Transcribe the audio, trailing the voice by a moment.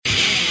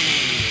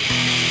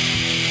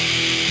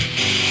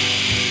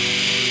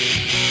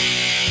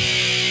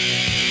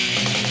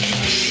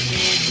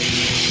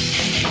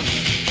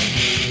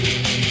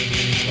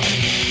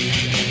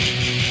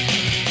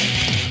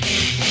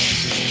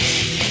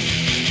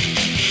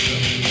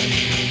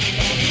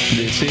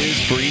This is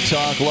Free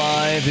Talk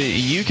Live.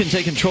 You can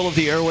take control of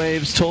the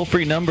airwaves.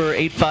 Toll-free number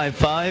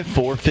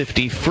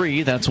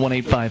 855-450-FREE. That's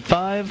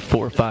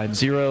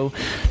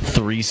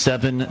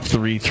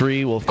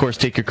 1-855-450-3733. We'll, of course,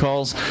 take your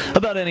calls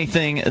about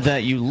anything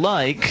that you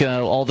like,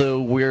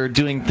 although we're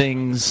doing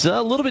things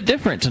a little bit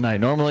different tonight.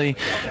 Normally,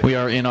 we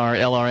are in our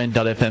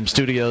LRN.FM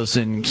studios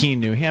in Keene,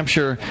 New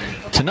Hampshire.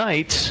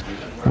 Tonight,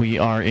 we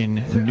are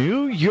in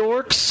New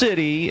York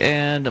City,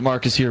 and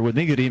Mark is here with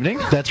me. Good evening.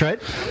 That's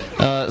right.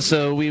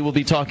 So we will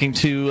be talking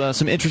to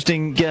some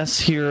interesting guests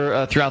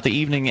here throughout the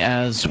evening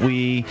as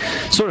we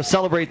sort of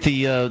celebrate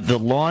the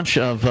launch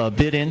of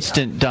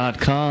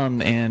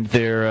BitInstant.com and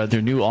their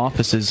new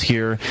offices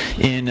here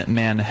in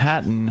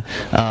Manhattan.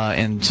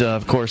 And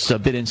of course,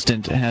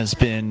 BitInstant has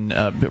been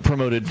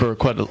promoted for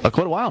quite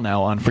a while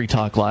now on Free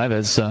Talk Live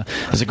as a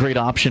great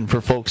option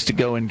for folks to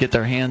go and get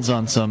their hands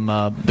on some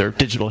their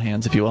digital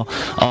hands, if you will,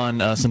 on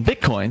some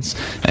Bitcoins.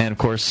 And of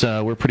course,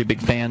 we're pretty big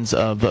fans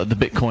of the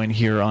Bitcoin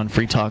here on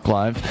Free Talk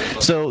Live.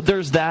 So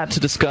there's that to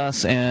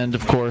discuss, and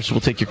of course,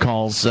 we'll take your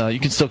calls. You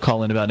can still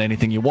call in about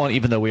anything you want,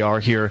 even though we are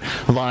here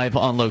live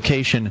on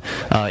location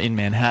in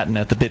Manhattan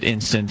at the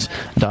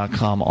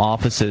BitInstant.com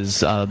offices.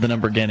 The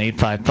number again,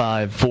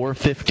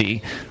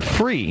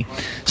 855-450-FREE.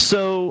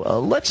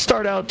 So let's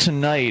start out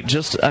tonight.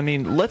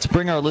 Let's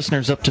bring our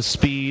listeners up to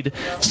speed.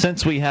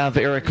 Since we have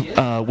Eric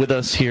with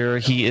us here,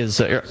 he is.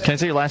 Can I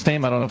say your last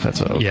name? I don't know if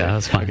that's okay. Yeah,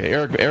 that's fine. Okay,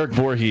 Eric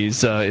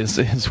Voorhees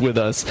is with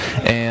us,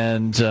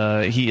 and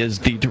he is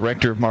the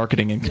Director of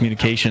Marketing and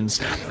Communications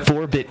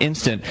for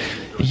BitInstant.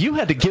 You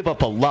had to give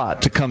up a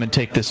lot to come and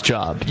take this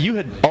job. You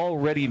had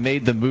already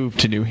made the move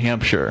to New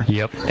Hampshire.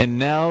 Yep. And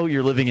now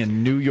you're living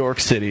in New York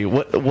City.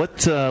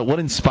 What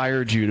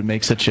inspired you to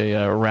make such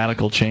a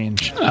radical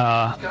change?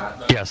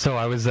 So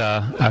I was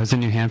in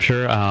New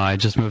Hampshire. I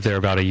just moved there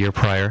about a year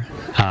prior.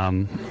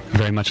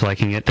 Very much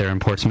liking it there in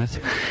Portsmouth.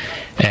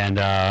 And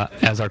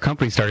as our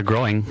company started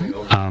growing,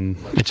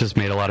 it just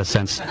made a lot of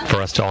sense for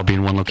us to all be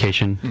in one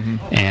location. Mm-hmm.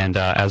 And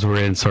as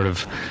we're in sort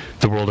of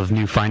the world of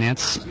new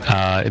finance,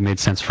 it made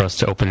sense for us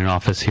to open an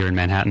office here in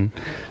Manhattan,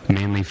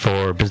 mainly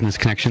for business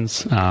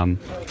connections,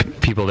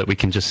 people that we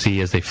can just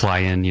see as they fly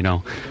in,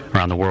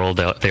 around the world.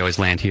 They always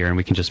land here, and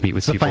we can just meet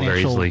with people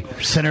very easily.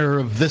 Center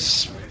of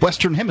this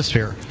Western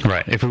Hemisphere.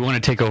 Right. If we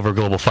want to take over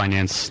global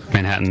finance,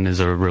 Manhattan is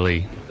a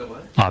really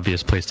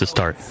obvious place to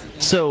start.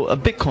 So,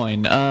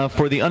 Bitcoin,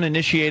 for the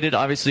uninitiated,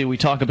 obviously we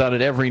talk about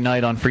it every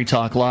night on Free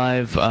Talk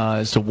Live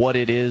as to what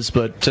it is,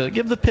 but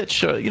give the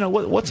pitch,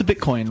 what's a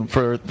Bitcoin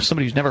for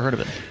somebody who's never heard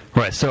of it?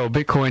 Right, so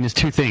Bitcoin is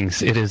two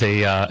things. It is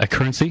a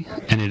currency,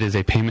 and it is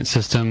a payment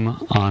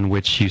system on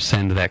which you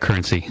send that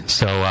currency.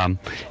 So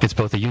it's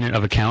both a unit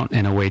of account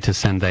and a way to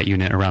send that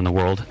unit around the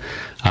world.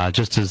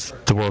 Just as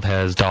the world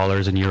has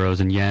dollars and euros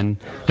and yen,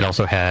 it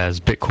also has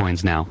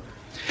Bitcoins now.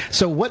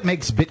 So what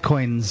makes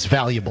Bitcoins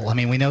valuable? I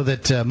mean, we know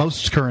that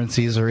most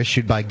currencies are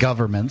issued by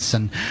governments,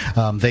 and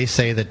they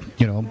say that,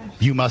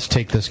 you must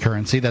take this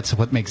currency. That's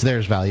what makes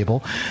theirs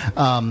valuable.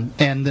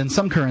 And then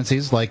some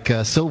currencies, like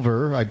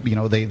silver,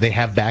 they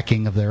have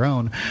backing of their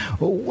own.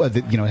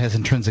 It has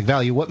intrinsic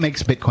value. What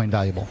makes Bitcoin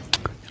valuable?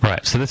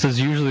 Right. So this is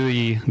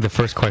usually the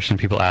first question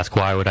people ask,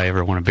 why would I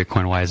ever want a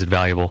Bitcoin? Why is it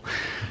valuable?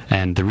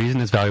 And the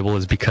reason it's valuable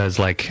is because,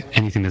 like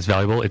anything that's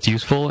valuable, it's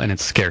useful and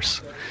it's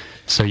scarce.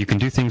 So you can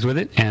do things with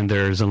it, and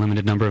there's a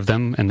limited number of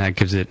them, and that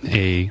gives it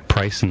a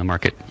price in the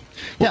market.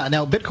 Yeah,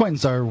 now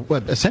Bitcoins are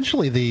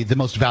essentially the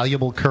most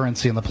valuable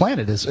currency on the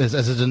planet as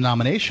a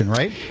denomination,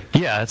 right?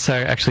 Yeah, it's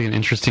actually an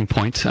interesting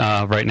point.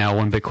 Right now,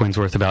 one Bitcoin's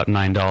worth about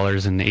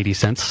 $9.80.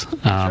 That's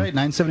right,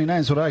 $9.79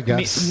 is what I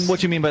got.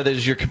 What you mean by that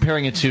is you're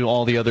comparing it to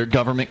all the other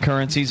government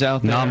currencies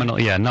out there?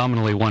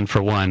 Nominally one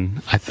for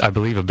one. I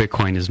believe a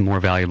Bitcoin is more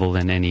valuable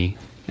than any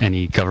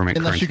government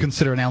Unless currency. You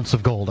consider an ounce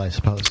of gold, I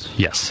suppose.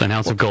 Yes, an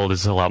ounce of gold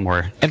is a lot more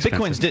expensive.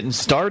 And Bitcoins didn't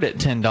start at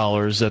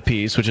 $10 a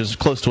piece, which is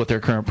close to what their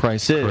current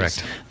price is.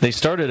 Correct. They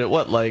started at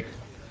what, like...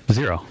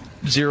 Zero.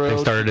 They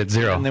started at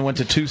zero. And they went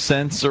to 2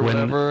 cents or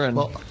whatever. And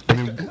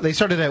they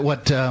started at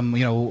what, there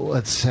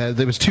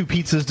was 2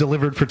 pizzas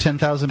delivered for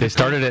 10,000 They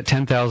started at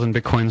 10,000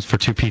 Bitcoins for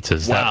 2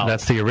 pizzas. Wow.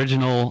 That's the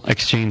original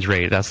exchange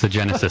rate. That's the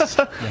genesis.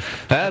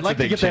 I'd like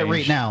to get that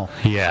rate now.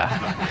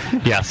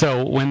 Yeah.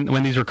 So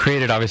when these were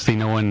created, obviously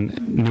no one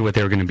knew what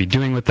they were going to be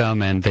doing with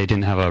them, and they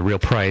didn't have a real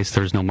price.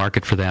 There was no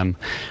market for them.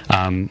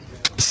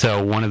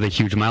 So one of the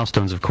huge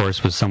milestones, of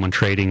course, was someone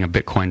trading a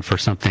Bitcoin for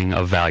something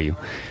of value.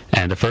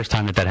 And the first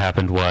time that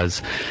happened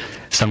was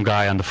some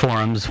guy on the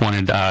forums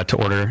wanted to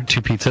order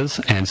 2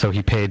 pizzas, and so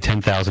he paid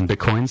 10,000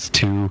 Bitcoins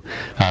to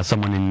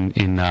someone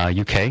in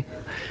UK,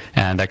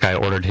 and that guy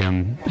ordered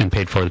him and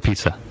paid for the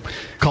pizza.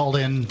 Called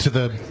in to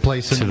the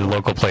place. To the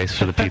local place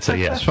for the pizza,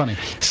 yeah. That's funny.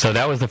 So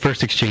that was the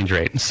first exchange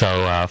rate. So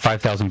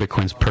 5,000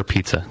 Bitcoins per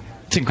pizza.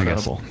 It's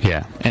incredible.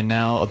 Yeah. And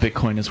now a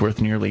Bitcoin is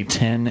worth nearly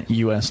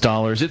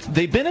 $10.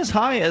 They've been as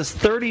high as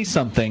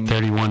 30-something.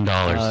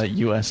 $31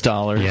 US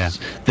dollars. Yeah.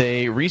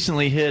 They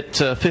recently hit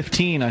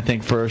 15, I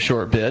think, for a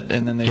short bit,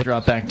 and then they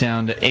dropped back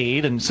down to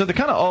 8. And so they're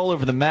kind of all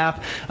over the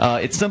map.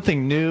 It's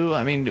something new.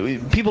 I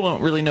mean, people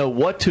don't really know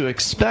what to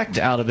expect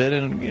out of it,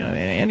 and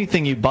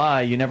anything you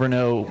buy, you never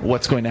know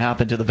what's going to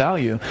happen to the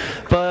value.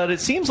 But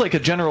it seems like a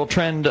general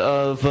trend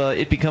of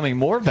it becoming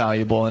more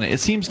valuable, and it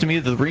seems to me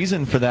the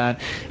reason for that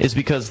is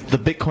because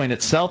the Bitcoin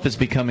itself is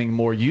becoming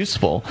more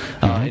useful.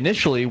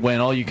 Initially,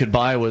 when all you could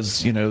buy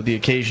was, the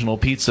occasional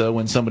pizza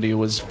when somebody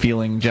was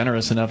feeling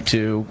generous enough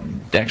to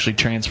actually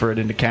transfer it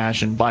into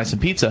cash and buy some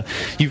pizza,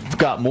 you've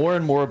got more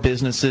and more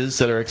businesses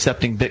that are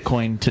accepting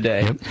Bitcoin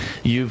today. Yep.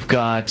 You've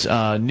got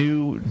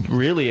new,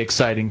 really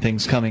exciting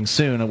things coming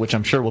soon, which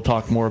I'm sure we'll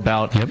talk more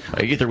about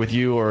either with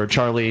you or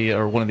Charlie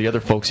or one of the other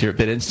folks here at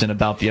BitInstant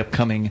about the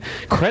upcoming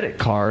credit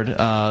card,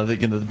 the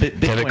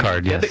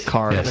Bitcoin debit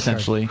card,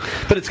 essentially.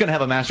 But it's going to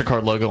have a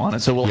MasterCard logo on it,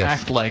 so we'll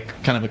act like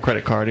kind of a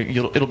credit card.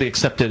 It'll be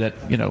accepted at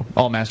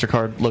all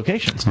MasterCard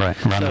locations.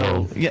 Right, around the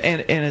world. Yeah,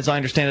 and as I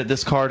understand it,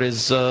 this card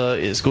is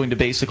going to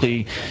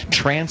basically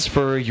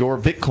transfer your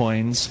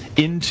Bitcoins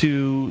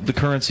into the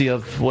currency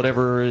of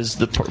whatever is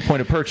the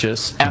point of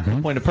purchase at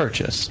the point of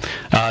purchase.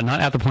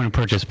 Not at the point of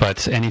purchase,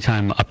 but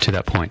anytime up to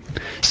that point.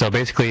 So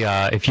basically,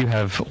 if you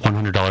have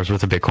 $100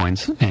 worth of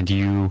Bitcoins and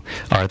you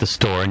are at the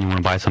store and you want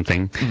to buy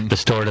something, the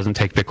store doesn't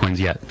take Bitcoins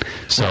yet.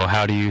 So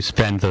how do you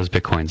spend those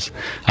Bitcoins?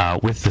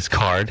 With this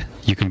card,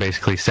 you can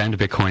basically send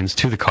Bitcoins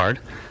to the card.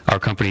 Our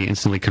company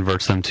instantly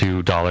converts them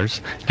to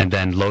dollars and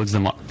then loads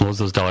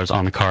those dollars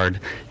on the card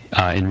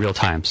in real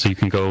time. So you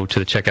can go to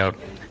the checkout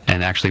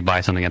and actually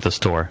buy something at the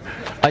store.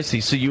 I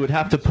see. So you would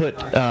have to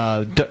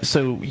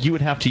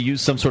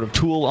use some sort of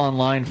tool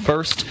online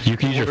first. You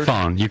can use your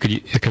phone.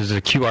 Because there's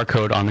a QR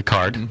code on the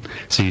card,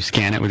 so you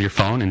scan it with your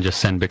phone and just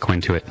send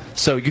Bitcoin to it.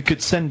 So you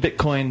could send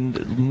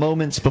Bitcoin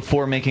moments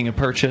before making a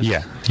purchase.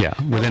 Yeah,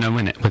 within a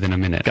minute.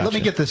 Gotcha. Let me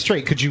get this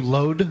straight. Could you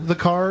load the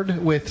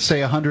card with,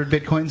 say, 100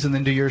 Bitcoins and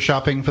then do your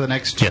shopping for the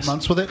next 2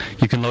 months with it?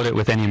 You can load it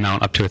with any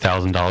amount up to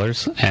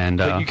 $1,000, and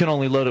but you can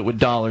only load it with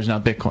dollars,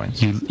 not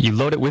Bitcoins. You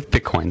load it with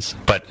Bitcoins,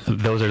 but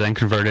those are then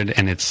converted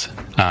and it's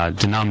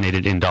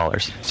denominated in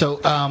dollars. So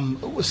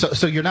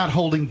you're not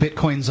holding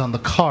Bitcoins on the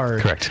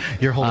card. Correct.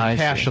 You're holding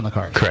cash on the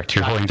card. Correct.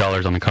 You're holding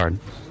dollars on the card.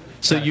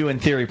 So you, in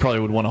theory, probably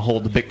would want to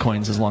hold the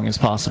Bitcoins as long as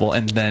possible,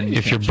 and then...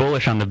 If you're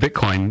bullish on the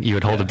Bitcoin, you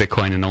would hold the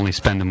Bitcoin and only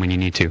spend them when you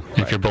need to. Right.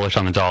 If you're bullish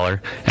on the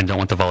dollar and don't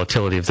want the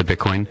volatility of the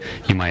Bitcoin,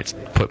 you might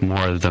put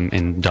more of them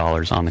in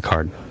dollars on the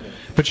card.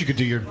 But you could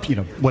do your,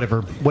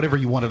 whatever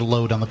you wanted to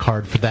load on the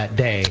card for that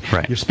day.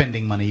 Right. Your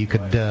spending money, you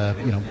could,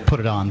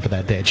 put it on for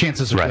that day.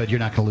 Chances are good you're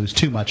not going to lose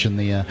too much in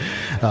the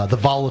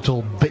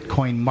volatile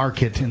Bitcoin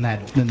market in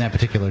that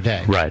particular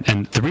day. Right.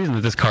 And the reason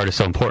that this card is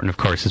so important, of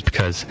course, is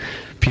because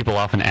people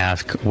often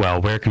ask,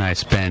 well, where can I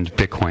spend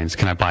Bitcoins?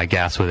 Can I buy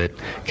gas with it?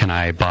 Can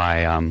I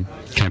pay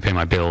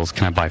my bills?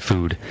 Can I buy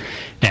food?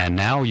 And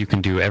now you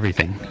can do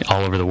everything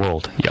all over the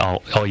world.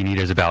 All you need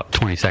is about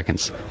 20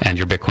 seconds, and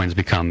your Bitcoins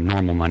become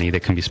normal money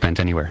that can be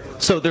spent anywhere.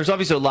 So there's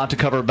obviously a lot to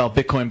cover about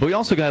Bitcoin, but we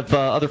also have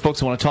other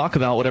folks who want to talk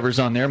about whatever's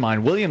on their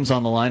mind. William's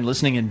on the line,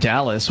 listening in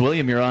Dallas.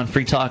 William, you're on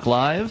Free Talk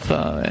Live,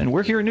 and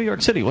we're here in New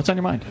York City. What's on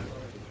your mind?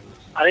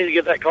 I need to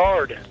get that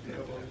card.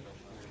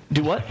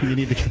 Do what? I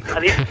need to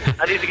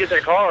get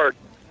that card.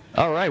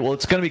 All right. Well,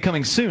 it's going to be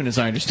coming soon, as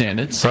I understand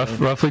it. So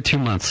roughly 2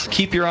 months.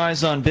 Keep your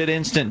eyes on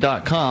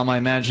BitInstant.com. I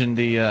imagine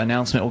the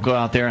announcement will go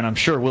out there, and I'm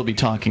sure we'll be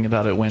talking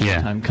about it when the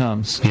time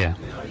comes. Yeah.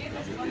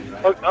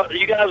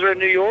 You guys are in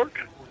New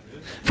York?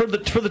 For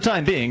the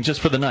time being, just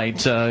for the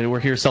night, we're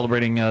here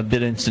celebrating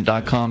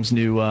BitInstant.com's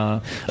new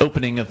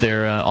opening of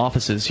their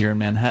offices here in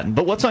Manhattan.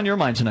 But what's on your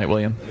mind tonight,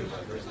 William?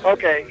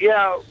 Okay.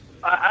 Yeah,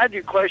 I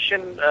do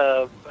question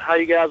how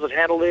you guys would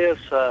handle this.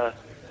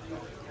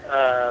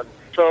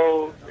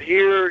 So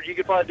here, you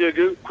could probably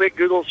do a quick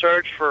Google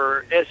search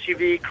for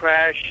SUV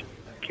crash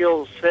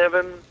kills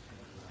 7,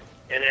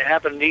 and it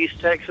happened in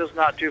East Texas,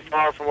 not too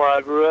far from where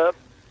I grew up.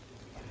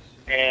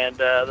 And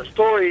the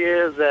story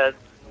is that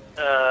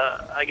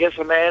I guess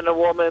a man and a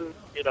woman,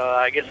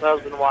 I guess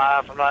husband and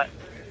wife, I'm not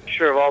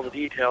sure of all the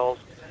details.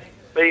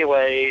 But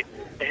anyway,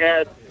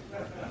 there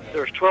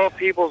was 12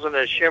 people in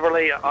a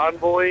Chevrolet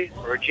Envoy,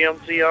 or a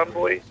GMC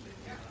Envoy,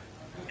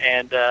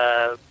 and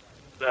I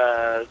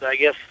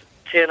guess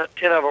 10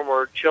 of them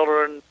were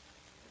children,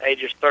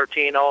 ages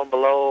 13 on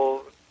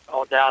below,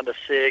 all down to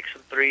 6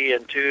 and 3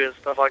 and 2 and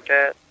stuff like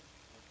that.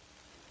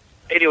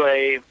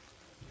 Anyway,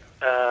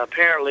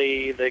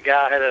 apparently the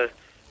guy had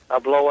a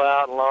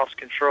blowout and lost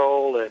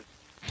control and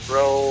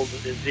rolled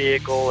his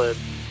vehicle, and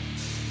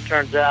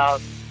turns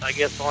out, I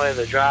guess only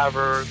the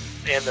driver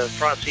and the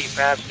front seat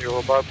passenger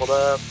were buckled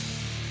up,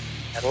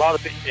 and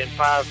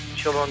 5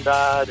 children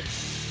died.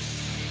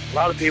 A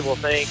lot of people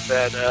think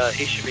that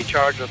he should be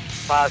charged with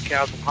 5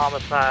 counts of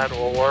homicide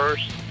or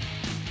worse.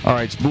 All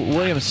right,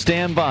 William,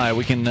 stand by.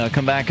 We can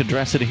come back,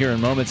 address it here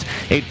in moments.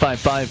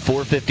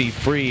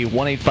 855-450-FREE,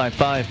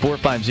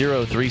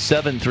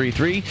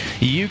 1-855-450-3733.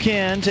 You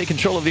can take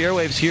control of the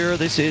airwaves here.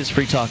 This is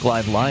Free Talk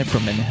Live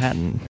from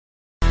Manhattan.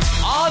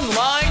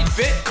 Online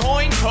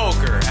Bitcoin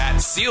poker at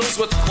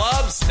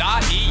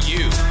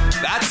sealswithclubs.eu.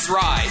 That's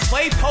right.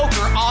 Play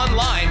poker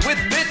online with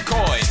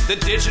Bitcoin, the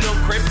digital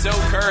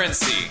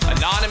cryptocurrency.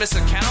 Anonymous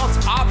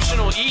accounts,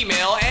 optional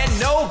email, and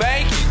no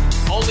banking.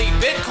 Only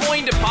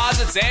Bitcoin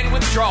deposits and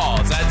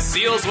withdrawals at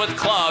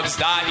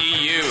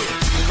sealswithclubs.eu.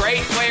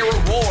 Great player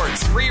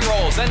rewards, free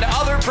rolls, and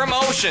other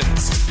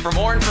promotions. For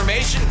more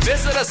information,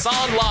 visit us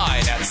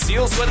online at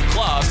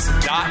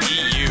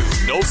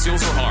sealswithclubs.eu. No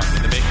seals were harmed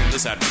in the making of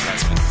this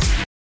advertisement.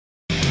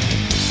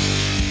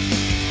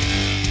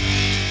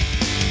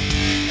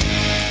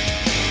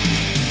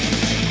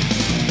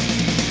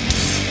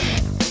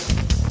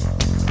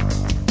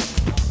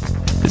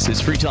 This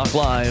is Free Talk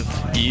Live.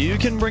 You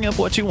can bring up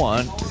what you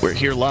want. We're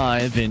here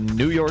live in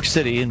New York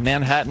City, in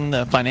Manhattan,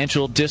 the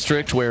financial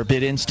district, where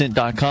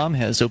BitInstant.com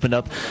has opened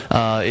up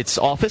its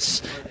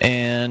office,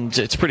 and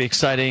it's pretty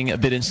exciting.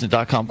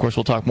 BitInstant.com, of course,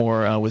 we'll talk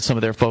more with some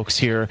of their folks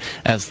here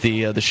as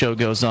the show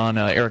goes on.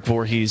 Eric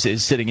Voorhees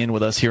is sitting in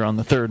with us here on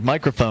the third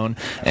microphone.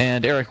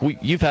 And Eric,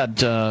 you've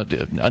had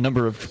a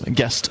number of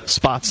guest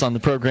spots on the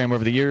program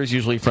over the years,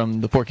 usually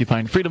from the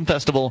Porcupine Freedom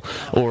Festival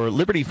or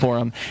Liberty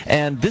Forum,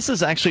 and this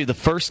is actually the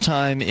first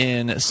time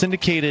in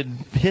syndicated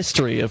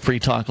history of Free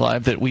Talk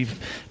Live that we've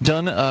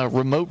done a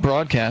remote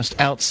broadcast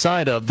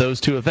outside of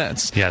those two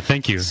events. Yeah,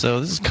 thank you.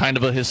 So this is kind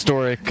of a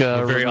historic.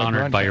 We're very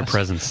honored by your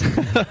presence.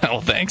 Well,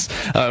 thanks.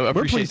 We're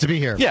pleased to be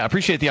here. Yeah,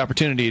 appreciate the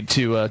opportunity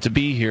to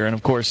be here, and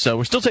of course,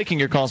 we're still taking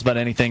your calls about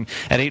anything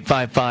at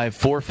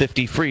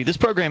 855-450-FREE. This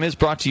program is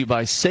brought to you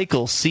by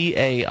SACL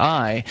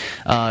CAI.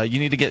 You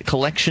need to get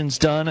collections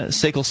done.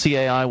 SACL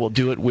CAI will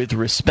do it with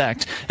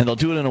respect, and they'll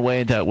do it in a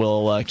way that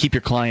will keep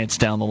your clients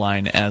down the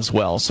line as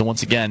well. So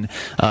once again,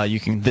 you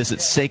can visit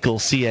SACL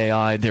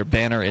CAI. Their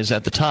banner is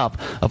at the top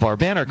of our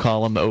banner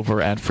column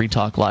over at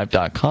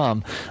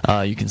freetalklive.com.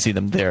 You can see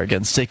them there.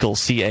 Again, SACL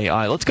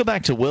CAI. Let's go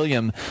back to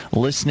William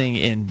listening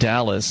in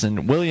Dallas.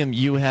 And William,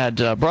 you had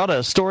brought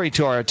a story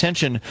to our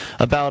attention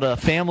about a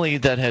family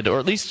that had, or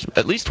at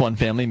least one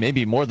family,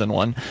 maybe more than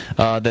one,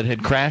 that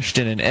had crashed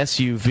in an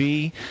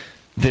SUV.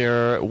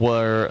 There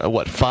were,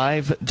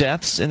 5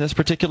 deaths in this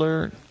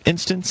particular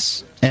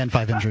instance? And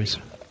 5 injuries.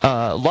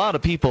 A lot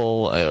of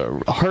people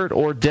hurt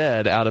or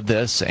dead out of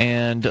this,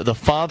 and the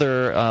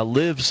father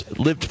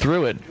lived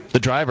through it,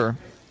 the driver.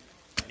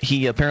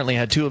 He apparently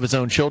had 2 of his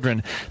own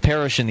children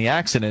perish in the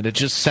accident. It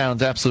just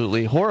sounds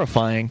absolutely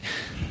horrifying.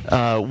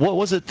 What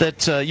was it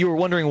that you were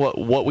wondering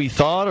what we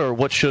thought, or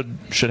what should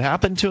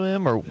happen to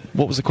him, or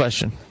what was the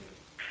question?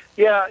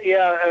 Yeah,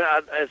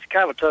 it's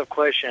kind of a tough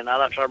question. I'm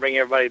not trying to bring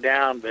everybody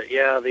down, but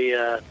yeah,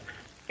 it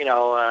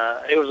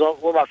was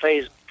one of my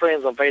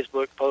friends on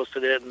Facebook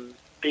posted it, and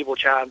people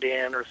chimed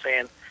in or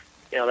saying,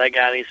 that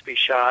guy needs to be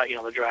shot,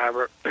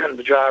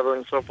 the driver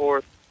and so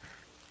forth.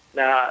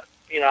 Now,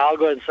 I'll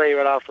go ahead and say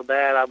right off the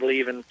bat, I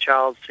believe in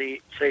child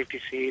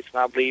safety seats,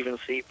 and I believe in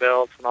seat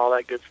belts and all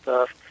that good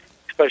stuff,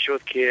 especially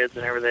with kids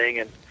and everything.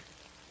 And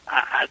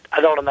I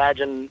don't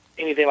imagine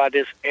anything like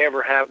this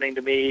ever happening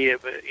to me.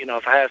 If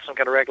I had some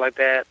kind of wreck like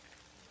that,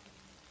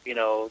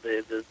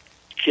 the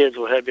kids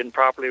would have been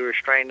properly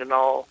restrained and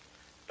all.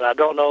 But I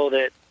don't know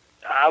the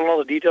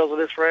details of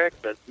this wreck,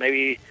 but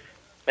maybe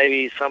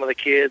some of the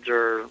kids,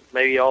 or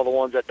maybe all the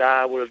ones that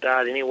died would have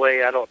died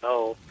anyway. I don't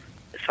know.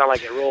 It sounded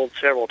like it rolled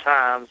several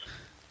times.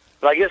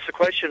 But I guess the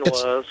question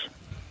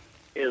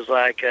is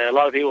like a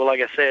lot of people,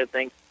 like I said,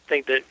 think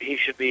that he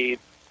should be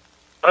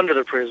under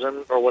the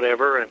prison or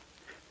whatever. And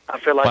I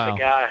feel like the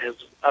guy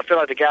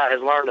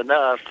has learned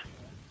enough.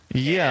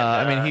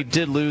 Yeah, and, he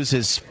did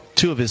lose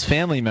 2 of his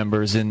family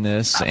members in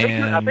this. I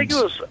think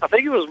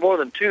it was more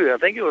than 2. I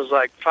think it was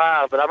like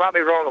 5, but I might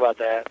be wrong about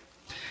that.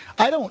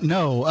 I don't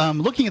know.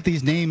 Looking at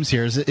these names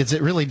here, is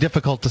it really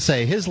difficult to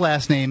say? His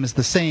last name is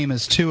the same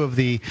as 2 of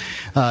the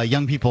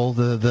young people,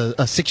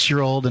 a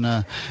 6-year-old and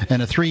a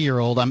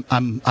 3-year-old.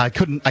 I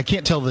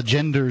can't tell the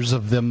genders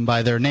of them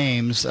by their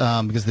names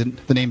because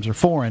the names are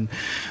foreign.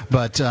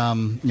 But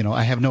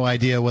I have no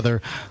idea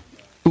whether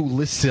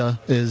Ulissa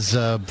is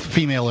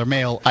female or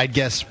male. I'd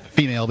guess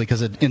female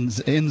because it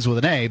ends with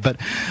an A. But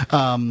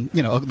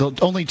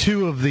only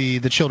 2 of the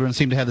children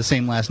seem to have the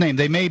same last name.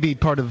 They may be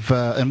part of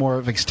a more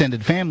of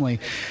extended family.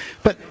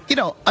 But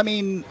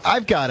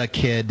I've got a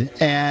kid,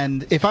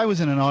 and if I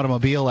was in an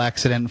automobile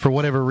accident for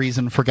whatever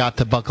reason forgot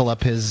to buckle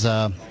up his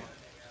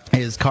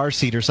car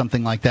seat or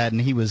something like that, and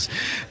he was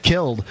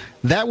killed,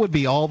 that would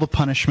be all the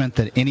punishment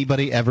that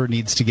anybody ever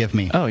needs to give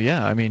me. Oh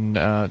yeah,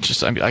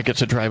 I get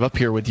to drive up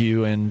here with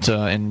you and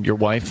your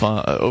wife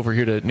over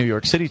here to New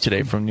York City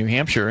today from New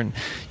Hampshire, and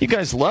you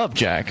guys love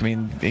Jack.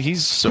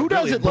 He's who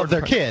doesn't love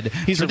their kid?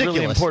 He's ridiculous. A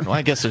really important. Well,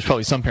 I guess there's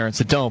probably some parents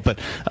that don't, but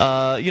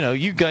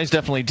you guys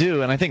definitely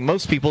do, and I think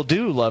most people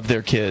do love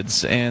their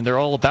kids, and they're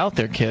all about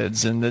their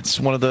kids, and it's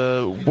one of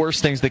the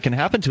worst things that can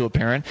happen to a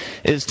parent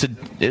is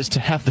to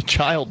have the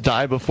child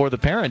die before before the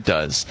parent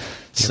does.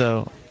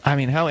 So, I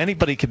mean, how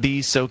anybody could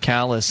be so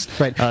callous.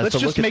 Right. Let's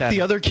just make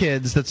the other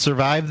kids that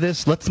survive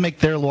this, let's make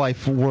their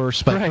life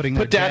worse by putting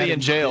Put daddy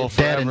in jail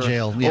forever. Dad in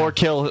jail. Yeah. Or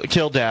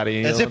kill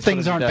daddy. As if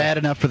things aren't bad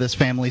enough for this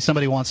family.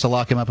 Somebody wants to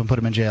lock him up and put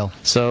him in jail.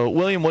 So,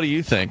 William, what do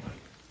you think?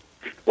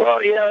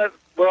 Well, yeah,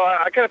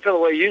 I kind of feel the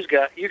way you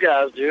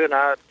guys do, and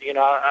I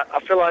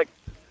feel like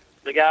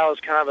the guy was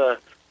kind of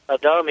a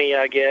dummy,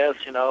 I guess,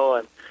 and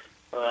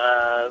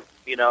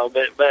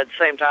but at the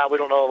same time, we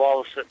don't know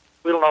all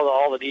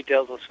the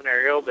details of the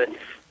scenario, but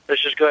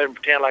let's just go ahead and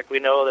pretend like we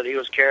know that he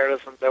was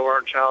careless and there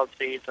weren't child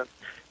seats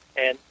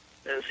and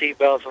seat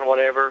belts and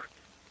whatever.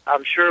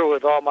 I'm sure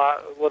with all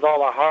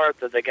my heart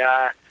that the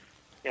guy,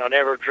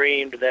 never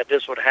dreamed that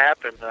this would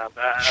happen.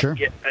 Sure.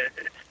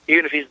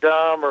 Even if he's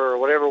dumb or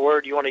whatever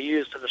word you want to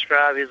use to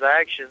describe his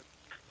actions,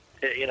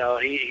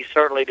 he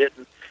certainly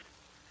didn't.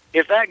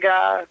 If that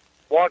guy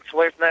walks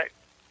away from that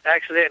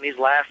accident and he's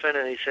laughing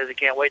and he says he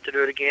can't wait to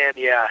do it again,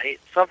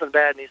 something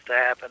bad needs to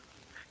happen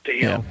to him.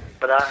 Yeah.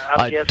 But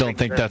I don't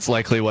think that's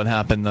likely what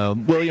happened, though.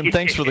 William,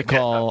 thanks for the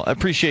call. I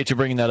appreciate you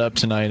bringing that up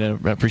tonight. I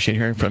appreciate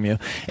hearing from you.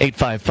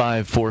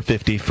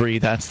 855-450-FREE.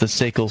 That's the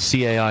SACL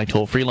CAI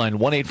toll-free line,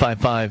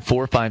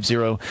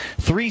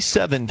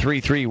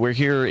 1-855-450-3733. We're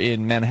here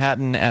in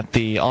Manhattan at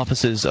the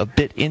offices of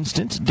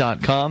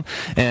BitInstant.com.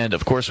 And,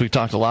 of course, we've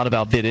talked a lot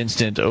about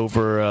BitInstant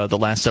over the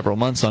last several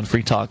months on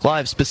Free Talk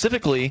Live,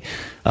 specifically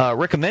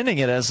recommending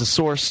it as a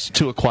source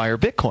to acquire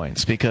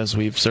Bitcoins, because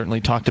we've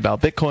certainly talked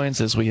about Bitcoins,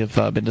 as we have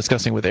been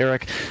discussing with Eric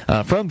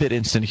from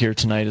BitInstant here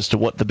tonight, as to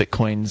what what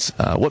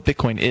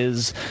Bitcoin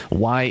is,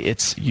 why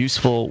it's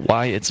useful,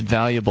 why it's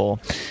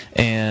valuable.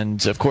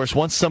 And, of course,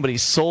 once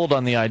somebody's sold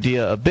on the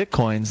idea of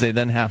Bitcoins, they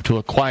then have to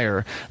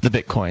acquire the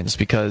Bitcoins,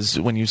 because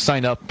when you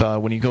sign up,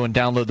 when you go and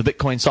download the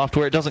Bitcoin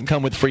software, it doesn't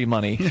come with free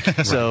money.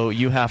 So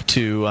you have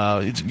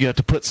to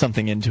put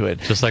something into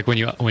it. Just like when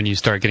you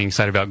start getting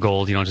excited about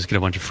gold, you don't just get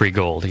a bunch of free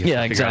gold. You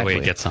have to figure out a way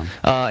to get some.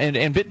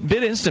 And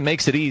BitInstant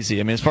makes it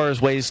easy. I mean, as far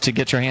as ways to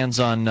get your hands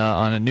on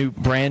a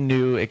brand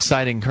new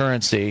exciting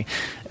currency,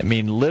 I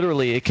mean,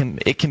 literally it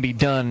can be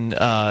done.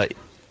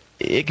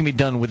 It can be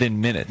done within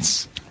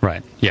minutes.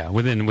 Right. Yeah.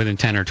 Within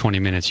 10 or 20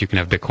 minutes, you can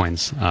have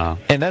Bitcoins.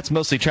 And that's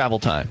mostly travel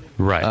time.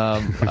 Right.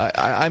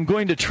 I'm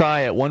going to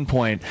try at one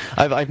point.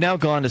 I've now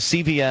gone to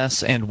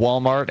CVS and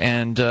Walmart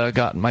and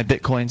gotten my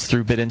Bitcoins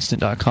through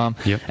BitInstant.com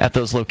at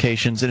those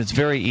locations, and it's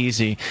very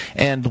easy.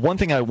 And the one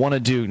thing I want to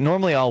do,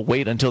 normally I'll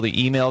wait until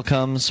the email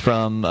comes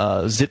from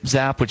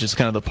ZipZap, which is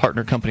kind of the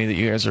partner company that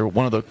you guys are,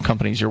 one of the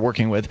companies you're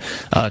working with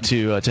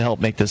to help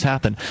make this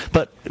happen.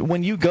 But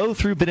when you go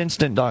through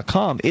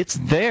BitInstant.com, it's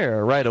there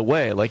right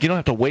away. Like, you don't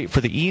have to wait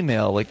for the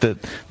email. Like the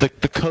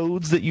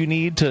codes that you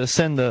need to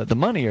send the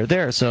money are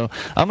there. So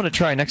I'm going to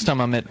try next time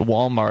I'm at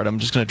Walmart. I'm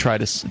just going to try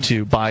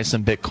to buy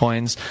some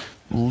Bitcoins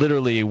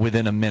literally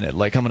within a minute.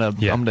 Like I'm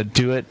gonna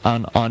do it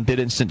on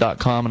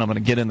BitInstant.com, and I'm gonna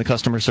get in the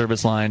customer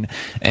service line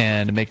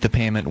and make the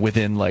payment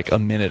within like a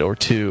minute or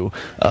two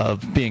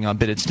of being on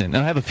BitInstant. And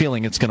I have a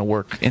feeling it's gonna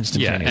work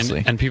instantaneously.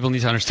 Yeah, and people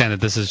need to understand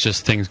that this is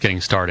just things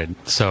getting started.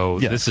 So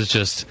this is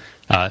just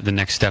the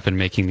next step in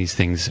making these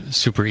things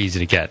super easy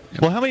to get.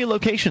 Well, how many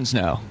locations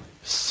now?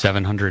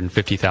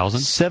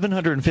 750,000.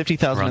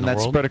 750,000, and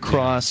that's spread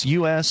across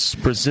U.S.,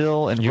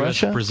 Brazil, and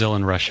Russia? U.S., Brazil,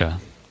 and Russia.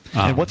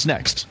 And what's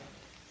next?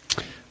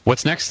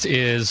 What's next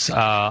is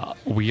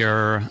we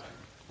are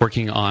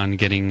working on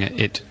getting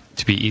it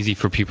to be easy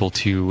for people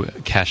to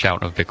cash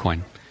out of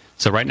Bitcoin.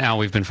 So right now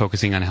we've been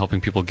focusing on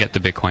helping people get the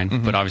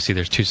Bitcoin, but obviously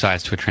there's two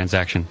sides to a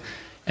transaction,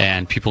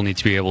 and people need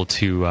to be able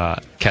to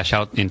cash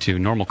out into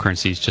normal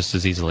currencies just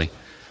as easily.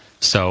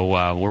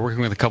 So we're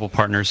working with a couple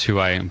partners who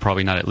I am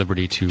probably not at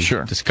liberty to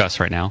discuss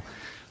right now,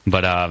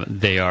 but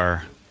they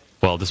are...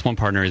 Well, this one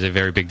partner is a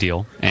very big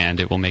deal, and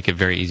it will make it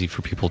very easy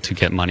for people to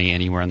get money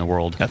anywhere in the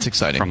world. That's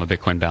exciting. From a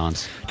Bitcoin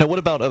balance. Now, what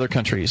about other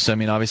countries? I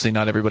mean, obviously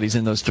not everybody's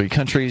in those 3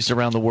 countries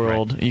around the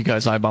world. Right. You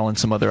guys eyeballing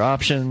some other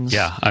options?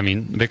 Yeah, I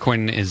mean,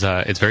 Bitcoin is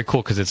it's very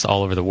cool because it's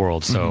all over the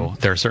world. So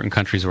there are certain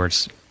countries where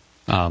it's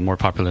more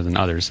popular than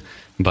others,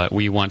 but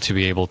we want to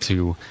be able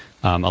to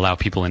allow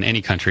people in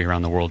any country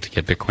around the world to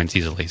get Bitcoins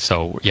easily.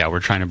 So, yeah, we're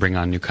trying to bring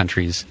on new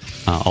countries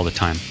all the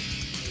time.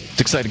 It's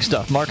exciting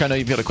stuff. Mark, I know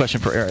you've got a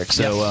question for Eric.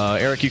 So,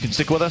 Eric, you can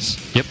stick with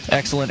us? Yep.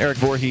 Excellent. Eric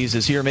Voorhees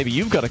is here. Maybe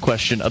you've got a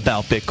question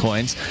about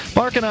Bitcoins.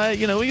 Mark and I,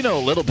 we know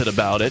a little bit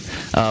about it,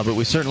 but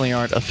we certainly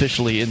aren't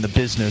officially in the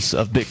business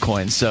of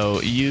Bitcoin.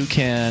 So you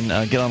can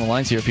get on the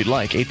lines here if you'd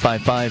like.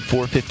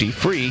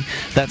 855-450-FREE.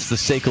 That's the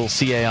SACL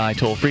CAI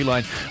toll-free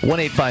line.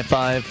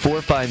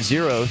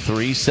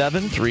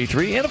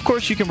 1-855-450-3733. And, of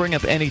course, you can bring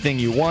up anything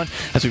you want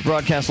as we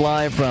broadcast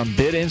live from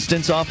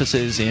BitInstant's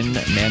offices in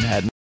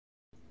Manhattan.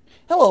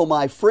 Hello,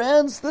 my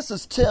friends. This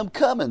is Tim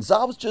Cummins.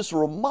 I was just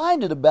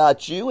reminded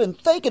about you and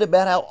thinking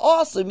about how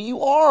awesome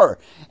you are.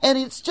 And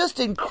it's just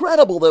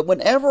incredible that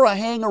whenever I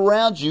hang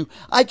around you,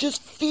 I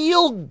just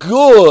feel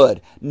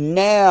good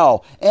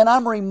now. And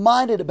I'm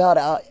reminded about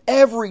how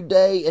every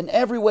day and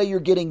every way you're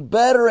getting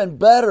better and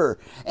better.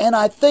 And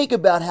I think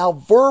about how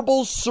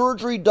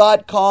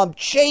verbalsurgery.com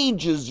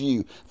changes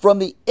you from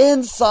the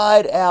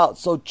inside out.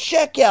 So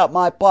check out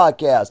my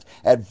podcast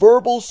at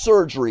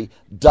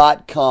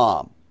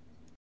verbalsurgery.com.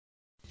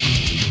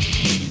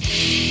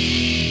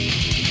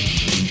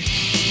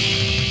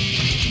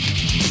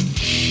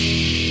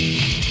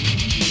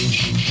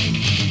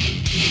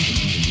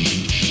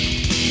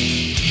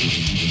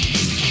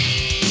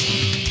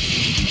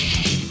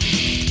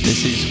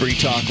 This is Free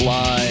Talk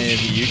Live.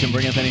 You can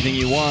bring up anything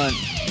you want.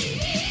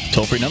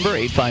 Toll-free number,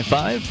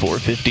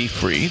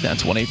 855-450-FREE.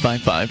 That's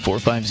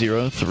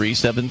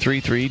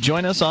 1-855-450-3733.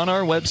 Join us on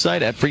our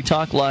website at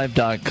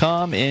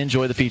freetalklive.com.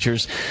 Enjoy the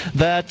features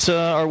that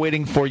are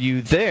waiting for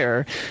you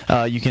there.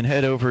 You can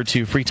head over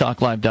to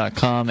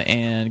freetalklive.com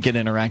and get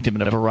interactive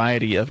in a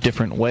variety of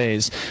different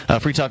ways.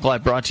 Free Talk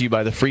Live brought to you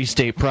by the Free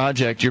State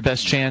Project. Your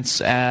best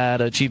chance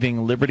at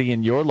achieving liberty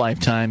in your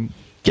lifetime.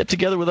 Get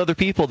together with other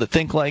people that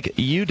think like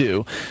you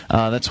do.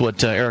 That's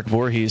what Eric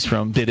Voorhees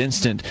from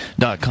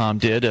BitInstant.com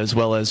did, as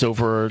well as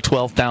over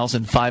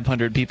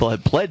 12,500 people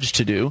have pledged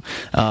to do.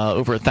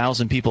 Over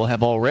 1,000 people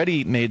have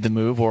already made the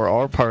move or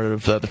are part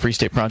of the Free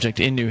State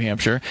Project in New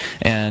Hampshire.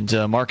 And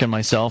Mark and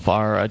myself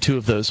are two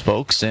of those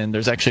folks. And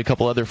there's actually a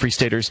couple other Free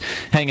Staters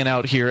hanging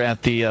out here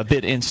at the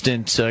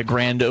BitInstant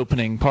grand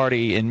opening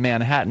party in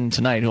Manhattan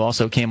tonight, who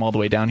also came all the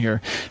way down here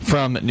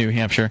from New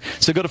Hampshire.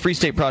 So go to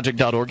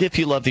freestateproject.org if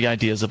you love the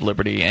ideas of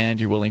liberty and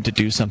you're willing to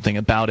do something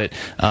about it.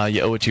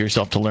 You owe it to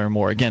yourself to learn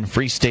more. Again,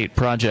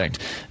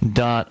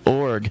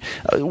 freestateproject.org.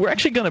 We're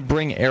actually going to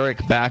bring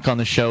Eric back on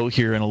the show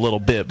here in a little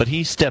bit, but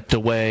he stepped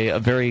away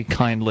very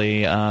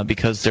kindly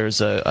because there's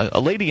a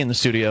lady in the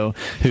studio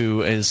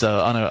who is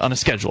on a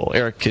schedule.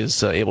 Eric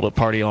is able to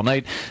party all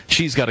night.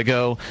 She's got to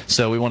go,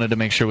 so we wanted to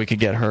make sure we could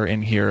get her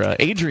in here.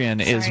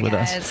 Adrian is with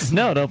us.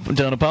 No,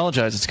 don't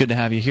apologize. It's good to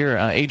have you here.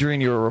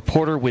 Adrian, you're a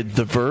reporter with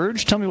The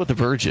Verge. Tell me what The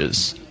Verge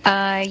is.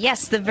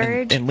 Yes, The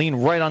Verge. And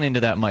lean right on into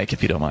that mic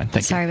if you don't mind.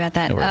 Thank you. Sorry about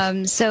that.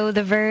 No so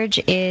The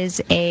Verge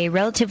is a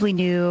relatively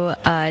new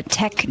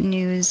tech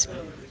news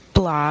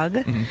blog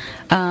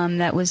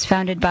that was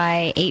founded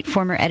by 8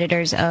 former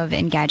editors of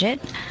Engadget.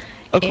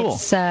 Oh, cool.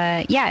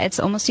 It's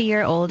almost a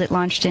year old. It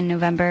launched in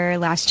November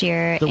last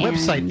year. The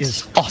website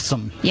is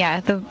awesome. Yeah,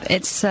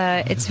 it's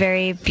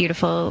very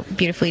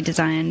beautifully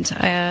designed.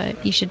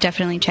 You should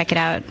definitely check it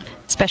out,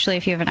 especially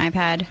if you have an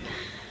iPad.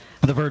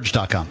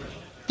 TheVerge.com.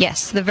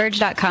 Yes,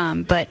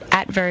 TheVerge.com, but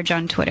at Verge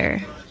on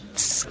Twitter.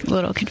 It's a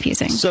little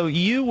confusing. So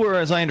you were,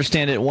 as I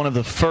understand it, one of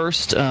the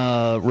first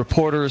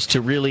reporters to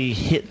really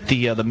hit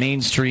the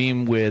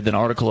mainstream with an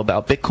article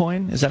about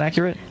Bitcoin. Is that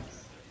accurate?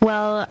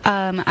 Well,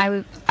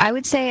 I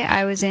would say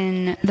I was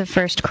in the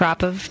first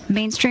crop of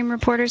mainstream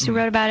reporters who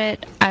wrote about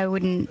it. I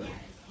wouldn't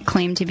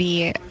claim to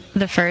be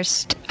the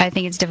first. I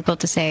think it's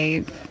difficult to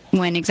say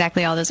when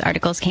exactly all those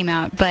articles came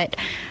out, but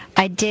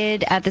I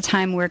did at the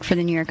time work for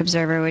the New York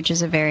Observer, which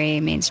is a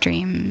very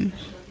mainstream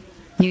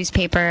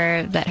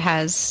newspaper that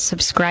has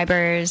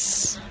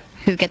subscribers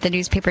who get the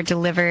newspaper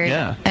delivered,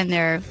 and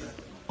they're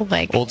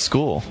like old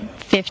school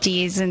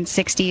 50s and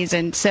 60s,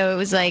 and so it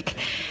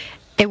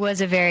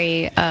was a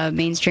very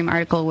mainstream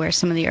article where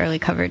some of the early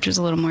coverage was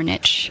a little more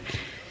niche.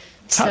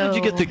 How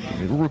did you get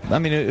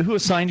who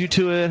assigned you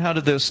to it? How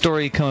did the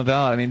story come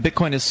about? I mean,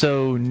 Bitcoin is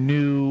so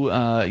new,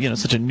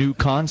 such a new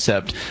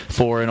concept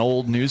for an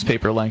old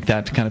newspaper like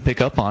that to kind of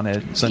pick up on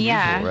it. It's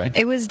unusual, right?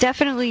 It was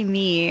definitely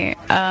me.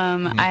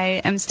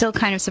 I am still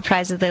kind of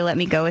surprised that they let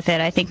me go with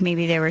it. I think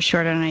maybe they were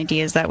short on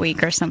ideas that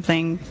week or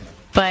something.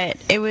 But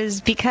it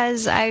was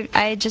because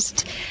I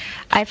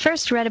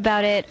first read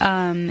about it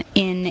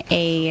in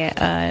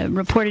a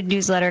reported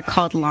newsletter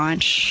called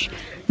Launch,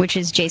 which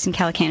is Jason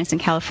Calacanis in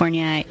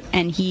California,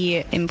 and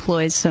he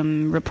employs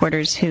some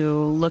reporters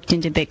who looked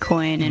into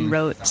Bitcoin and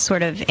wrote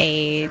sort of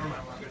a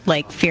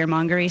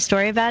fear-mongery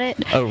story about it.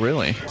 Oh,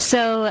 really?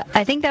 So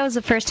I think that was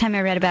the first time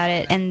I read about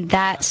it, and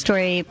that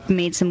story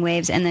made some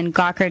waves, and then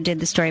Gawker did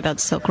the story about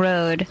Silk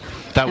Road.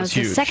 That was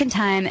huge. The second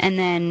time, and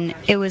then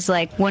it was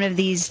like one of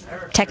these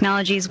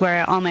technologies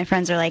where all my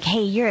friends are like,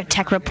 hey, you're a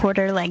tech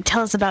reporter,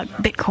 tell us about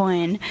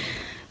Bitcoin.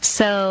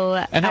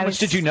 So and how much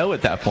did you know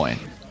at that point?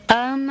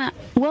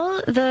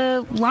 Well,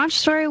 the launch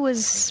story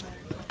was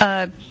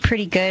a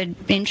pretty good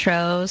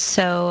intro,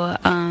 so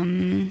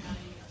there's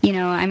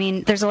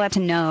a lot to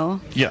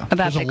know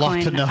about Bitcoin. There's a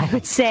lot to know. I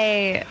would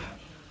say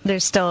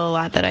there's still a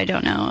lot that I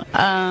don't know.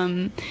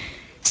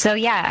 So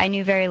yeah, I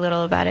knew very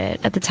little about it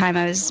at the time.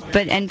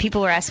 And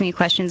people were asking me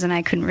questions and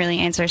I couldn't really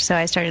answer, so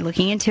I started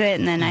looking into it,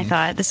 and then I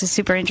thought, this is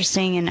super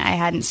interesting, and I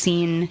hadn't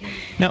seen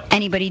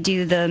anybody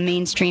do the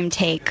mainstream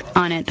take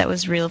on it that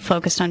was real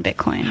focused on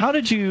Bitcoin. How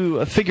did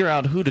you figure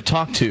out who to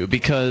talk to?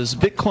 Because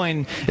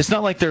Bitcoin, it's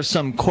not like there's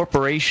some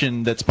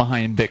corporation that's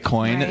behind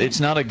Bitcoin. Right. It's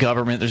not a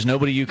government. There's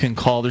nobody you can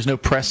call. There's no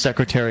press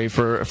secretary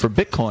for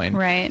Bitcoin.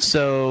 Right.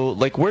 So,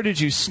 like, where did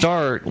you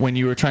start when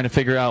you were trying to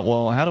figure out,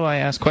 well, how do I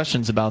ask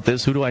questions about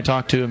this? Who do I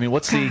talk to? I mean,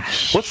 what's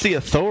the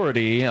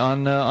authority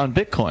on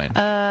Bitcoin?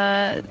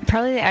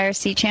 Probably the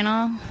IRC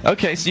channel.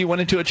 Okay, so you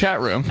went into a chat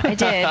room. I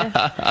did.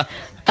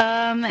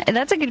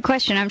 That's a good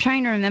question. I'm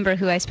trying to remember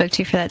who I spoke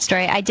to for that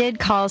story. I did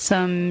call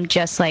some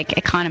just like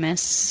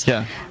economists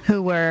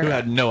who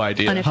had no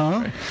idea. They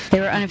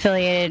were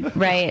unaffiliated,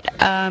 right?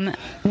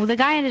 Well, the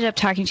guy I ended up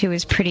talking to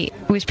was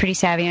pretty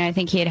savvy, and I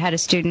think he had a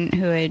student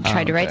who had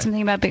tried to write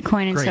something about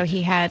Bitcoin, and so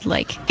he had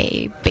like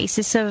a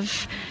basis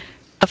of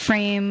a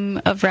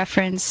frame of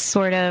reference,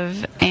 sort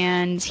of,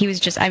 and he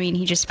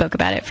just spoke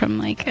about it from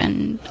like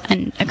an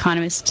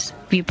economist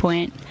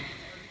viewpoint.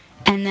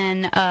 And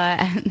then,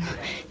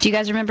 do you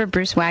guys remember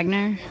Bruce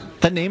Wagner?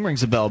 That name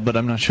rings a bell, but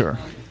I'm not sure.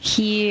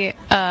 He,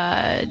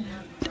 are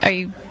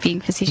you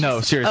being facetious?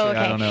 No, seriously,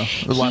 I don't know.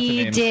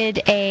 He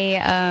did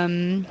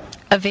a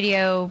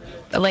video,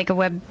 like a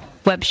web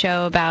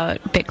show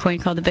about Bitcoin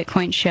called The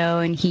Bitcoin Show,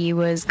 and he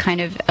was kind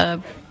of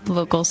a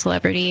local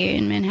celebrity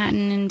in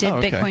Manhattan and did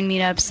Bitcoin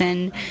meetups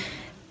and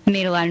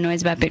made a lot of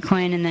noise about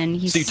Bitcoin. And then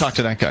So you talked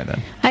to that guy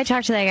then? I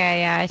talked to that guy,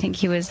 yeah. I think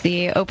he was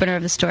the opener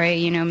of the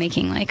story,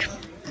 making like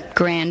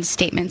grand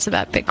statements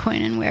about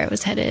Bitcoin and where it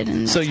was headed.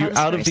 And so you're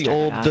out of the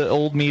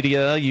old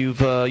media. You've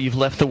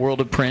left the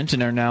world of print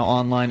and are now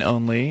online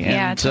only. And,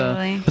 yeah,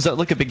 totally. Does that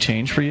look a big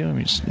change for you? I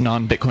mean, just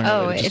non-Bitcoin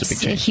related, just a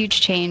big change. It's a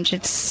huge change.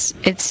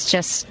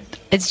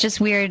 It's just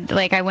weird.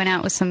 Like, I went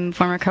out with some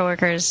former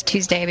coworkers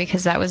Tuesday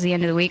because that was the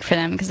end of the week for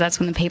them, because that's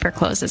when the paper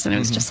closes, and it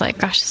was just like,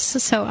 gosh, this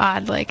is so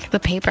odd. Like, the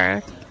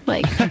paper,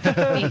 like,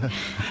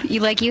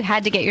 you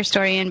had to get your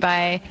story in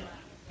by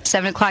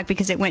 7 o'clock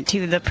because it went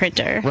to the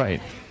printer.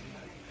 Right.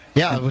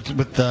 Yeah,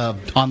 with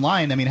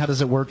online, I mean, how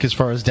does it work as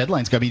far as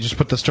deadlines go? I mean, you just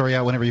put the story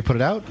out whenever you put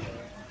it out?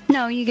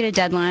 No, you get a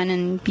deadline,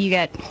 and you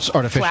get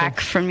flack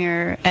from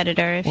your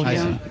editor if you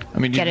don't. I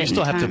mean, you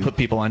still have to put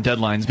people on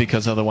deadlines,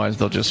 because otherwise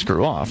they'll just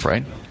screw off,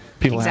 right?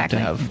 People have to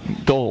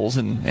have goals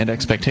and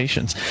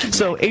expectations.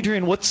 So,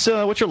 Adrian, what's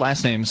your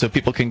last name so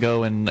people can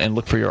go and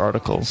look for your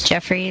articles?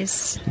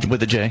 Jeffries.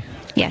 With a J?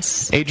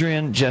 Yes.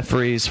 Adrian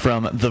Jeffries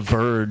from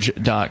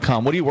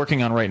TheVerge.com. What are you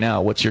working on right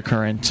now? What's your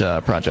current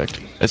project?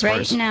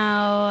 Right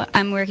now,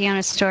 I'm working on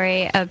a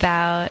story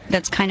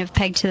that's kind of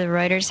pegged to the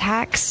Reuters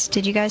hacks.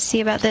 Did you guys see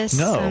about this?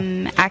 No.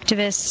 Some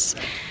activists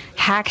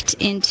hacked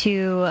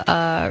into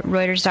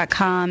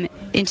Reuters.com,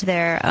 into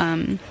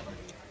their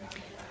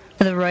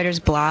the Reuters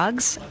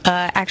blogs,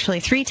 actually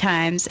 3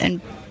 times, and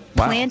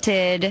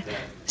planted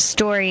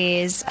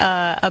stories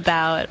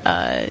about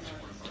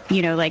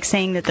like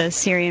saying that the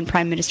Syrian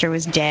prime minister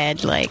was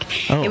dead.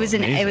 Like, it was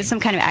some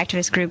kind of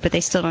activist group, but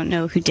they still don't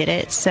know who did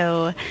it.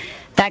 So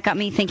that got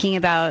me thinking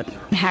about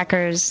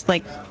hackers,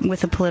 like,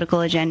 with a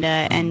political agenda,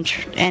 and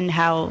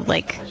how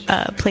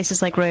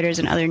places like Reuters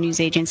and other news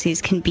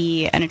agencies can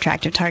be an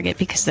attractive target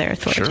because they're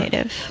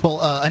authoritative. Sure. Well,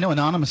 I know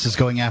Anonymous is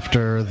going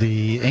after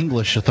the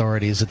English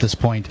authorities at this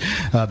point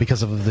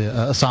because of the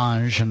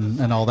Assange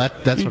and all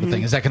that sort of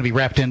thing. Is that going to be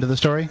wrapped into the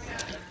story?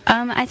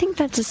 I think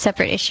that's a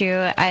separate issue.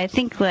 I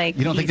think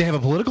you don't think they have a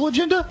political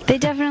agenda? They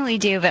definitely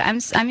do, but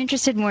I'm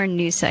interested more in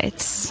news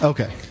sites.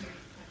 Okay.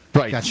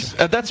 Right.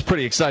 Gotcha. That's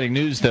pretty exciting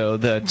news, though,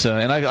 that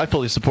and I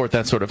fully support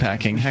that sort of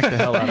hacking. Hack the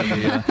hell out of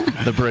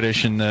the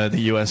British and the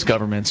U.S.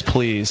 governments,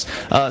 please.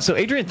 So,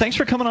 Adrian, thanks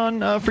for coming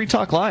on Free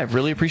Talk Live.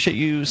 Really appreciate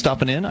you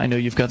stopping in. I know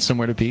you've got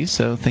somewhere to be,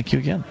 so thank you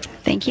again.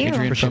 Thank you.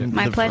 Adrian from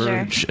My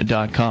pleasure.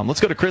 TheVerge.com.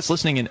 Let's go to Chris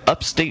listening in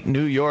upstate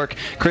New York.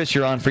 Chris,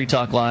 you're on Free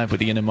Talk Live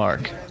with Ian and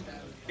Mark.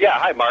 Yeah,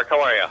 hi, Mark. How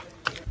are you?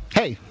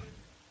 Hey.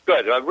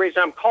 Good. The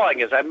reason I'm calling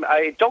is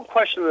I don't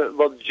question the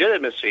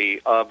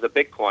legitimacy of the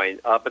Bitcoin,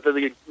 but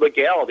the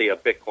legality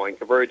of Bitcoin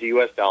converted to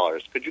U.S.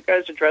 dollars. Could you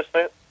guys address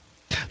that?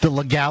 The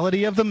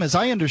legality of them, as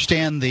I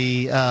understand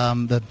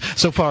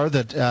so far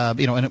that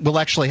and we'll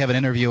actually have an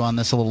interview on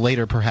this a little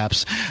later,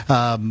 perhaps.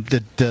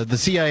 That the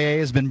CIA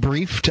has been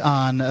briefed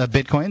on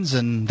Bitcoins,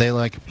 and they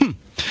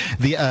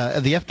The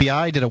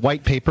FBI did a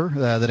white paper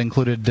that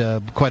included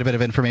quite a bit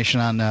of information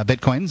on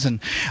Bitcoins, and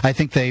I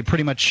think they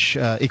pretty much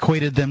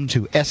equated them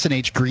to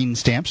S&H green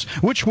stamps,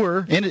 which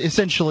were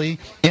essentially,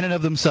 in and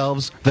of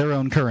themselves, their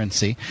own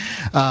currency.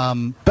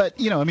 But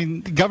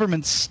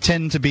governments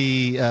tend to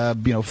be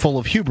full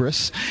of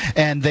hubris,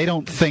 and they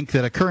don't think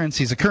that a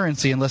currency is a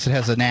currency unless it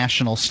has a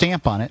national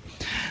stamp on it.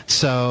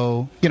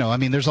 So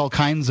there's all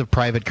kinds of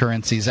private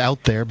currencies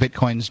out there.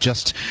 Bitcoin's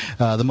just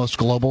the most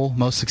global,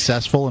 most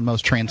successful, and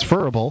most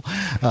transferable.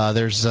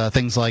 There's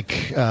things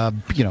like,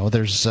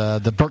 there's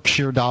the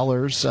Berkshire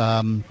dollars.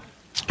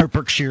 or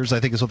Berkshires, I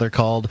think is what they're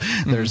called.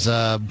 There's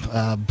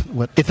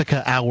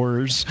Ithaca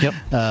Hours. Yep.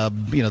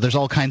 There's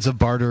all kinds of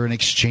barter and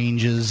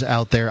exchanges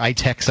out there.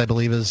 iTex, I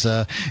believe,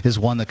 is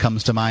one that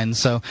comes to mind.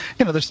 So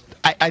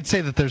I'd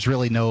say that there's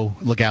really no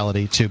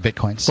legality to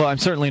Bitcoins. Well, I'm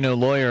certainly no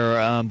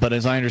lawyer, but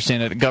as I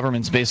understand it,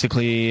 governments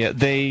basically,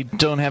 they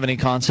don't have any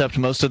concept,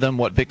 most of them,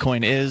 what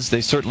Bitcoin is.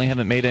 They certainly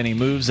haven't made any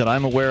moves that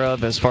I'm aware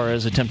of as far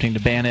as attempting to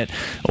ban it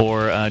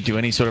or do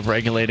any sort of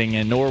regulating,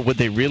 and nor would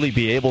they really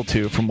be able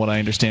to, from what I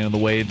understand of the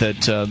way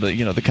that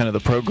the kind of the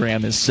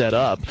program is set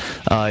up.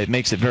 It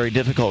makes it very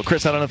difficult.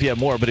 Chris, I don't know if you have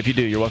more, but if you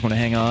do, you're welcome to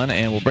hang on,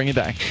 and we'll bring you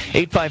back.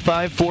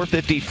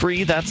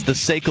 855-450-FREE. That's the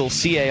SACL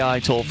CAI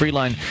toll-free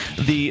line.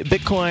 The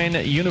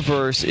Bitcoin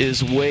universe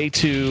is way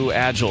too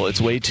agile.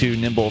 It's way too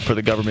nimble for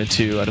the government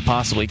to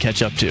possibly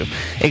catch up to.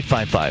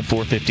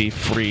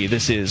 855-450-FREE.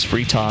 This is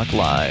Free Talk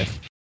Live.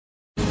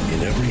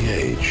 In every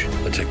age,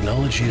 a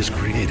technology is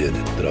created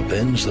that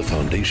upends the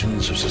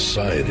foundations of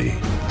society.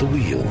 The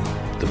wheel,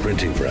 the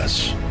printing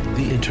press,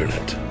 the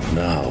internet.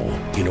 Now,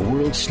 in a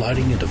world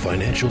sliding into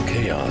financial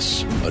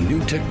chaos, a new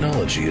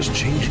technology is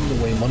changing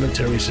the way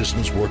monetary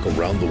systems work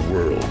around the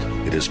world.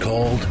 It is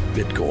called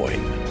Bitcoin.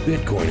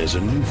 Bitcoin is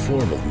a new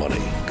form of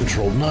money,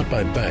 controlled not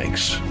by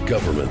banks,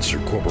 governments, or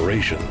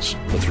corporations,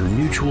 but through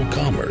mutual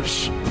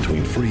commerce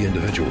between free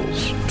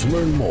individuals. To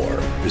learn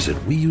more, visit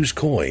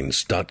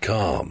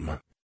weusecoins.com.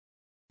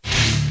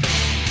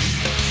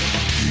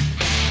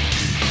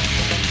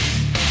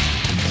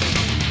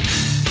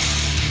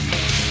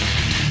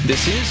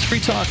 This is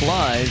Free Talk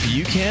Live.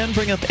 You can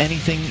bring up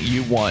anything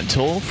you want.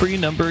 Toll-free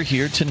number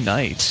here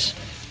tonight.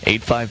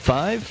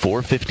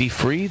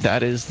 855-450-FREE.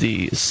 That is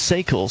the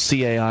SACL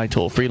CAI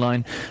toll-free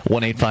line.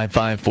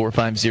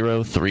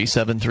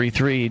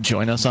 1-855-450-3733.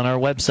 Join us on our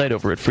website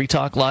over at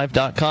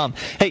freetalklive.com.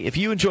 Hey, if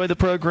you enjoy the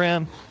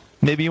program,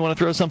 maybe you want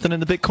to throw something in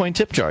the Bitcoin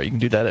tip jar. You can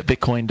do that at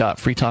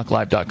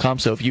bitcoin.freetalklive.com.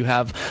 So if you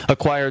have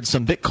acquired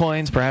some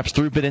Bitcoins, perhaps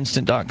through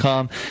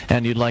BitInstant.com,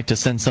 and you'd like to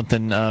send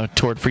something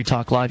toward Free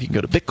Talk Live, you can go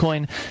to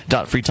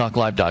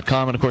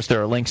bitcoin.freetalklive.com. And, of course, there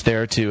are links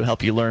there to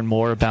help you learn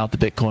more about the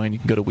Bitcoin. You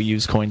can go to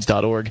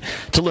weusecoins.org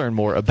to learn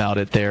more about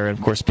it there. And,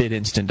 of course,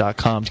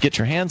 BitInstant.com to get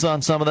your hands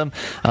on some of them.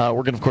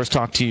 We're going to, of course,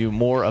 talk to you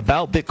more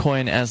about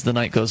Bitcoin as the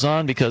night goes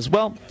on because,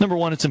 well, number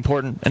one, it's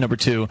important, and number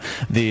two,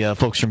 the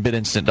folks from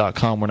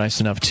BitInstant.com were nice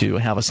enough to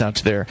have us out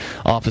to their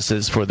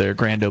offices for their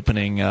grand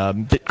opening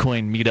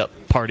Bitcoin meetup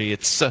party.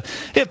 It's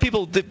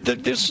people.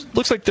 There's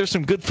looks like there's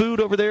some good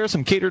food over there,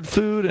 some catered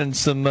food, and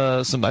some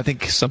I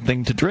think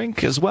something to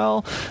drink as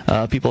well.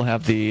 People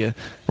have the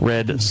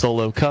red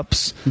Solo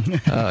cups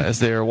as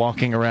they're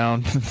walking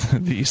around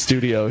the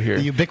studio here.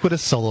 The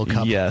ubiquitous Solo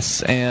cup.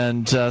 Yes,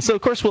 and so of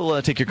course we'll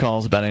take your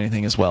calls about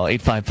anything as well.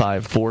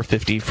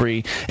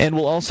 855-450-FREE, and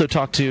we'll also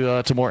talk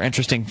to more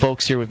interesting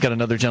folks here. We've got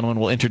another gentleman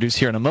we'll introduce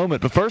here in a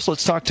moment, but first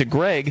let's talk to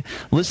Greg,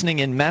 listening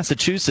in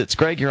Massachusetts.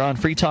 Greg, you're on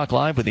Free Talk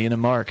Live with Ian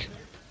and Mark.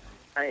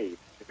 Hi.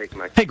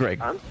 Hey,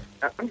 Greg. I'm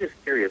just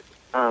curious.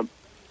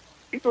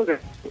 People go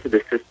into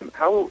the system.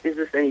 How is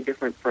this any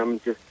different from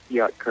just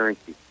fiat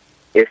currency?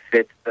 If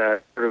it's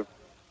sort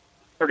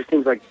of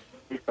seems like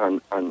based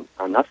on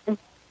nothing.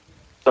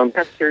 So I'm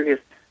just curious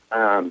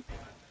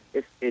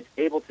if it's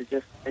able to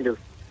just kind of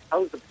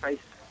how is the price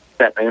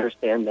set? I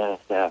understand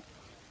that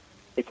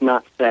it's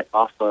not set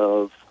off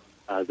of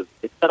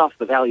it's set off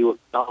the value of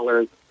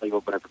dollars, the value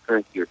of whatever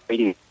currency you're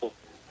trading.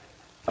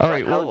 All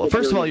right. Well,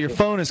 first of all, your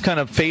phone is kind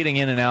of fading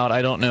in and out.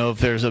 I don't know if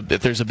there's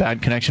a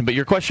bad connection, but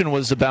your question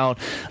was about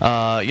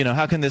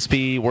how can this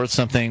be worth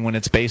something when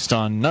it's based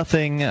on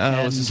nothing?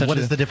 And what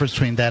is the difference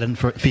between that and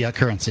fiat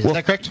currency? Is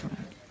that correct?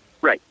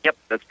 Right. Yep.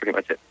 That's pretty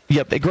much it.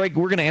 Yep. Greg,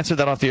 we're going to answer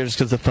that off the air just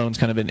because the phone's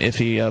kind of an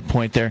iffy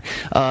point there.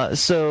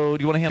 So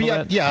do you want to handle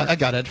that? Yeah, I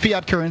got it.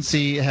 Fiat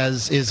currency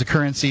is a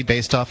currency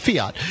based off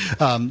fiat.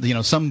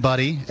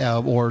 Somebody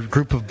or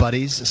group of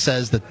buddies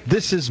says that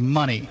this is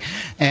money,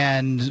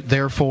 and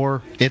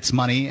therefore it's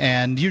money.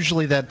 And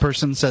usually that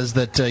person says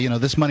that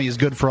this money is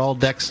good for all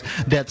debts,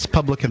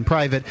 public and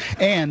private,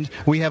 and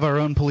we have our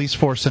own police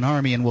force and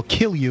army, and we'll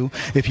kill you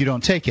if you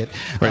don't take it.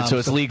 Right. So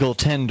it's legal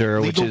tender,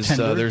 which is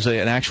there's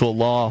an actual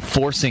law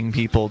forcing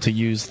people to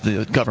use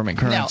the government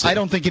currency. Now, I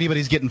don't think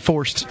anybody's getting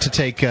forced to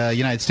take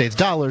United States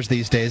dollars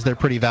these days. They're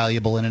pretty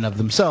valuable in and of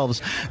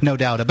themselves, no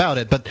doubt about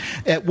it. But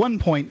at one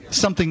point,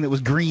 something that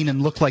was green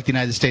and looked like the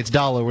United States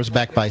dollar was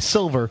backed by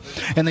silver,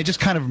 and they just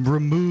kind of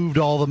removed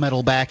all the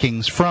metal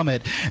backings from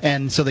it,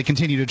 and so they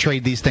continue to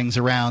trade these things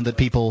around that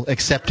people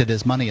accepted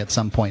as money at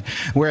some point.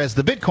 Whereas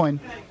the Bitcoin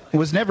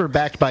was never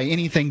backed by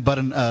anything but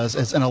an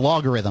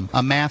logarithm,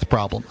 a math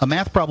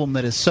problem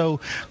that is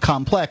so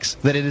complex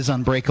that it is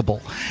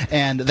unbreakable.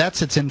 And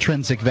that's its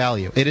intrinsic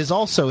value. It is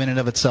also, in and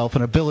of itself,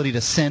 an ability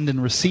to send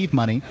and receive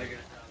money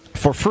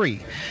for free.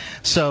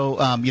 So,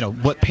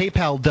 what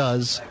PayPal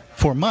does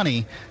for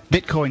money,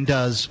 Bitcoin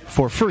does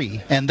for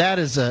free. And that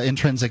is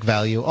intrinsic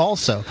value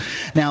also.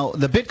 Now,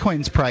 the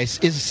Bitcoin's price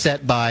is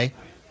set by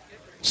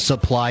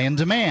Supply and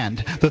demand,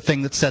 the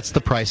thing that sets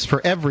the price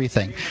for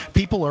everything.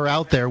 People are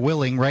out there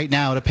willing right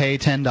now to pay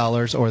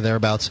 $10 or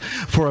thereabouts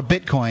for a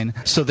Bitcoin,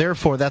 so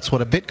therefore that's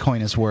what a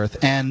Bitcoin is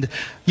worth. And,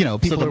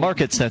 people so the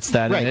market sets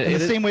that. Right, in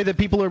the same way that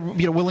people are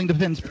willing to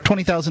spend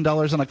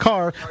 $20,000 on a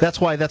car,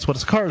 that's what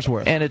a car is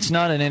worth. And it's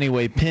not in any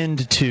way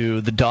pinned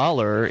to the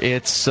dollar.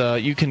 It's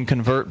you can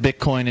convert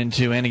Bitcoin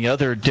into any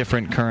other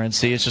different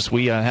currency. It's just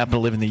we happen to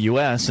live in the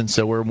U.S., and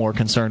so we're more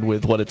concerned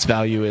with what its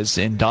value is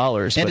in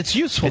dollars. And its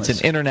usefulness.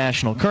 It's an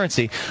international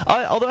currency.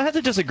 Although I have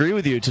to disagree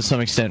with you to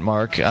some extent,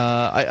 Mark.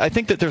 I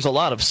think that there's a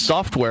lot of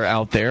software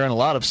out there, and a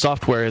lot of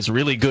software is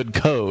really good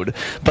code,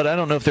 but I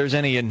don't know if there's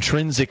any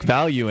intrinsic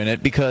value in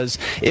it, because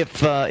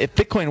if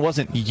Bitcoin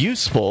wasn't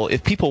useful,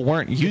 if people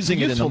weren't using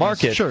it in the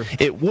market, sure,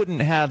 it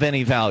wouldn't have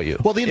any value.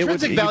 Well, the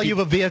intrinsic value of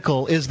a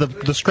vehicle is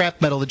the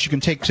scrap metal that you can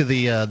take to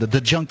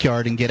the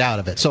junkyard and get out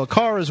of it. So a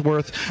car is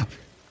worth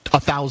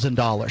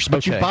 $1,000,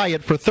 but you buy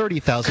it for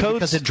 $30,000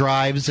 because it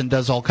drives and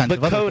does all kinds of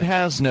other things. But code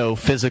has no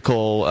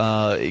physical,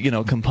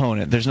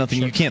 component. There's nothing.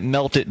 Sure. You can't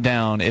melt it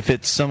down.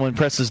 If someone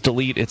presses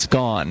delete, it's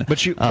gone.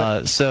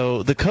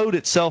 So the code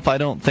itself, I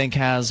don't think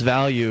has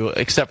value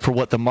except for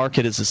what the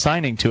market is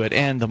assigning to it,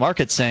 and the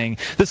market's saying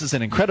this is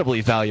an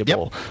incredibly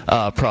valuable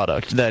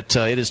product that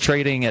it is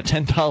trading at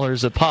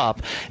 $10 a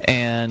pop,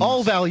 and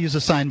all values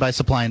assigned by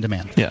supply and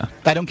demand. Yeah,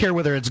 I don't care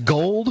whether it's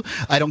gold.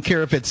 I don't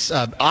care if it's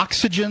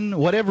oxygen.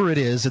 Whatever it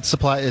is.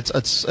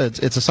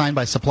 It's assigned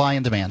by supply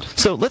and demand.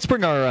 So let's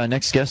bring our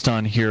next guest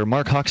on here.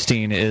 Mark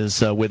Hochstein is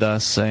with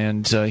us,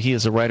 and he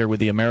is a writer with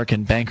the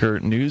American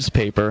Banker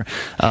newspaper.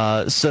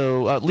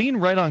 So lean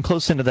right on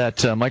close into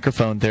that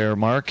microphone there,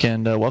 Mark,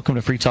 and welcome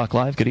to Free Talk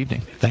Live. Good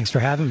evening. Thanks for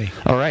having me.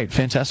 All right,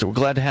 fantastic. We're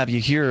glad to have you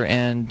here.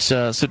 And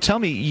so tell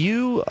me,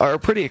 you are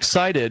pretty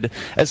excited,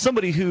 as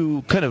somebody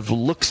who kind of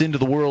looks into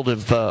the world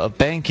of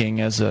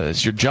banking as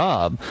your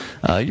job,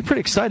 you're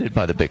pretty excited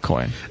by the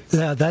Bitcoin.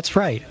 That's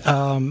right.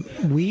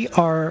 We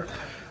are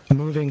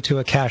moving to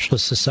a cashless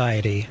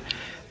society.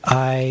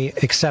 I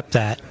accept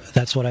that.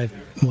 That's what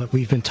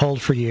we've been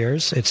told for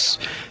years. It's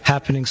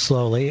happening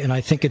slowly, and I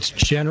think it's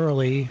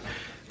generally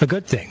a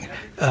good thing.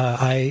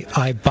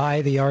 I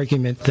buy the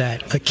argument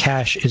that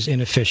cash is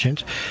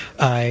inefficient.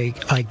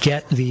 I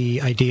get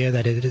the idea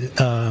that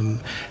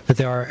that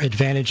there are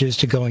advantages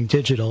to going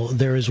digital.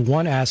 There is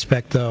one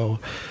aspect, though,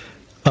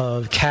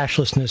 of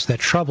cashlessness that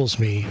troubles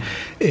me,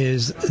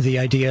 is the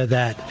idea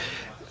that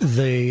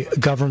the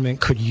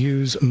government could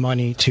use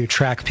money to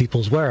track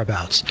people's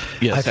whereabouts.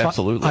 Yes,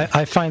 absolutely.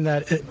 I find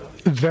that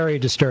very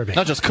disturbing.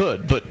 Not just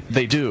could, but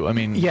they do. I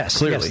mean, yes,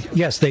 clearly.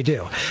 Yes, they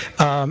do.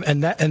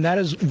 And that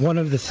is one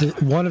of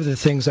the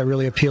things that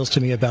really appeals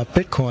to me about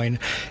Bitcoin,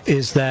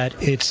 is that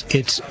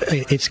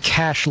it's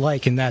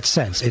cash-like in that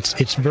sense.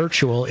 It's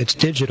virtual, it's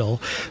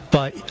digital,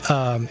 but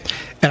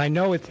and I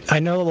know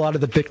a lot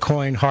of the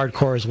Bitcoin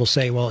hardcores will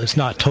say, well, it's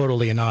not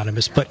totally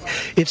anonymous, but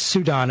it's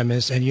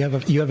pseudonymous, and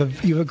you have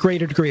a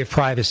greater degree of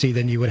privacy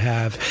than you would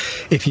have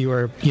if you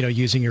were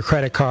using your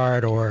credit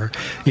card or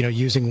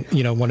using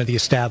one of the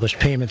established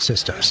payment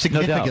systems.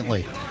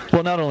 Significantly. No,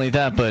 well, not only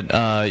that,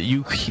 but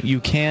you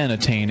can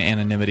attain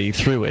anonymity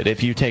through it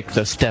if you take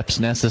the steps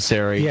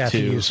necessary to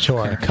use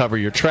Tor, kind of cover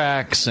your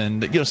tracks,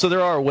 and so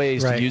there are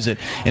ways to use it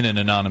in an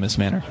anonymous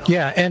manner.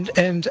 Yeah, and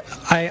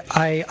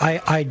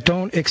I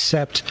don't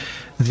accept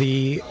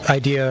the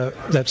idea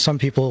that some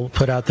people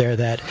put out there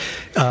that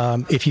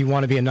if you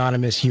want to be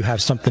anonymous, you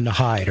have something to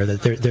hide, or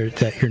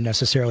that you're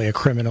necessarily a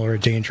criminal or a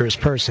dangerous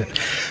person.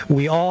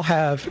 We all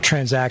have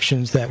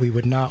transactions that we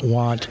would not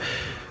want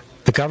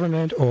the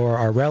government or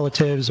our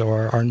relatives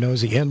or our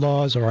nosy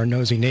in-laws or our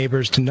nosy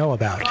neighbors to know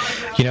about.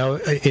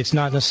 It's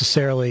not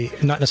necessarily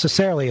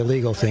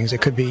illegal things. It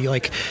could be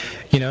like,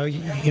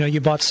 you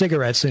bought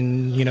cigarettes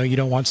and you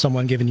don't want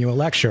someone giving you a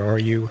lecture, or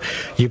you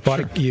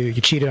bought you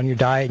cheated on your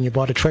diet and you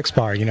bought a Twix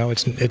bar.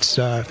 What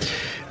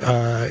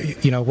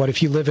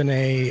if you live in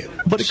a...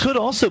 But it could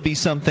also be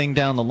something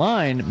down the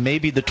line.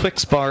 Maybe the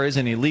Twix bar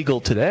isn't illegal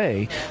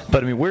today,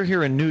 but I mean, we're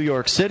here in New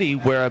York City,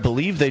 where I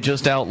believe they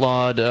just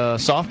outlawed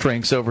soft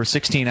drinks over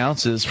 16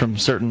 ounces from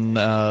certain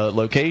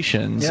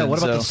locations. Yeah, what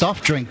about the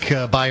soft drink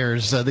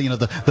buyers?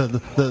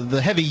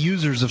 The heavy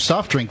users of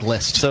soft drink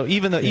list. So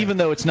even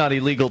though it's not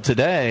illegal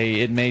today,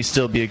 it may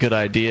still be a good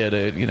idea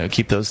to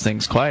keep those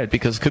things quiet,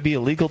 because it could be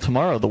illegal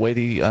tomorrow. The way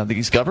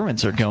these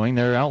governments are going,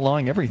 they're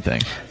outlawing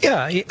everything.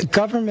 Yeah,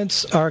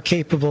 governments are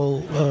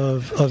capable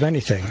of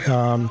anything.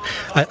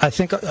 I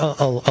think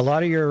a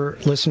lot of your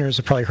listeners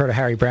have probably heard of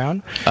Harry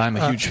Brown. I'm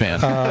a huge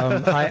fan.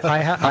 I'm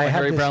a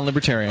Harry Brown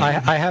libertarian.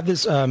 I have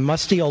this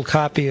musty old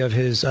copy of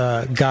his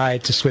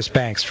Guide to Swiss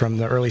Banks from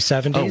the early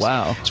 70s. Oh,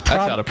 wow. That's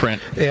out of print.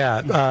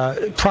 Yeah.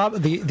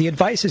 The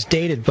advice is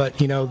dated, but,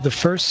 the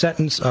first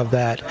sentence of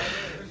that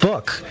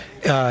book,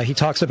 he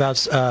talks about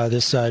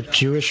this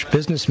Jewish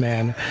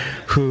businessman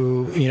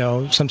who,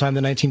 sometime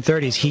in the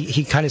 1930s,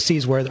 he kind of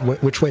sees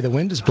which way the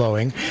wind is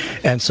blowing,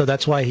 and so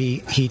that's why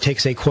he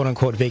takes a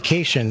quote-unquote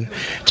vacation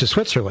to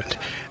Switzerland.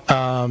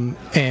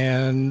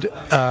 And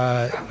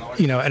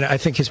I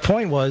think his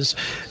point was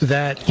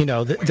that,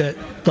 that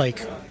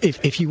like,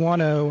 if you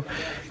want to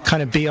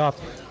kind of be off,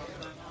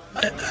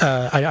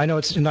 I know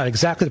it's not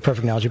exactly the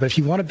perfect analogy, but if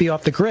you want to be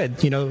off the grid,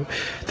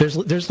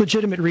 there's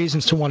legitimate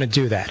reasons to want to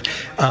do that.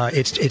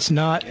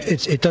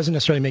 It doesn't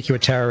necessarily make you a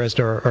terrorist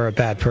or a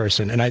bad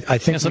person. And I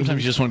think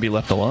sometimes you just want to be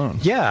left alone.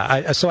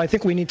 Yeah. So I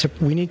think we need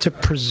to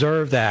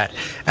preserve that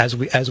as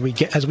we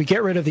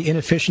get rid of the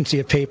inefficiency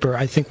of paper.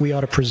 I think we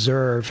ought to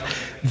preserve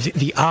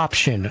the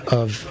option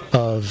of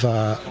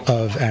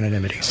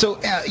anonymity. So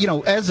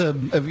as a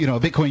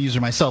Bitcoin user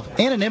myself,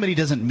 anonymity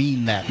doesn't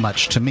mean that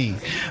much to me.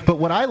 But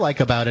what I like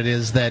about it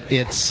is that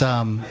it's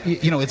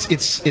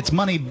it's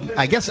money.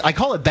 I guess I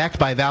call it backed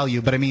by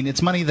value, but I mean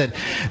it's money that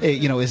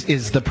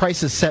is the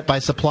price is set by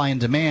supply and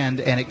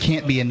demand, and it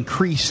can't be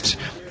increased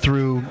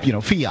through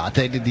fiat.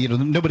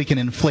 Nobody can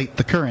inflate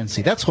the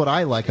currency. That's what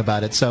I like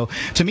about it. So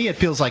to me, it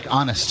feels like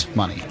honest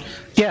money.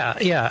 Yeah.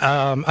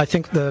 I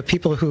think the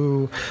people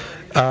who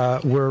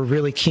were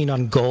really keen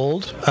on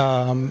gold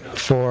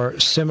for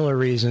similar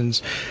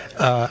reasons.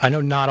 I know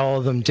not all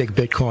of them dig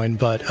Bitcoin,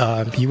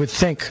 but you would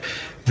think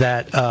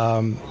that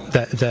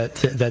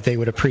they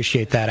would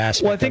appreciate that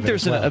aspect. Well, I think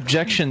there's an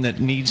objection that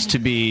needs to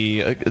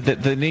be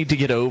that they need to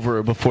get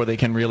over before they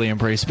can really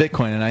embrace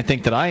Bitcoin. And I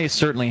think that I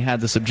certainly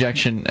had this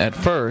objection at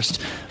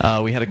first.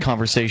 We had a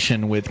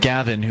conversation with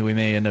Gavin, who we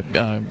may end up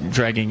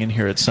dragging in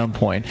here at some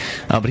point,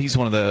 but he's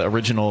one of the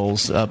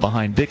originals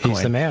behind Bitcoin.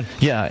 He's the man.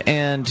 Yeah,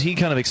 and he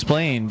kind of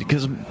explained,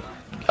 because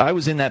I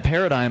was in that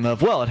paradigm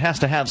of, well, it has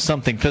to have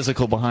something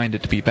physical behind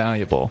it to be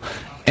valuable.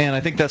 And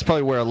I think that's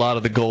probably where a lot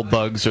of the gold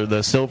bugs or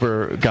the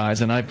silver guys,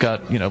 and I've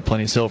got,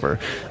 plenty of silver,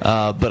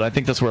 but I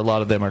think that's where a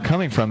lot of them are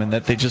coming from, and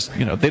that they just,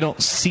 they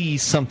don't see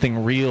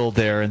something real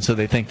there, and so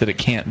they think that it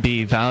can't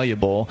be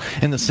valuable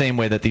in the same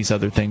way that these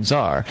other things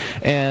are.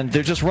 And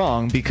they're just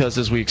wrong, because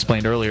as we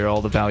explained earlier,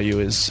 all the value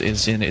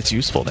is in its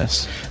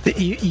usefulness.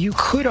 You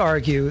could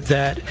argue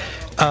that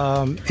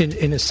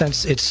in a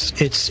sense,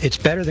 it's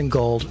better than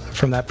gold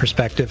from that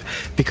perspective,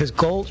 because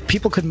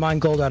people could mine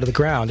gold out of the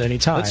ground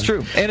anytime. That's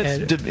true, and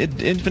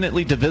it's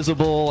infinitely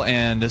divisible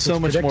and so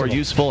much more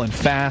useful and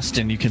fast,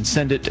 and you can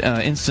send it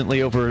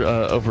instantly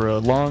over a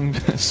long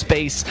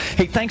space.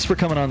 Hey, thanks for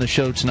coming on the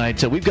show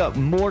tonight. We've got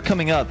more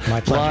coming up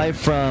live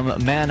from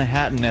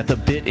Manhattan at the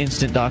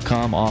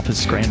BitInstant.com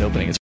office grand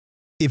opening.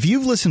 If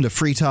you've listened to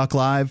Free Talk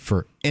Live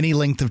for any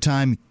length of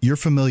time, you're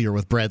familiar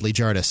with Bradley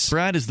Jardis.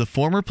 Brad is the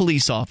former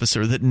police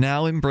officer that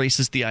now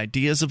embraces the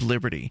ideas of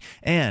liberty,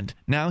 and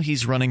now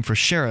he's running for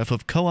sheriff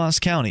of Coos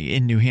County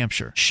in New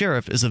Hampshire.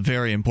 Sheriff is a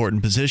very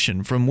important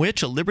position from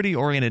which a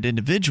liberty-oriented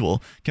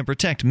individual can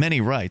protect many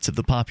rights of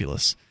the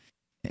populace.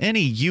 Any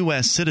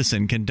U.S.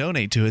 citizen can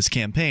donate to his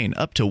campaign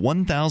up to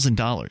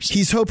 $1,000.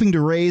 He's hoping to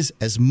raise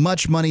as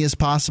much money as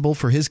possible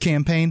for his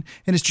campaign,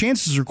 and his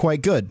chances are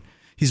quite good.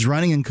 He's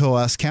running in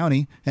Coos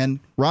County, and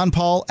Ron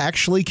Paul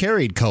actually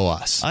carried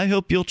Coos. I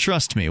hope you'll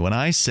trust me when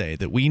I say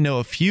that we know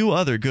a few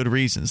other good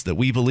reasons that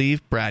we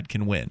believe Brad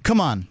can win. Come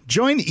on,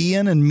 join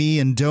Ian and me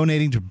in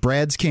donating to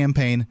Brad's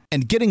campaign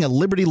and getting a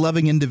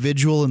liberty-loving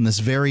individual in this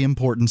very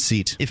important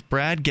seat. If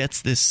Brad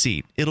gets this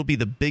seat, it'll be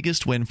the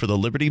biggest win for the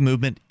liberty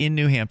movement in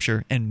New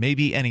Hampshire and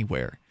maybe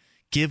anywhere.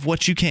 Give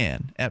what you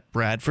can at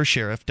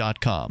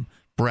bradforsheriff.com.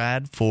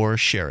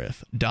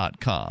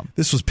 bradforsheriff.com.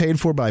 This was paid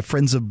for by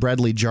friends of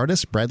Bradley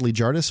Jardis, Bradley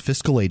Jardis,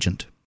 fiscal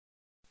agent.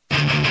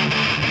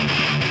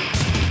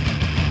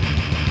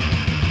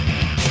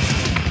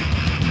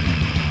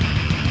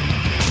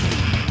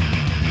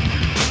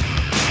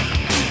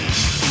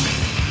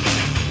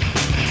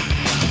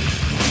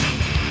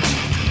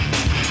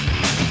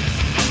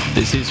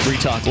 This is Free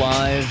Talk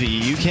Live.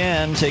 You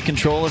can take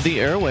control of the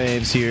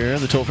airwaves here.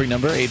 The toll-free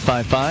number,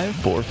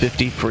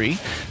 855-450-FREE.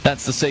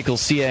 That's the SACL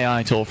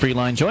CAI toll-free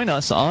line. Join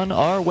us on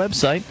our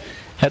website.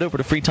 Head over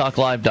to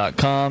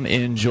freetalklive.com.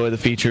 Enjoy the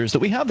features that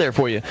we have there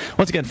for you.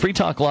 Once again,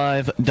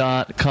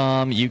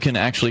 freetalklive.com. You can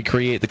actually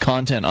create the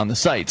content on the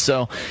site.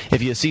 So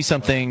if you see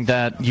something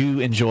that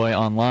you enjoy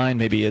online,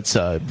 maybe it's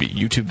a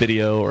YouTube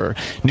video or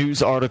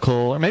news article,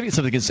 or maybe it's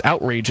something that's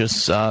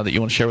outrageous that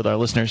you want to share with our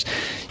listeners,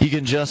 you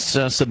can just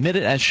submit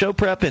it as show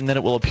prep, and then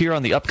it will appear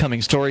on the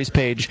upcoming stories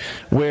page,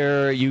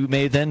 where you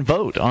may then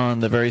vote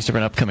on the various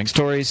different upcoming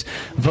stories,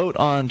 vote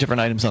on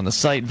different items on the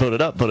site, vote it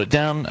up, vote it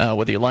down,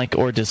 whether you like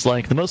or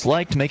dislike. The most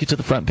liked to make it to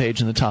the front page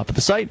and the top of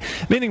the site,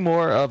 meaning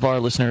more of our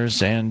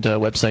listeners and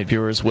website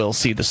viewers will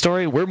see the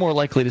story. We're more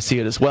likely to see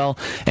it as well,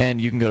 and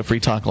you can go to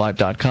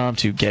freetalklive.com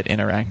to get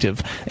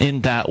interactive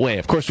in that way.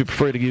 Of course, we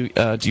prefer you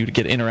to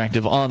get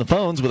interactive on the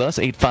phones with us,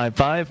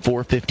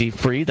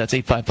 855-450-FREE. That's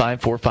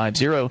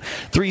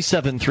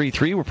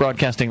 855-450-3733. We're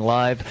broadcasting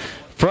live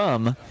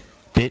from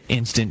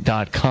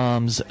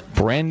BitInstant.com's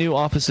brand new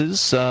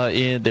offices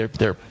in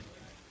their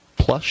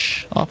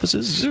plush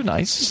offices. These are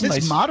nice.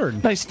 It's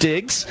modern. Nice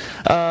digs.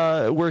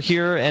 We're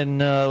here in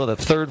the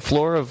third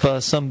floor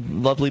of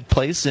some lovely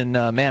place in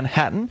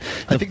Manhattan.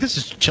 I think this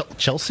is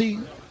Chelsea.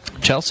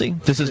 Chelsea?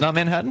 This is not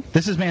Manhattan?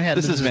 This is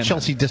Manhattan. This is the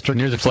Chelsea district.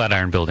 Near the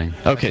Flatiron Building.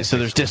 Okay, so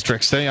there's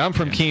districts. I'm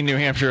from Keene, New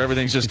Hampshire.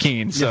 Everything's just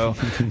Keene. So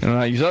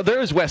there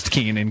is West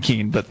Keene in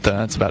Keene, but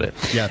that's about it.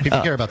 Yeah,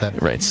 people care about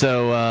that. Right.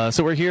 So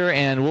we're here,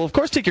 and we'll, of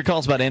course, take your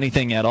calls about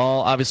anything at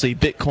all. Obviously,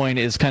 Bitcoin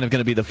is kind of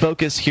going to be the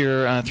focus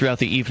here throughout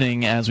the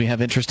evening as we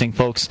have interesting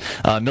folks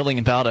milling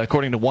about.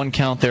 According to one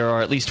count, there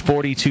are at least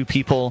 42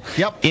 people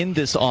in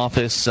this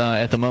office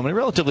at the moment.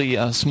 Relatively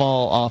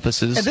small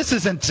offices. And this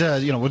isn't,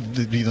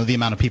 the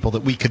amount of people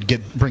that we could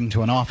bring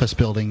to an office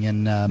building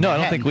in Manhattan. No, I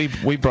don't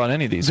think we brought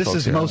any of these. This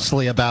is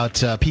mostly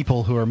about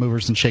people who are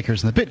movers and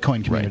shakers in the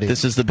Bitcoin community. Right.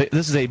 This is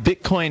a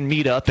Bitcoin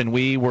meetup, and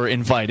we were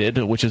invited,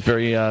 which is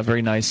very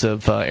very nice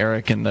of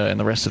Eric and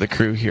the rest of the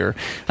crew here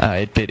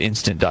at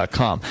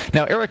BitInstant.com.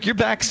 Now, Eric, you're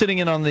back sitting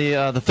in on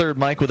the third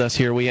mic with us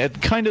here. We had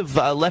kind of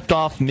left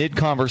off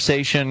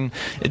mid-conversation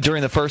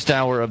during the first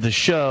hour of the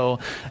show,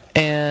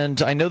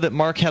 and I know that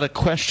Mark had a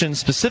question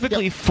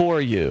specifically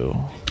for you.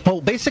 Well,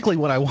 basically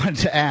what I wanted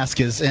to ask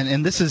is,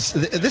 and this is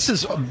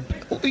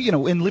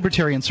in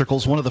libertarian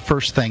circles, one of the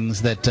first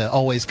things that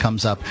always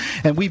comes up,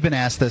 and we've been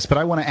asked this, but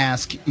I want to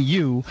ask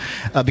you,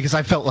 because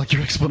I felt like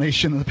your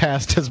explanation in the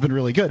past has been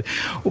really good.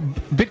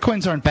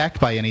 Bitcoins aren't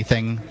backed by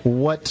anything.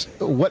 What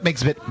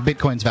makes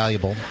Bitcoins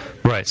valuable?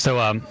 Right.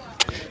 So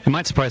it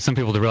might surprise some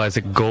people to realize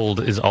that gold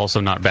is also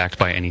not backed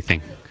by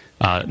anything.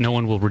 No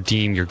one will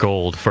redeem your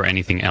gold for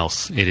anything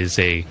else. It is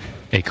a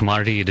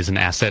commodity, it is an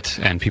asset,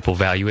 and people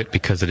value it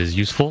because it is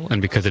useful and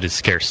because it is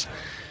scarce.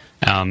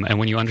 And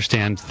when you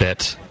understand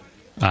that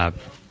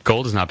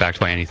gold is not backed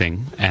by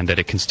anything and that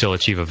it can still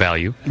achieve a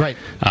value, right?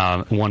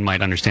 One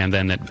might understand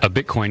then that a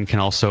Bitcoin can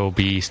also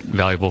be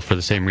valuable for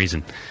the same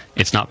reason.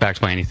 It's not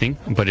backed by anything,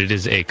 but it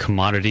is a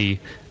commodity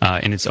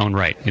in its own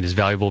right. It is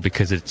valuable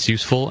because it's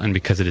useful and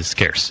because it is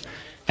scarce.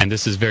 And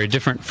this is very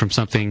different from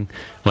something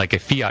like a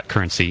fiat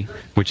currency,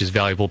 which is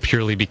valuable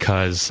purely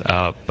because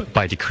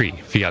by decree.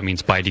 Fiat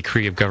means by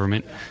decree of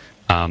government.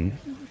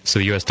 So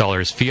the U.S. dollar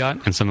is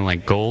fiat, and something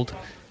like gold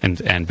and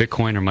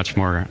Bitcoin are much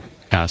more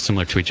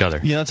similar to each other.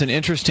 Yeah, that's an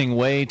interesting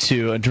way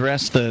to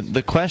address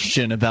the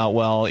question about,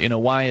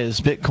 why is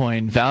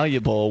Bitcoin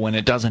valuable when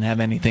it doesn't have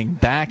anything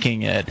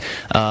backing it?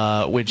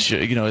 Which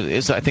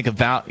is, I think,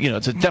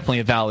 it's definitely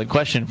a valid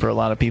question for a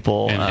lot of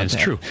people. And it's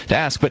true to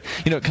ask, but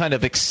it kind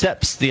of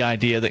accepts the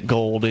idea that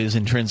gold is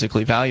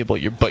intrinsically valuable.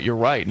 But you're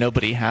right;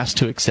 nobody has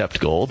to accept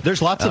gold.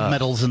 There's lots of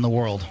metals in the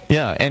world.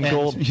 Yeah, and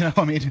gold.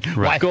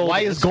 Right. Why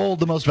is gold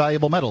the most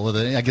valuable metal?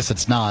 I guess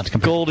it's not.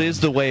 Gold is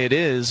the way it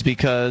is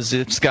because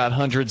it's got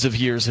hundreds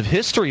of years of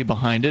history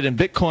behind it, and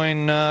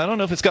Bitcoin, I don't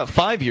know if it's got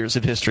 5 years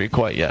of history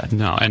quite yet.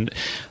 No, and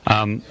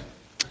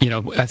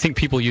I think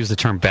people use the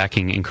term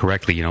backing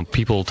incorrectly.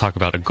 People talk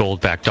about a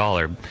gold-backed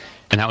dollar,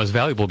 and that was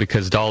valuable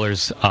because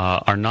dollars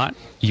are not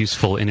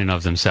useful in and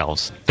of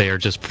themselves. They are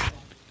just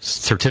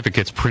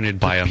certificates printed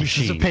by a pieces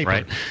machine, of paper.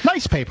 right?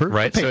 Nice paper,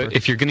 right? Paper. So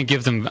if you're going to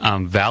give them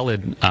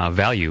valid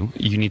value,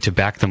 you need to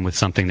back them with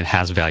something that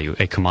has value,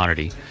 a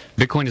commodity.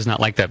 Bitcoin is not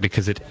like that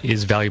because it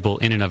is valuable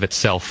in and of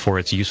itself for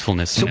its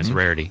usefulness and its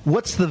rarity.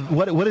 What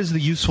is the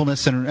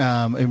usefulness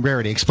and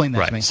rarity? Explain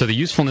that to me. So the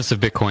usefulness of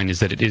Bitcoin is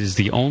that it is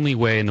the only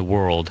way in the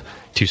world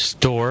to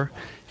store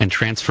and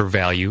transfer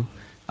value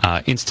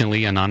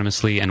instantly,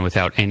 anonymously, and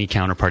without any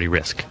counterparty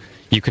risk.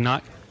 You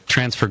cannot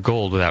transfer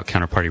gold without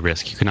counterparty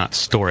risk. You cannot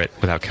store it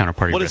without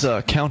counterparty risk. What is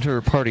a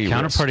counterparty risk?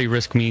 Counterparty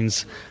risk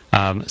means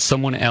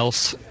someone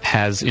else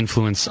has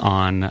influence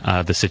on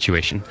the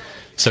situation.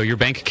 So your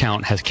bank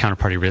account has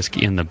counterparty risk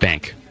in the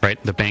bank,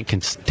 right? The bank can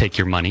take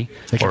your money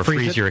or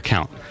freeze your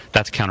account.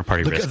 That's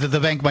counterparty risk. The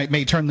bank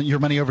may turn your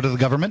money over to the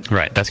government?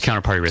 Right, that's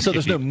counterparty risk. So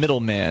there's no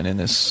middleman in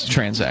this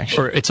transaction?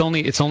 Or it's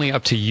only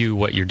up to you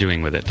what you're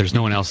doing with it. There's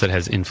no one else that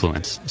has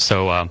influence.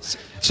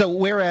 So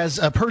whereas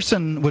a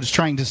person was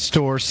trying to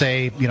store,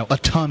 say, a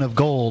ton of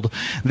gold,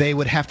 they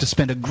would have to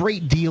spend a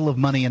great deal of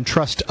money and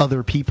trust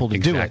other people to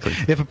do it.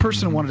 If a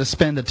person wanted to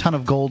spend a ton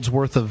of gold's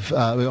worth of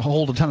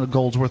hold a ton of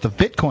gold's worth of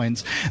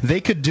Bitcoins, they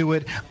could do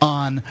it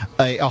on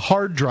a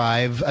hard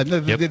drive.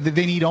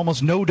 They need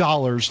almost no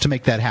dollars to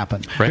make that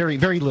happen. Right. Very,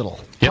 very little.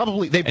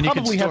 Yep. They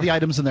probably have the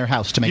items in their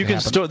house to make it happen.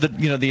 You can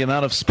store the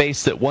amount of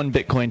space that one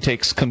Bitcoin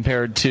takes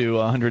compared to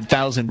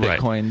 100,000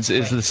 Bitcoins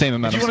is the same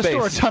amount of space. If you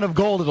want to store a ton of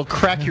gold, it'll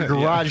crack your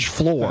garage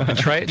floor. And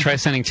try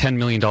sending $10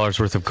 million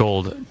worth of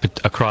gold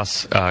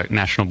across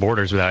national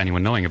borders without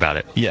anyone knowing about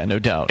it. Yeah, no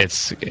doubt.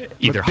 It's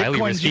either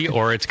highly risky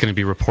or it's going to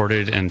be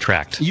reported and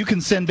tracked. You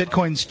can send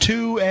Bitcoins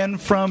to and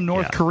from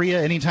North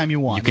Korea anytime you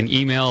want. You can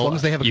email. As long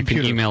as they have a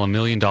computer. You can email $1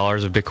 million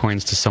of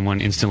Bitcoins to someone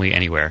instantly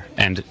anywhere,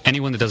 and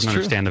anyone that doesn't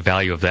understand the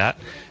value of that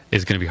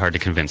is going to be hard to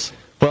convince.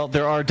 Well,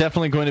 there are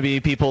definitely going to be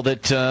people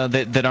that are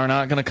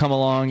not going to come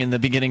along in the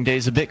beginning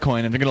days of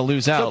Bitcoin, and they're going to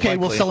lose out. Okay,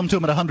 likely. We'll sell them to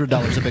them at $100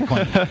 a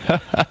Bitcoin.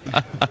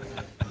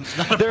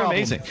 They're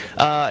amazing.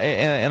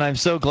 And I'm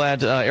so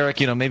glad, Eric,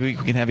 maybe we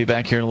can have you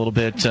back here in a little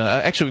bit.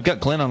 Actually, we've got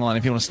Glenn on the line.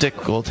 If you want to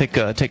stick, we'll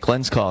take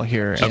Glenn's call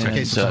here. Okay. In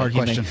case it's a hard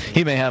question.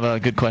 He may have a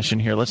good question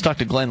here. Let's talk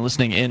to Glenn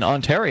listening in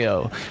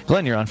Ontario.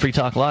 Glenn, you're on Free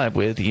Talk Live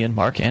with Ian,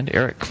 Mark, and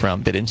Eric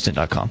from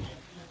BitInstant.com.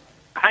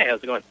 Hi,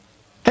 how's it going?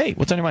 Hey,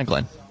 what's on your mind,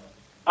 Glenn?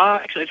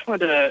 Actually, I just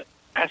wanted to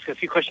ask a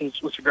few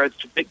questions with regards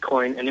to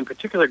Bitcoin, and in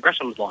particular,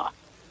 Gresham's Law.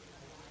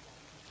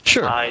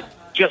 Sure. I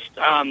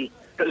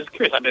was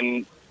curious. I've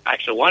been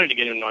actually wanted to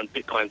get in on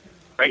Bitcoin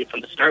right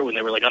from the start when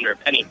they were like under a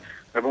penny.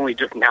 I'm only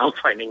just now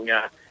finding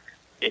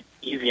it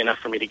easy enough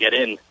for me to get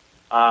in.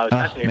 I was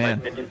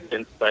fascinated by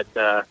BitInstant,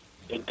 but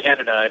in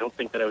Canada, I don't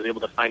think that I was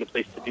able to find a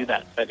place to do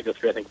that. I had to go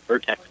through, I think,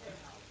 Vertex.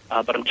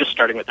 But I'm just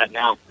starting with that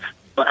now.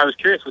 But I was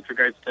curious with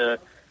regards to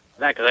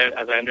that, because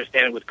as I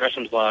understand it with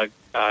Gresham's Law,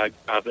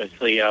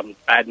 obviously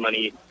bad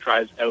money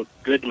drives out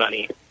good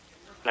money.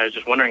 And I was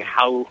just wondering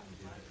how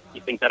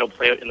you think that'll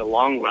play out in the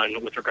long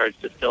run with regards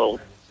to still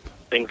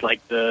things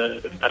like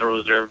the Federal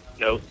Reserve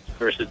notes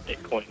versus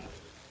Bitcoin.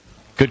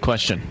 Good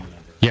question.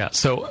 Yeah,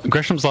 so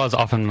Gresham's Law is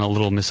often a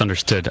little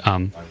misunderstood.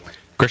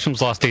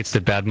 Gresham's Law states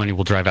that bad money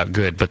will drive out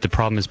good, but the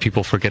problem is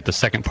people forget the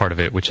second part of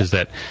it, which is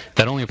that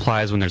only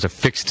applies when there's a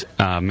fixed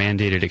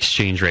mandated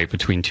exchange rate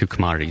between two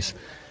commodities.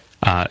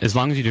 As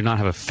long as you do not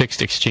have a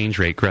fixed exchange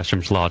rate,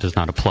 Gresham's Law does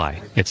not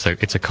apply. It's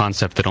a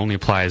concept that only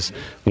applies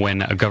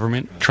when a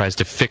government tries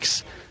to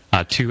fix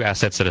two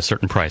assets at a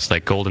certain price,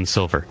 like gold and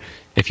silver.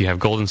 If you have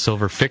gold and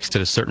silver fixed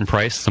at a certain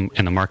price and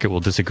the market will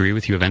disagree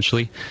with you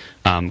eventually,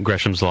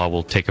 Gresham's Law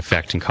will take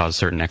effect and cause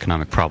certain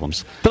economic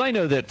problems. But I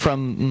know that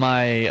from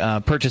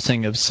my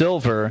purchasing of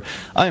silver,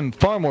 I'm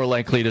far more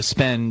likely to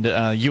spend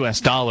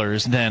U.S.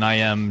 dollars than I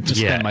am to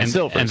spend my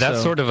silver. And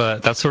that's sort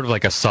of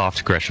like a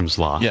soft Gresham's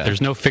Law. Yeah.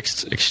 There's no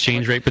fixed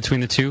exchange rate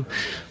between the two,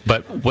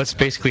 but what's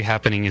basically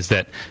happening is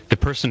that the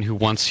person who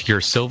wants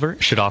your silver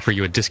should offer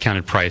you a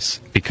discounted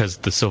price because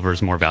the silver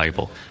is more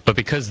valuable. But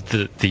because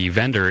the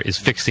vendor is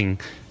fixing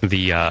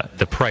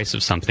the price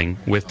of something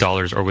with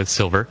dollars or with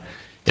silver,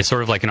 it's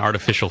sort of like an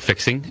artificial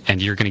fixing,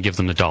 and you're going to give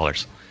them the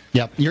dollars.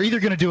 Yep, you're either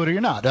going to do it or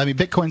you're not. I mean,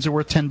 Bitcoins are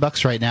worth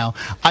 $10 right now.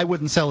 I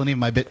wouldn't sell any of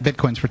my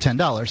Bitcoins for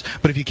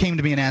 $10. But if you came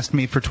to me and asked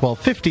me for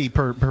 $12.50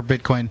 per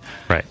Bitcoin,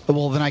 right?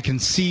 Well, then I can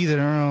see that.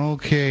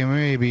 Okay,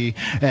 maybe,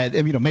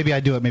 maybe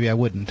I'd do it, maybe I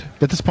wouldn't.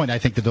 At this point, I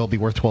think that they'll be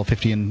worth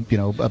 $12.50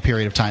 in a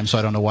period of time. So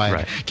I don't know why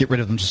I'd get rid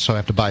of them just so I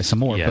have to buy some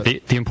more. Yeah,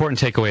 but the important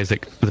takeaway is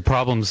that the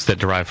problems that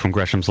derive from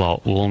Gresham's Law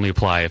will only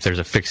apply if there's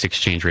a fixed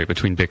exchange rate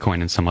between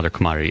Bitcoin and some other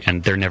commodity,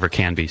 and there never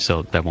can be.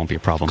 So that won't be a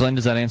problem. Glenn,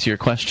 does that answer your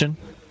question?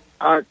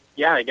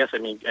 Yeah, I guess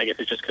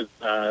it's just because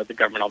the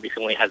government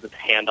obviously only has its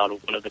hand on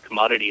one of the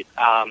commodities.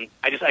 I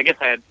guess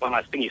I had one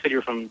last thing. You said you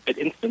were from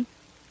BitInstant?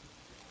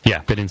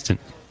 Yeah, BitInstant.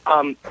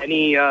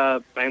 Any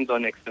plans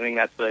on extending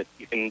that so that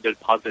you can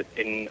deposit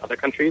in other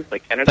countries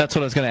like Canada? That's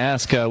what I was going to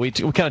ask. We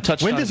kind of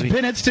touched on when does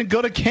BitInstant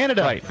go to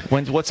Canada? Right.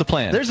 What's the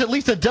plan? There's at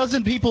least a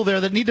dozen people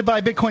there that need to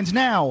buy Bitcoins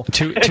now.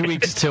 2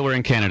 weeks till we're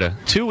in Canada.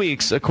 2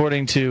 weeks,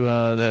 according to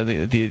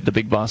the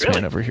big boss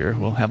man over here.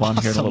 We'll have on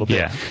here in a little bit.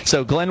 Yeah.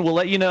 So, Glenn, we'll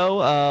let you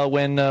know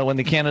when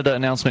the Canada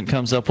announcement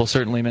comes up. We'll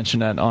certainly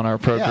mention that on our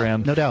program.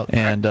 Yeah, no doubt.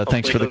 And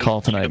thanks for the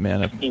call tonight,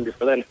 man.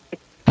 Before then.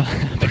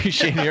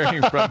 Appreciate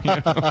hearing from you.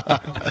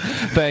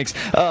 Thanks.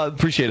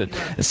 Appreciate it.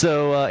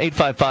 So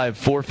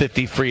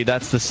 855-450-FREE.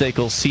 That's the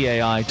SACL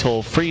CAI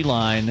toll-free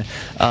line.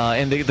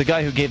 And the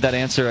guy who gave that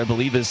answer, I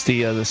believe, is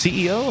the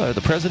CEO or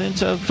the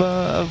president of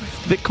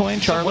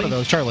Bitcoin, Charlie. One of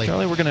those, Charlie.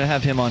 Charlie, we're going to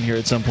have him on here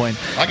at some point.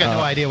 I got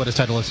no idea what his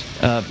title is.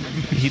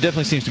 He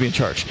definitely seems to be in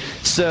charge.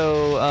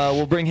 So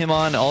we'll bring him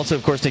on. Also,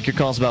 of course, take your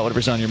calls about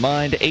whatever's on your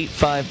mind.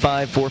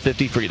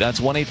 855-450-FREE. That's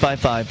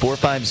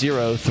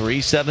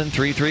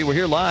 1-855-450-3733. We're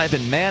here live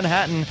in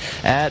Manhattan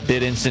at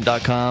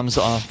BitInstant.com's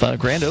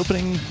grand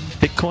opening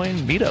Bitcoin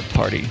meetup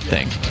party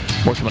thing.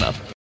 More coming up.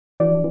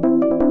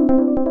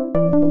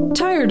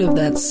 Tired of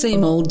that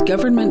same old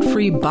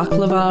government-free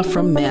baklava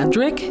from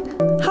Mandrick?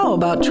 How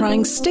about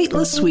trying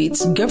Stateless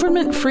Sweets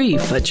government-free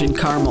fudge and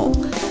caramel?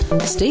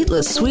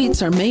 Stateless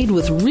Sweets are made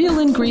with real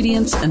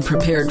ingredients and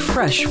prepared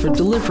fresh for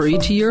delivery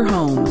to your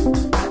home.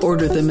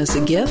 Order them as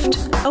a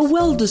gift, a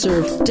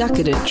well-deserved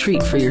decadent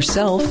treat for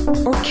yourself,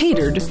 or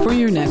catered for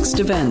your next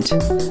event.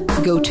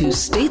 Go to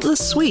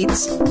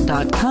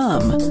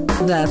statelesssweets.com.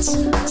 That's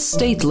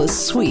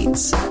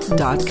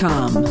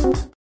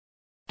statelesssweets.com.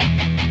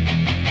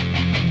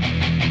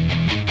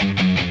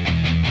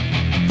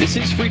 This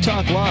is Free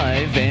Talk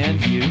Live,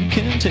 and you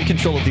can take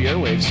control of the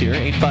airwaves here.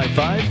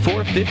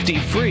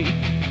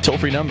 855-450-FREE.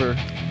 Toll-free number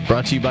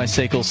brought to you by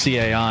SACL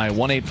CAI.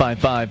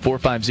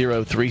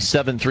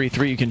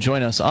 1-855-450-3733. You can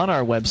join us on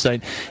our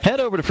website. Head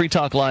over to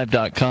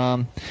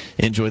freetalklive.com.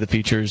 Enjoy the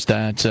features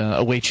that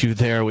await you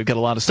there. We've got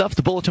a lot of stuff.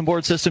 The bulletin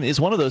board system is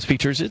one of those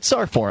features. It's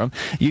our forum.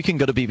 You can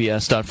go to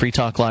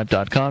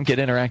bbs.freetalklive.com. Get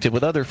interactive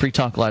with other Free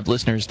Talk Live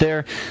listeners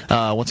there.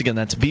 Once again,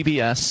 that's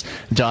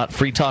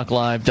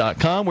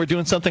bbs.freetalklive.com. We're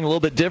doing something a little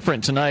bit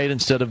different tonight.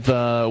 Instead of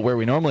where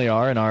we normally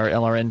are in our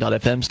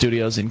LRN.FM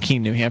studios in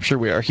Keene, New Hampshire,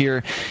 we are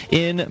here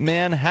in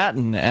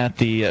Manhattan at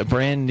the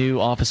brand new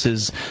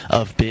offices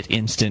of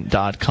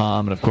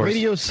BitInstant.com. And, of course,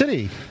 Radio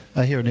City,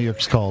 here in New York,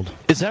 is called.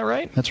 Is that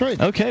right? That's right.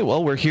 Okay,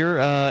 well, we're here,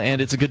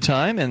 and it's a good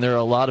time, and there are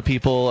a lot of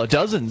people,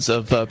 dozens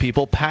of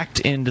people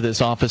packed into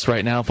this office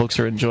right now. Folks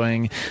are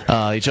enjoying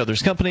each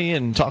other's company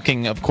and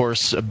talking, of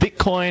course,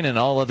 Bitcoin and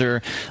all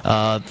other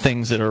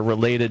things that are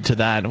related to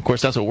that. And, of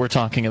course, that's what we're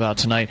talking about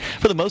tonight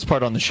for the most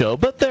part on the show,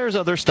 but there's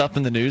other stuff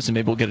in the news, and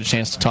maybe we'll get a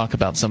chance to talk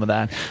about some of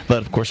that. But,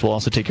 of course, we'll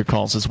also take your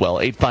calls as well,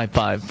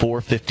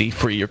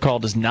 855-450-FREE. Your call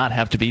does not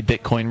have to be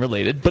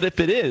Bitcoin-related, but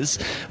if it is,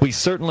 we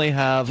certainly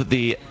have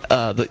the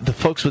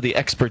folks with the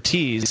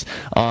expertise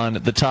on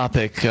the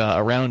topic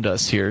around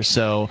us here.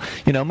 So,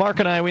 Mark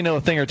and I, we know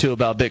a thing or two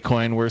about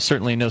Bitcoin. We're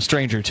certainly no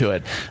stranger to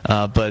it,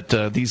 but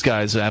these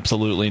guys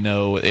absolutely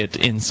know it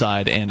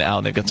inside and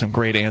out. They've got some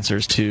great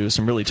answers to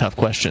some really tough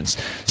questions.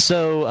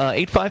 So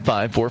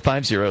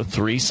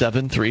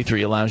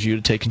 855-450-3733 allows you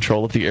to take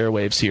control of the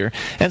airwaves here.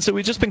 And so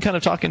we've just been kind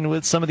of talking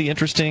with some of the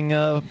interesting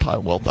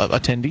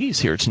attendees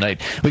here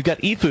tonight. We've got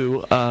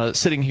Ifu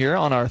sitting here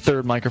on our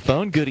third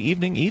microphone. Good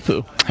evening,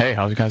 Ifu. Hey,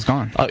 how's you guys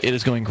going? It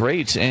is going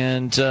great.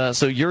 And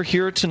so you're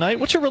here tonight.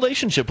 What's your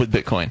relationship with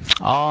Bitcoin?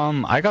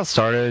 I got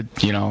started,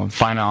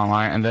 finding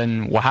online, and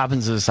then what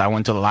happens is I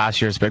went to the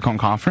last year's Bitcoin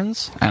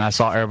conference, and I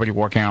saw everybody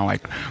working on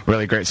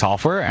really great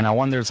software, and I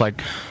wondered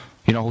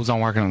who's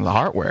on working on the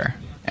hardware,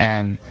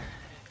 and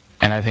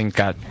I think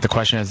that the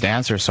question is the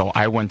answer. So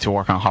I went to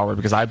work on hardware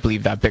because I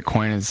believe that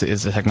Bitcoin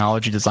is a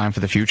technology designed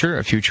for the future,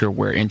 a future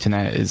where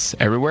internet is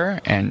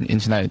everywhere and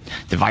internet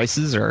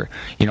devices are,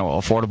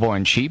 affordable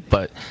and cheap.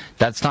 But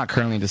that's not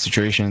currently the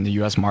situation in the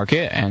U.S.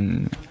 market,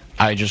 and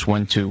I just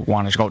want to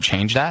go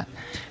change that.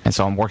 And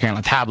so I'm working on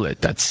a tablet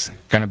that's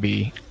going to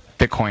be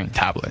Bitcoin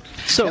tablet.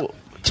 So.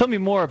 Tell me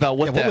more about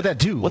what would that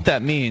do? What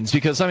that means,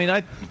 because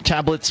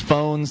tablets,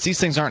 phones,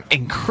 these things aren't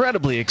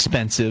incredibly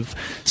expensive.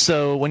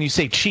 So when you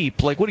say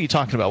cheap, what are you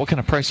talking about? What kind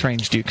of price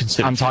range do you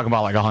consider? I'm talking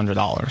about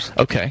 $100.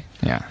 Okay.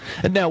 Yeah.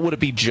 And now, would it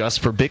be just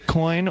for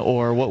Bitcoin,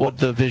 or what would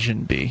the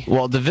vision be?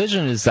 Well, the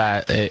vision is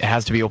that it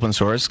has to be open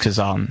source because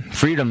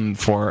freedom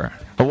for.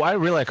 But what I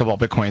really like about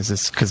Bitcoin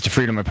is because the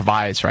freedom it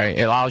provides, right?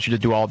 It allows you to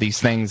do all these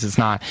things. It's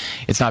not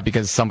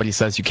because somebody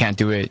says you can't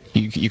do it.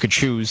 You could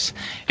choose,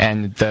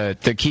 and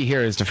the key here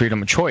is the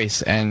freedom of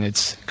choice, and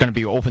it's going to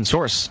be open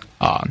source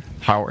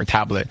hardware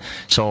tablet.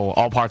 So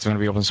all parts are going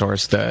to be open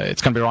source.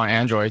 It's going to be on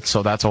Android,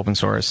 so that's open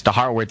source. The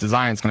hardware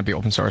design is going to be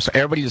open source. So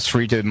everybody is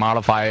free to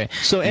modify it.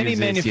 So any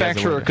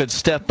manufacturer could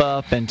step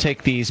up and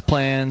take these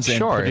plans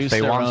and produce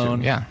their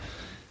own. Yeah.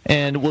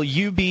 And will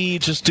you be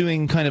just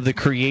doing kind of the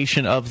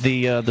creation of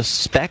the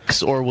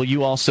specs, or will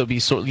you also be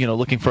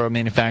looking for a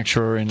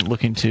manufacturer and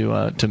looking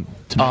to make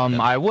them?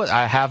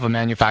 I have a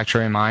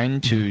manufacturer in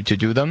mind to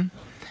do them.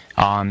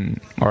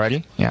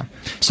 Already, yeah.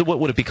 So what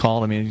would it be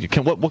called?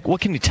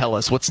 What can you tell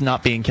us? What's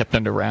not being kept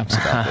under wraps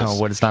about this?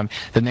 What is not?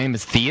 The name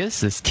is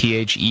Theis. It's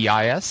Theis.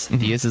 Mm-hmm.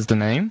 Theis is the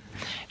name,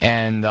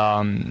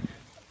 and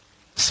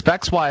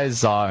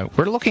specs-wise,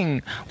 we're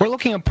looking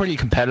at pretty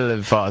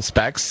competitive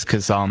specs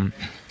because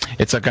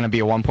it's going to be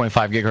a 1.5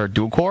 gigahertz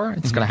dual core.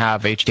 It's going to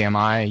have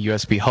HDMI,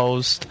 USB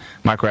host,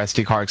 micro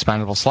SD card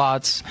expandable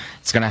slots.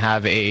 It's going to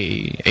have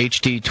a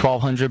HD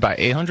 1200 by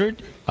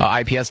 800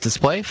 IPS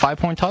display,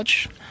 5-point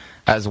touch,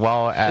 as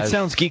well as... It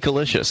sounds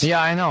geekalicious.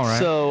 Yeah, I know, right?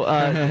 So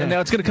now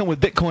it's going to come with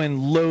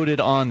Bitcoin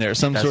loaded on there,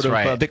 some That's sort of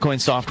right. Bitcoin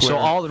software.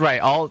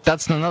 So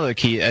that's another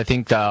key. I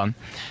think the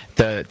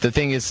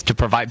thing is to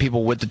provide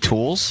people with the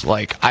tools.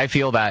 I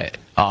feel that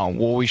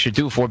what we should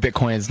do for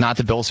Bitcoin is not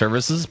to build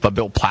services, but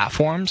build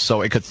platforms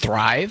so it could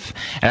thrive.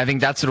 And I think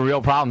that's the real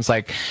problem. It's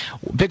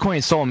Bitcoin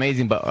is so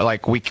amazing,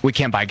 but we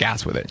can't buy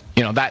gas with it.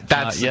 That's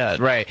not yet.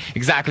 Right.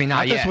 Exactly.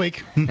 Not yet. This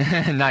week.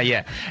 Not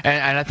yet.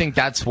 And I think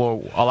that's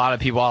what a lot of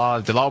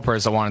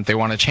developers want. They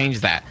want to change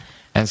that.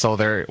 And so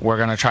we're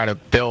going to try to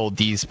build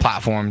these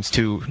platforms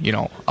to,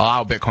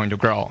 allow Bitcoin to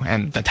grow.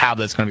 And the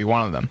tablet's going to be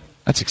one of them.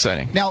 That's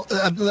exciting. Now,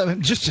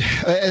 just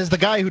as the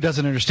guy who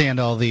doesn't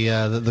understand all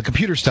the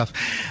computer stuff,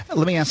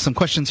 let me ask some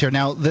questions here.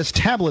 Now, this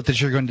tablet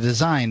that you're going to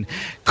design,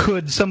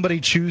 could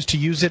somebody choose to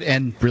use it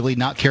and really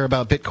not care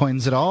about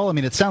Bitcoins at all?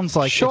 It sounds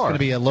like it's going to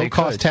be a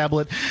low-cost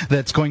tablet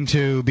that's going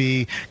to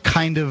be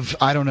kind of,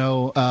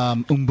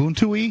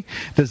 Ubuntu-y.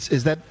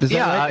 Is that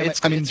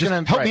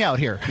right? Help me out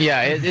here.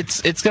 Yeah,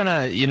 it's going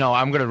to,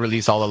 I'm going to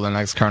release all the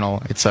Linux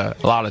kernel. It's a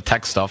lot of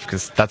tech stuff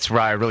because that's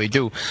what I really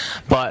do.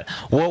 But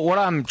what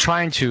I'm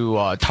trying to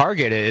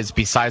target it is,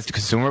 besides the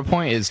consumer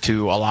point, is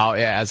to allow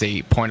it as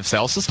a point of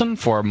sale system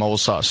for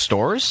most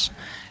stores.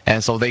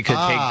 And so they could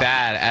take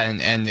that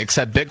and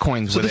accept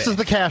Bitcoins with it. So this is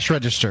the cash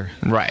register.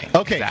 Right.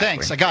 Okay, exactly.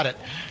 Thanks. I got it.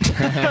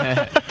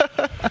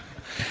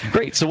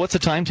 Great. So what's the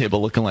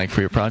timetable looking like for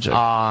your project?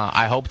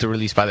 I hope to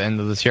release by the end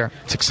of this year.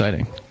 It's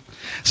exciting.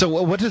 So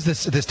what does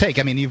this take?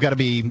 You've got to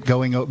be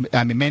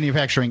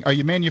manufacturing. Are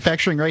you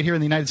manufacturing right here in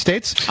the United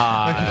States?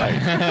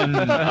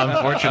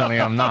 Unfortunately,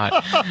 I'm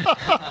not.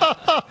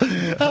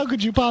 How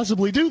could you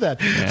possibly do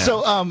that? Yeah.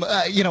 So,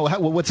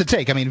 what's it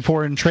take?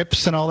 Foreign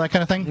trips and all that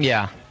kind of thing?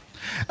 Yeah.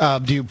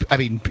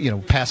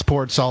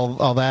 Passports,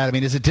 all that? I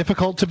mean, is it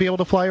difficult to be able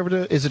to fly over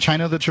to? Is it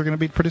China that you're going to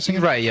be producing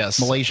it? Right. Yes.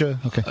 Malaysia.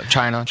 Okay.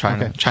 China,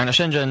 Okay.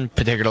 Shenzhen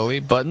particularly,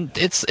 but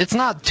it's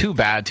not too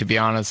bad, to be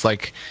honest.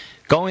 Like,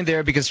 going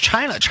there, because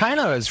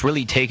China is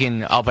really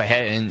taking up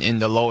ahead in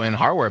the low-end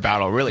hardware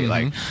battle, really.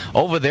 Like,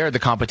 over there, the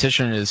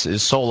competition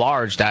is so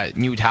large that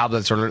new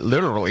tablets are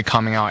literally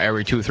coming out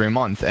every 2-3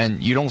 months,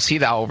 and you don't see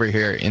that over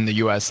here in the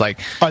U.S. Like,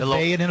 are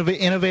they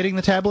innovating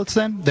the tablets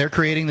then? They're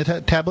creating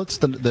the tablets?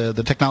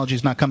 The technology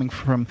is not coming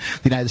from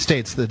the United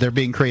States. They're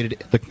being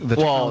created, the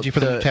technology for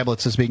the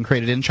tablets is being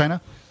created in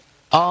China?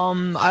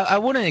 I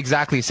wouldn't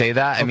exactly say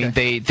that. I mean,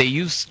 they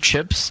use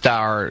chips that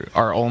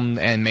are owned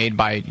and made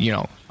by,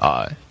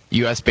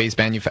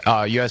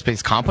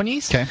 U.S.-based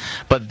companies,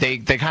 but they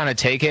kind of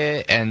take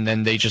it and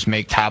then they just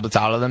make tablets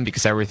out of them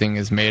because everything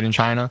is made in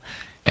China,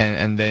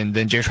 and then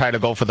they try to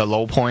go for the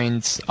low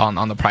points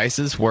on the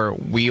prices where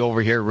we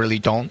over here really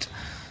don't,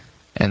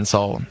 and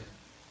so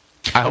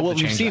I hope what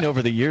we've seen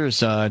over the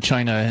years,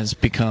 China has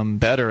become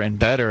better and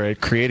better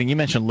at creating. You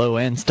mentioned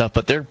low-end stuff,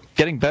 but they're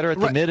getting better at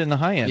the mid and the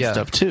high-end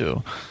stuff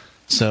too.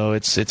 So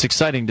it's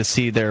exciting to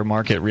see their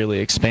market really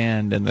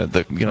expand and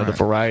the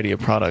variety of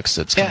products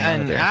that's coming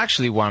out of there.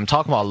 Actually, when I'm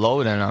talking about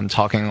load-in, I'm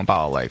talking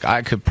about, like,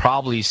 I could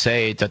probably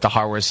say that the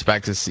hardware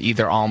spec is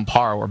either on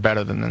par or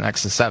better than the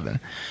Nexus 7.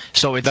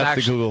 So it's that's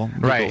actually the Google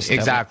right, tablet.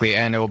 exactly,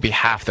 and it will be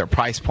half their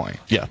price point.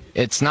 Yeah,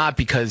 it's not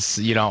because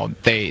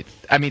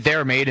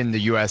they're made in the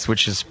U.S.,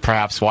 which is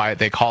perhaps why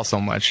they cost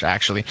so much,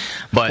 actually.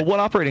 But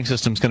what operating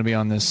system is going to be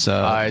on this?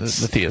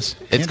 The Theus.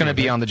 It's going to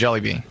be on the Jelly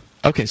Bean.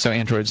 Okay, so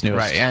Android's newest.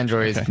 Right,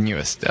 Android is the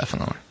newest,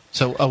 definitely.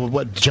 So,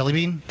 what, Jelly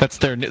Bean? That's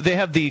they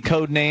have the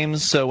code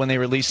names, so when they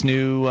release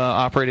new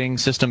operating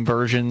system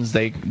versions,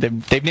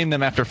 they've named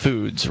them after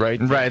foods, right?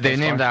 Right, they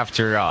named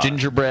after...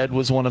 gingerbread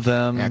was one of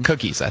them. Yeah,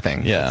 cookies, I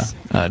think. Yeah,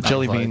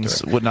 jelly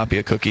beans would not be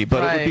a cookie,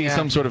 but it would be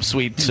some sort of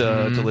sweet,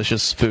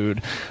 delicious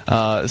food.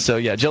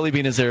 Jelly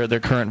Bean is their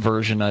current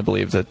version, I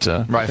believe. That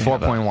right,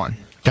 4.1.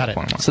 Got it.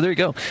 So there you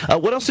go.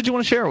 What else did you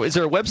want to share? Is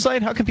there a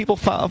website? How can people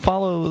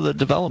follow the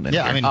development?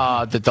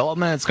 Yeah, the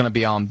development is going to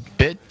be on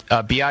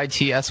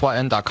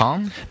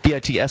bitsyn.com.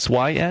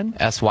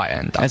 BITSYN?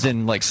 SYN. As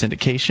in, like,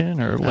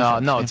 syndication? Or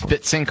no, it's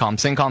BitSyncom.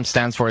 Syncom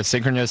stands for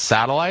Synchronous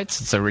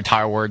Satellites. It's a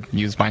retired word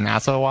used by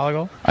NASA a while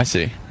ago. I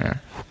see. Yeah.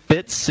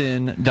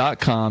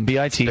 BitSyn.com,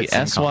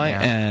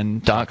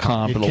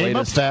 BITSYN.com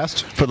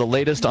for the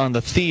latest on the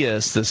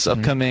Theus, this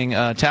upcoming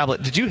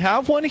tablet. Did you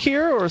have one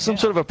here, or some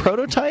sort of a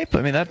prototype?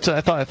 I mean, I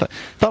thought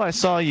I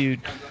saw you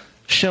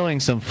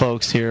showing some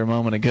folks here a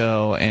moment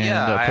ago. And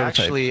I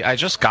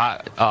just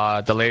got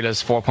the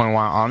latest 4.1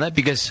 on it,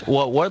 because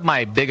what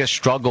my biggest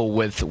struggle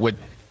with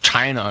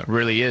China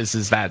really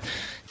is that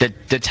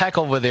the tech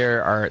over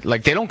there are,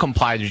 like, they don't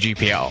comply to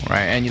GPL,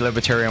 right? Any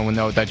libertarian will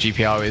know that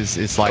GPL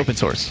is like open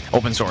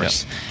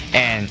source. Yeah.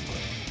 And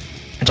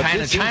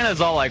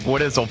China's all like,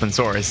 what is open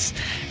source?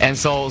 And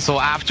so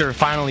after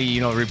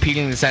finally,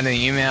 repeatedly sending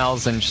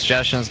emails and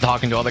suggestions,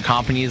 talking to other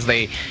companies,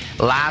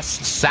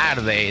 last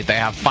Saturday they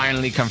have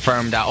finally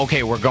confirmed that,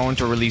 okay, we're going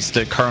to release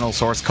the kernel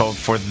source code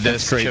for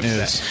this great chipset.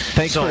 News.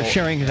 Thanks for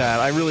sharing that.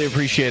 I really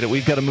appreciate it.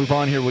 We've got to move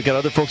on here. We've got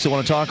other folks that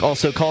want to talk.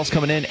 Also, calls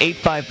coming in,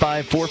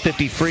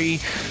 855-450-FREE.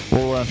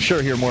 We'll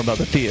sure hear more about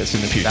the Theus in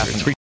the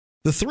future.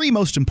 The three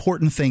most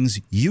important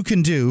things you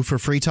can do for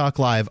Free Talk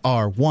Live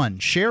are: 1,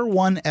 share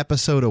one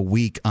episode a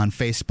week on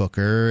Facebook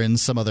or in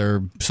some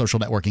other social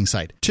networking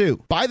site.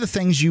 2, buy the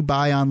things you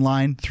buy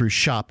online through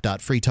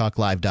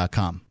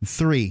shop.freetalklive.com.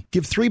 3,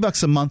 give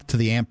 $3 a month to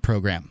the AMP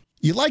program.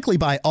 You likely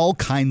buy all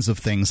kinds of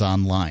things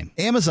online.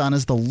 Amazon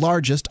is the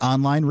largest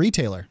online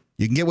retailer.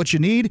 You can get what you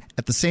need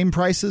at the same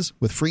prices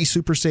with free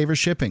Super Saver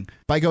shipping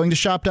by going to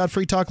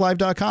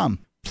shop.freetalklive.com.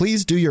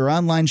 Please do your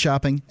online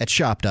shopping at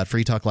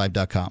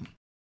shop.freetalklive.com.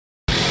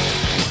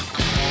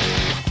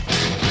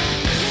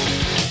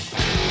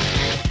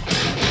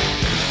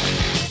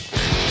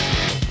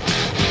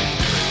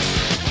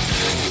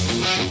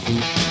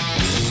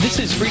 This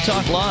is Free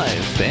Talk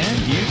Live, and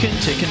you can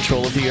take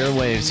control of the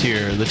airwaves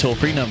here. The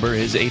toll-free number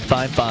is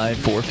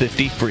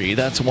 855-450-FREE.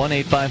 That's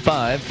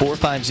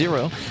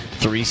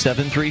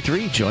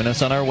 1-855-450-3733. Join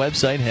us on our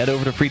website. Head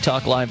over to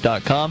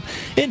freetalklive.com.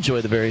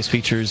 Enjoy the various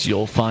features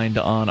you'll find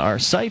on our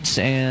sites,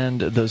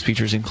 and those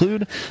features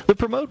include the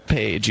promote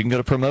page. You can go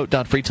to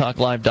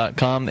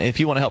promote.freetalklive.com.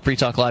 If you want to help Free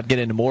Talk Live get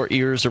into more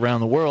ears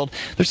around the world,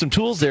 there's some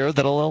tools there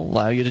that'll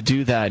allow you to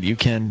do that. You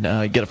can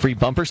get a free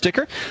bumper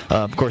sticker.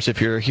 Of course, if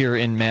you're here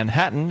in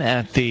Manhattan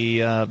at the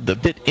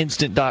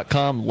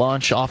BitInstant.com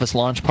office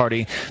launch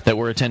party that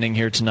we're attending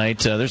here tonight,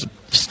 there's a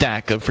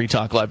stack of Free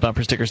Talk Live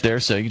bumper stickers there,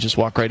 so you can just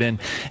walk right in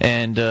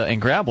and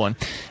grab one.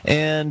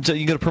 And you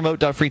can go to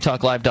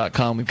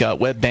promote.freetalklive.com. We've got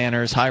web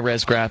banners,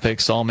 high-res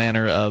graphics, all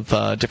manner of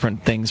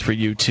different things for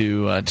you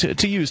to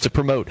use to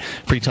promote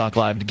Free Talk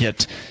Live, to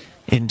get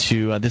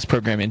into this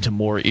program into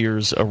more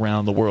ears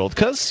around the world.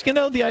 Because,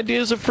 the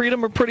ideas of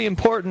freedom are pretty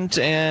important,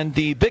 and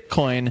the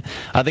Bitcoin,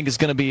 I think, is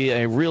going to be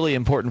a really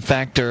important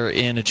factor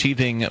in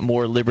achieving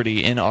more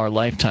liberty in our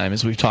lifetime.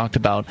 As we've talked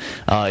about,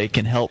 it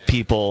can help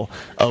people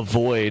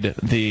avoid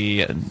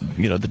the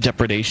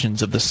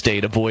depredations of the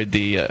state, avoid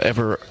the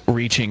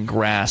ever-reaching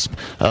grasp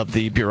of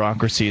the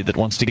bureaucracy that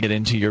wants to get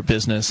into your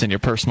business and your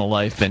personal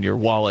life and your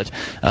wallet.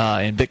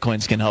 And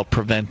Bitcoins can help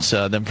prevent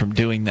them from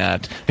doing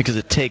that, because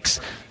it takes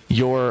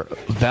your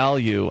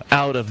value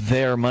out of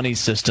their money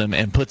system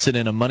and puts it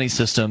in a money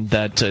system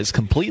that is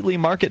completely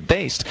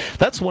market-based.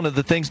 That's one of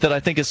the things that I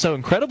think is so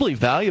incredibly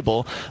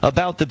valuable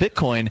about the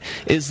Bitcoin,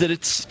 is that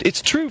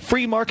it's true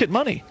free market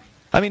money.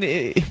 I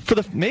mean,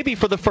 maybe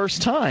for the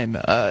first time,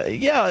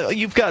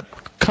 you've got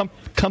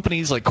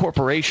companies like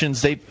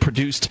corporations. They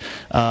produced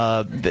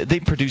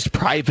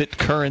private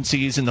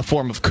currencies in the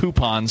form of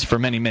coupons for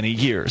many, many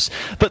years.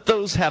 But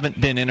those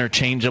haven't been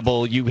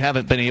interchangeable. You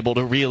haven't been able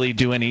to really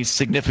do any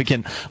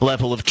significant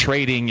level of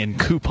trading in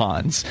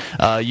coupons.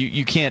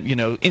 You can't,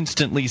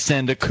 instantly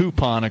send a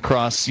coupon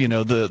across,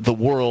 the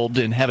world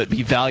and have it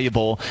be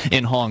valuable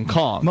in Hong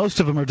Kong.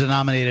 Most of them are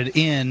denominated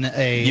in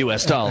a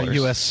U.S. dollars,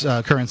 U.S.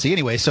 Currency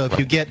anyway. So if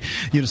you get,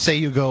 say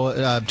you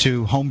go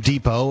to Home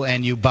Depot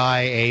and you buy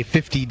a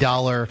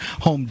 $50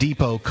 Home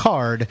Depot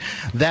card,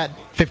 that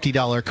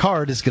 $50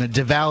 card is going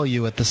to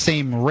devalue at the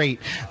same rate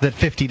that a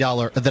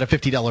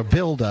 $50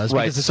 bill does,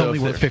 because it's only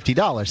worth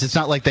 $50. It's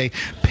not like they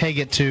peg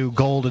it to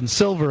gold and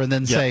silver and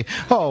then say,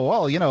 oh,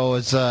 well,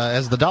 as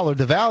the dollar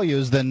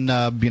devalues, then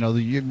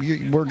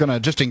we're going to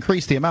just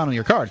increase the amount on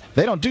your card.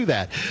 They don't do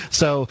that.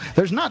 So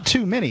there's not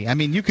too many. I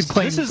mean, you could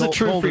claim this is a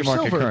true free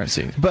market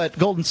currency, but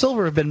gold and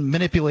silver have been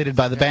manipulated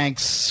by the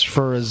banks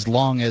for as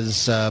long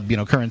as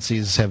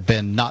currencies have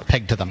been not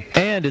pegged to them.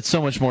 And it's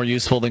so much more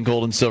useful than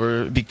gold and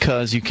silver,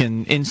 because you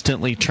can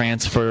instantly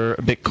transfer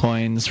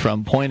Bitcoins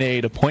from point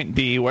A to point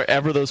B,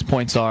 wherever those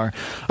points are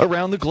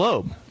around the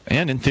globe.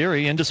 And in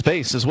theory, into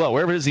space as well.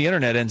 Wherever the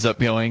internet ends up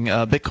going,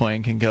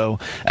 Bitcoin can go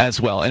as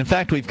well. And in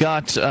fact, we've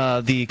got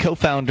the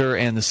co-founder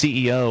and the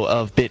CEO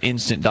of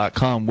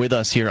BitInstant.com with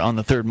us here on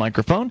the third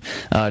microphone.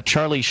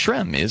 Charlie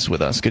Shrem is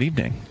with us. Good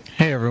evening.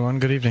 Hey, everyone.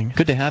 Good evening.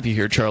 Good to have you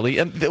here, Charlie.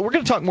 And we're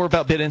going to talk more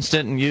about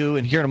BitInstant and you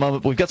and here in a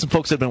moment. But we've got some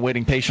folks that have been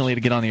waiting patiently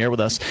to get on the air with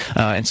us.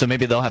 And so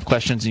maybe they'll have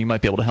questions and you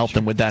might be able to help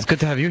them with that. It's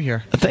good to have you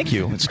here. Thank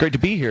you. It's great to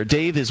be here.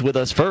 Dave is with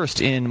us first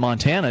in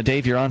Montana.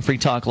 Dave, you're on Free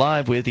Talk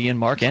Live with Ian,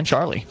 Mark, and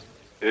Charlie.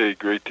 Hey,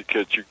 great to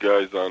catch you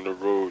guys on the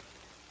road.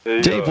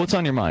 Hey, Dave, what's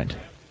on your mind?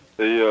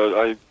 Hey,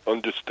 I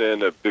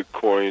understand that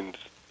Bitcoins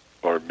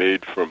are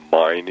made from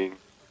mining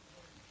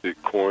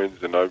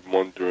Bitcoins, and I'm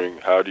wondering,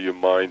 how do you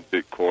mine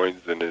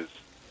Bitcoins, and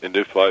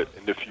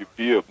if you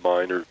be a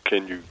miner,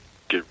 can you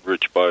get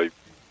rich by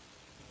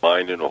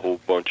mining a whole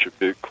bunch of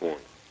Bitcoin?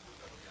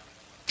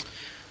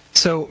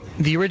 So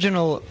the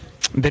original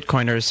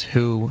Bitcoiners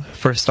who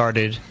first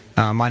started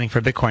mining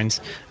for Bitcoins,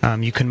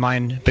 you can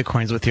mine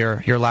Bitcoins with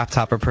your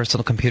laptop or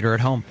personal computer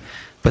at home.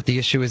 But the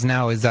issue is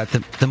now is that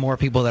the more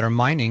people that are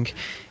mining,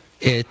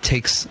 it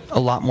takes a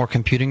lot more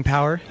computing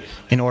power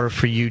in order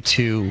for you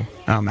to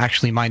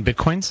actually mine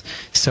Bitcoins.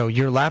 So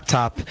your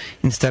laptop,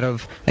 instead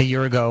of a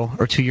year ago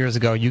or 2 years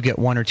ago, you get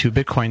 1 or 2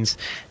 Bitcoins,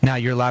 now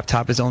your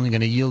laptop is only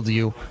going to yield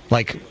you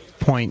like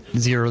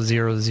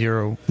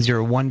 0.00001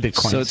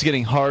 Bitcoin. So it's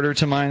getting harder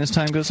to mine as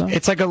time goes on?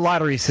 It's like a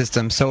lottery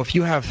system. So if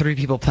you have 3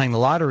 people playing the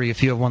lottery,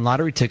 if you have 1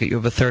 lottery ticket, you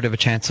have a third of a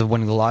chance of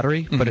winning the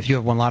lottery. Mm-hmm. But if you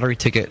have 1 lottery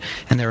ticket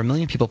and there are 1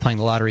 million people playing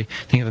the lottery,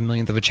 then you have 1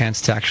 millionth of a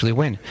chance to actually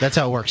win. That's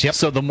how it works, yep.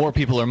 So the more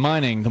people are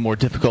mining, the more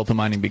difficult the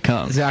mining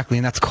becomes. Exactly,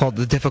 and that's called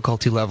the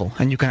difficulty level.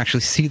 And you can actually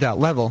see that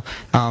level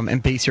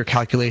and base your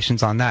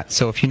calculations on that.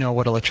 So if you know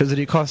what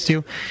electricity costs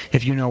you,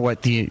 if you know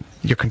what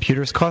your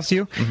computers cost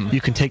you, mm-hmm.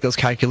 you can take those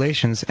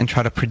calculations and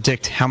try to predict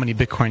how many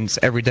Bitcoins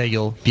every day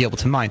you'll be able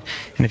to mine.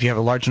 And if you have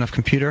a large enough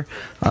computer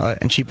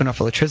and cheap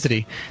enough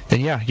electricity, then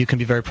yeah, you can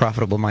be very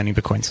profitable mining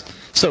Bitcoins.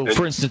 So,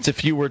 for instance,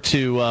 if you were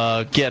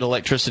to get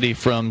electricity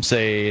from,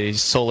 say,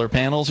 solar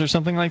panels or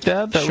something like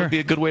that, that Sure. would be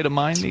a good way to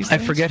mine these things? I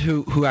forget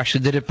who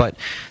actually did it, but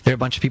there are a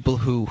bunch of people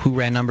who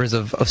ran numbers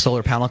of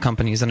solar panel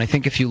companies. And I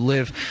think if you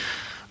live...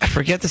 I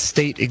forget the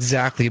state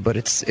exactly, but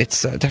it's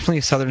definitely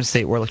a southern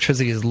state where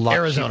electricity is a lot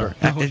Arizona.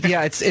 cheaper.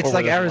 Yeah, it's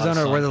like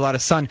Arizona where there's a lot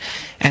of sun.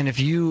 And if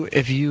you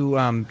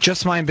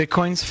just mine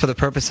Bitcoins for the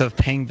purpose of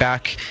paying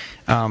back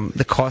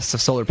the cost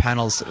of solar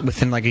panels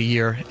within like a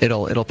year,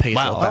 it'll pay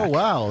itself back. Oh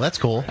wow, that's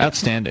cool.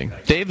 Outstanding.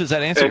 Dave, does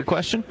that answer your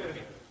question?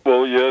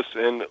 Well, yes,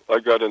 and I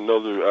got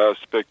another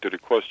aspect of the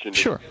question.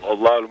 Sure. If a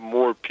lot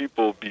more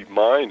people be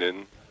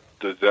mining,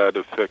 does that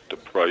affect the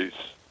price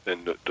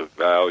and the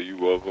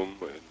value of them?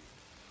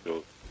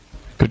 And,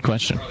 Good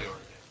question.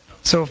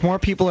 So if more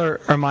people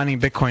are mining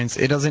Bitcoins,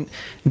 it doesn't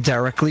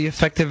directly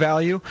affect the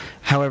value.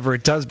 However,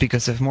 it does,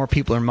 because if more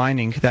people are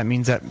mining, that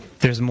means that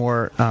there's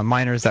more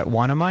miners that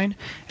want to mine,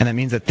 and that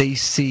means that they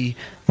see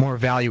more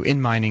value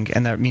in mining,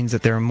 and that means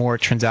that there are more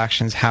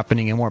transactions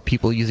happening and more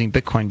people using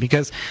Bitcoin.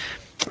 Because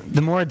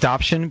the more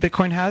adoption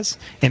Bitcoin has,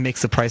 it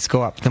makes the price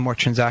go up. The more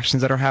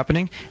transactions that are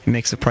happening, it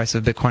makes the price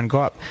of Bitcoin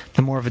go up.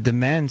 The more of a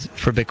demand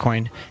for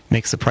Bitcoin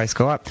makes the price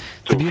go up.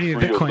 The beauty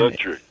of Bitcoin.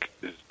 Electric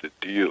is the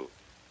deal.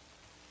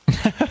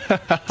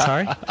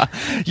 Sorry?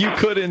 You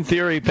could, in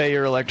theory, pay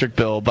your electric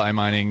bill by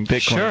mining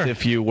Bitcoins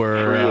if you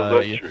were... Free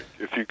electric.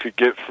 If you could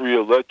get free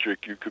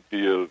electric, you could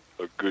be a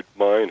good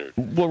miner.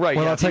 Well, right.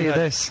 Well, I'll tell you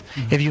this: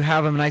 if you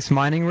have a nice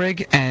mining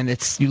rig and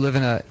you live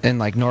in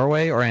like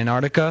Norway or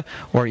Antarctica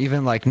or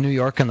even like New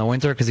York in the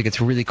winter because it gets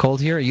really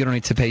cold here, you don't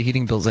need to pay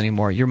heating bills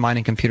anymore. Your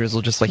mining computers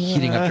will just like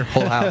heating up your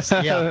whole house.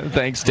 Yeah.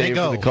 Thanks, Dave,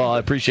 for the call. I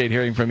appreciate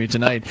hearing from you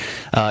tonight.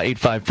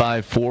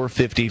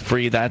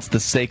 855-450-FREE. That's the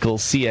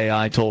SACL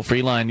CAI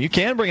toll-free line. You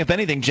can bring up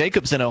anything.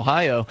 Jacob's in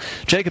Ohio.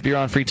 Jacob, you're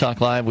on Free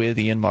Talk Live with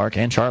Ian, Mark,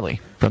 and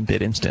Charlie from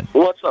BitInstant.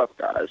 What's up,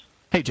 guys?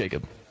 Hey,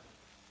 Jacob.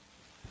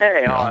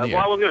 Hey, well,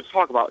 I was going to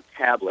talk about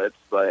tablets,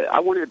 but I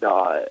wanted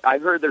I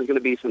heard there's going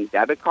to be some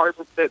debit cards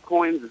with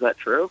Bitcoins. Is that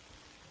true?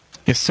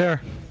 Yes, sir.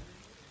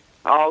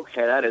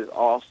 Okay, that is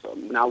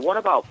awesome. Now, what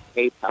about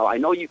PayPal? I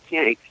know you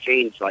can't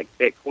exchange, like,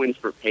 Bitcoins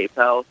for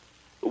PayPal,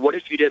 but what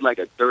if you did, like,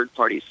 a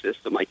third-party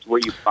system, like, where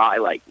you buy,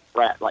 like,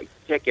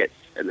 tickets,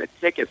 and the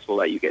tickets will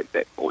let you get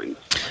Bitcoins?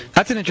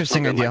 That's an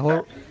interesting idea.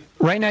 Well,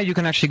 right now you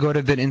can actually go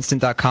to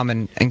BitInstant.com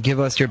and give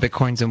us your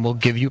Bitcoins, and we'll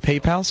give you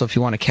PayPal, so if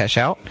you want to cash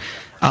out.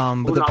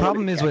 But the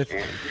problem is with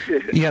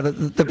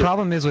the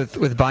problem is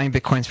with buying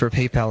Bitcoins for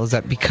PayPal is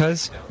that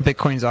because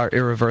Bitcoins are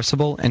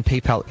irreversible and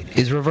PayPal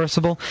is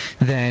reversible,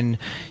 then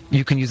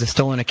you can use a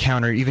stolen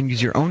account or even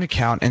use your own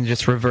account and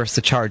just reverse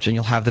the charge, and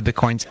you'll have the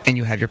Bitcoins and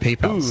you have your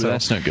PayPal. Ooh, so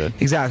that's not good.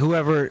 Exactly.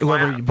 Whoever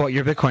bought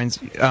your Bitcoins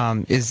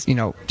is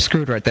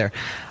screwed right there.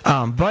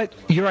 But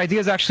your idea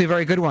is actually a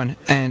very good one,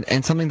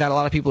 and something that a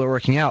lot of people are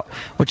working out,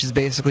 which is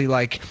basically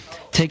like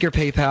take your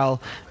PayPal,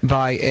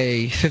 buy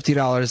a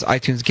 $50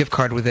 iTunes gift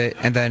card with it,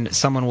 and then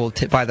someone will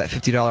buy that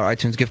 $50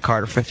 iTunes gift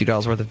card or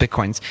 $50 worth of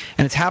Bitcoins.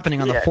 And it's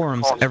happening on the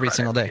forums every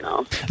single day.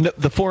 No,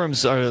 the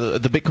forums are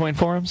the Bitcoin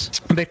forums?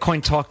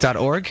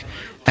 BitcoinTalk.org.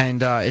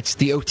 And it's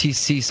the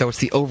OTC, so it's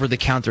the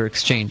over-the-counter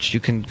exchange. You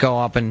can go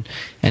up and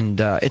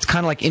it's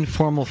kind of like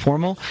informal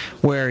formal,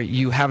 where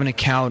you have an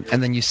account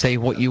and then you say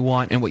what you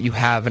want and what you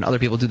have, and other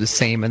people do the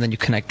same, and then you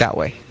connect that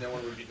way.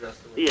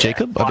 Yeah,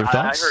 Jacob, other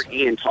thoughts? I heard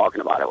Ian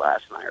talking about it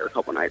last night or a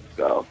couple nights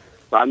ago.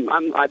 So I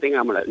think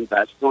I'm going to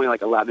invest. It's only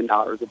like $11 a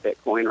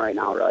Bitcoin right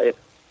now, right?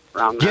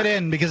 Get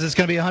in, because it's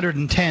going to be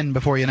 110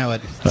 before you know it.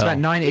 It's about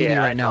 980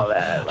 right now.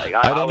 Like,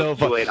 I don't know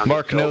if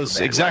Mark knows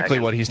exactly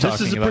what he's talking about.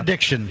 This is a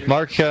prediction.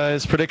 Mark,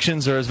 his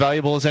predictions are as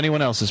valuable as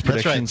anyone else's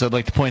predictions. Right. I'd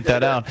like to point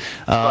that out.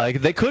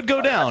 They could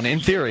go down, in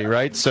theory,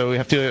 right? So we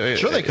have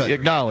to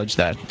acknowledge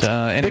that.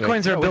 Anyway.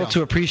 Bitcoins are built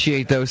to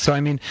appreciate, though. So, I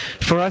mean,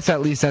 for us,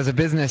 at least, as a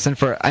business, and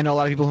I know a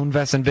lot of people who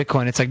invest in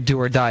Bitcoin, it's like do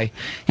or die.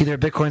 Either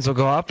Bitcoins will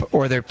go up,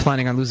 or they're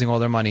planning on losing all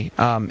their money.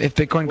 If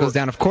Bitcoin goes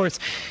down, of course,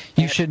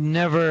 you should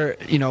never,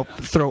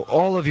 throw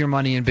all of your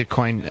money in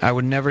Bitcoin. I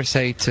would never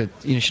say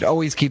you should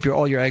always keep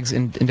all your eggs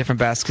in different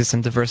baskets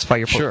and diversify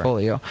your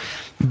portfolio.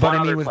 But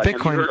I mean, with Bitcoin,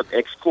 have you heard of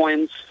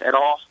Xcoins at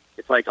all?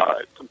 It's like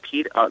a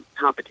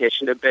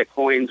competition to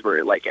Bitcoins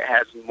where like it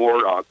has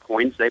more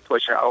coins they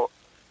push out.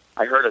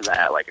 I heard of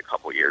that like a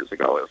couple years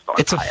ago. It was called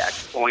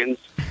Xcoins.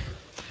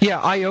 Yeah,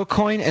 IO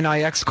Coin and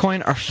IX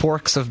Coin are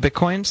forks of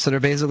Bitcoin. So they're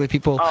basically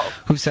people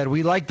who said,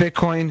 we like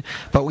Bitcoin,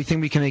 but we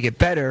think we can make it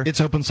better.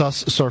 It's open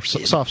source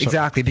software.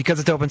 Exactly. Because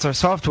it's open source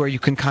software, you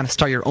can kind of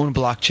start your own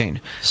blockchain.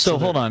 So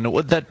hold on.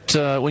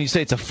 When you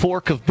say it's a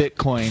fork of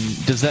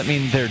Bitcoin, does that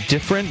mean they're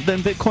different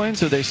than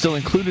Bitcoins, or are they still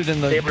included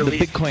in the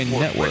Bitcoin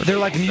network? They're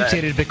like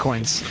mutated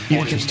Bitcoins.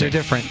 They're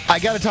different. I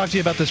got to talk to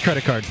you about this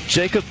credit card.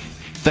 Jacob,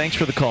 thanks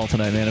for the call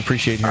tonight, man.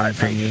 Appreciate hearing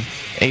from you.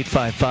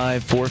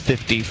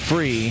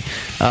 855-450-FREE.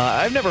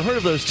 I've never heard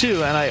of those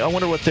two, and I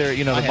wonder what their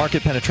the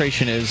market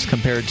penetration is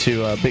compared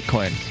to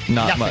Bitcoin.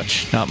 Not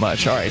much.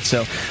 All right,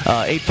 so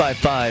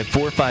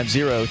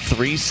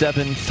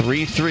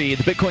 855-450-3733.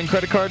 The Bitcoin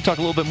credit card. Talk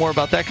a little bit more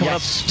about that coming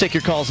up. Take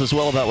your calls as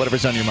well about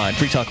whatever's on your mind.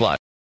 Free Talk Live.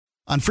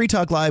 On Free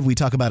Talk Live, we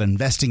talk about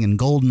investing in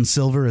gold and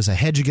silver as a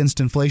hedge against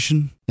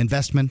inflation,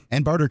 investment,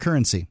 and barter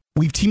currency.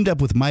 We've teamed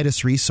up with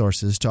Midas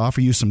Resources to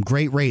offer you some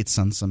great rates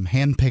on some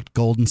hand-picked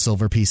gold and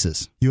silver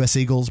pieces. U.S.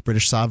 Eagles,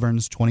 British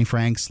Sovereigns, 20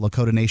 francs,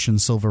 Lakota Nation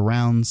silver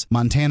rounds,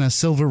 Montana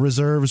silver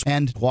reserves,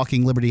 and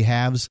Walking Liberty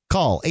halves.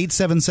 Call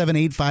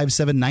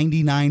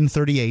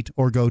 877-857-9938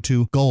 or go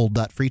to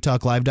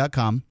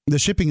gold.freetalklive.com. The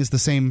shipping is the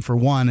same for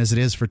 1 as it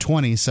is for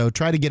 20, so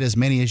try to get as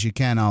many as you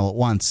can all at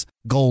once.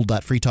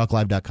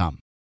 Gold.freetalklive.com.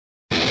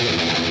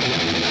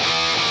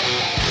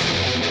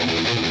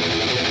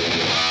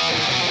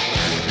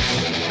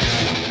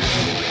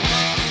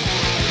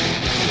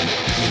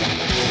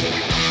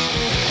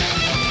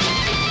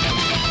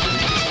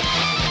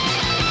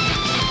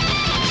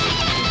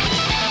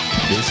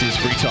 This is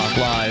Free Talk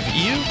Live. Live,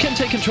 you can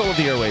take control of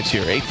the airwaves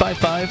here.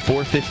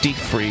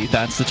 855-450-FREE.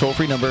 That's the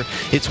toll-free number.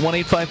 It's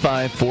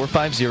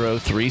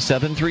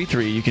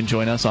 1-855-450-3733. You can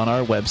join us on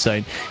our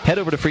website. Head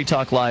over to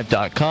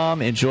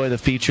freetalklive.com. Enjoy the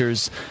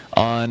features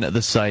on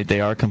the site.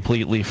 They are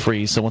completely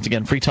free. So once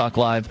again,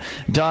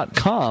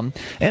 freetalklive.com.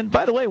 And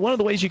by the way, one of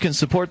the ways you can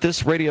support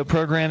this radio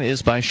program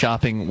is by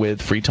shopping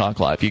with Free Talk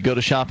Live. You go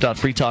to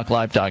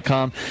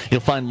shop.freetalklive.com.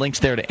 You'll find links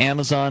there to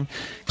Amazon.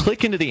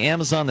 Click into the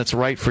Amazon that's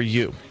right for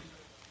you.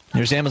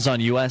 There's Amazon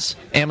US,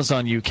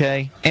 Amazon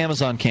UK,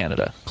 Amazon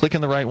Canada. Click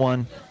on the right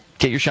one.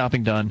 Get your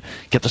shopping done.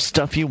 Get the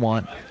stuff you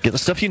want. Get the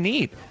stuff you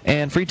need.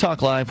 And Free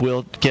Talk Live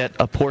will get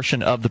a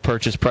portion of the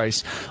purchase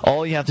price.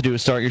 All you have to do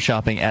is start your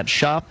shopping at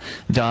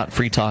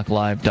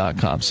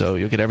shop.freetalklive.com. So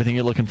you'll get everything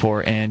you're looking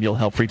for, and you'll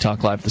help Free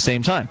Talk Live at the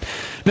same time.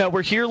 Now,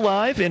 we're here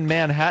live in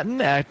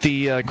Manhattan at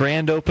the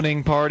grand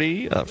opening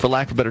party, for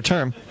lack of a better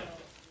term,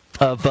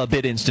 of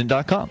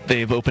BitInstant.com.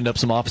 They've opened up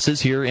some offices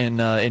here in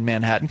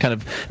Manhattan, kind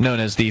of known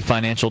as the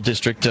financial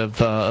district of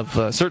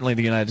certainly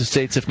the United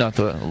States, if not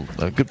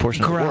a good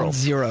portion of the world. Ground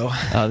zero.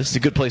 This is a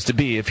good place to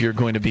be if you're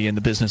going to be in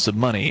the business of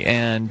money.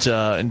 And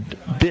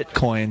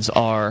Bitcoins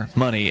are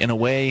money in a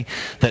way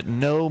that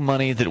no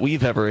money that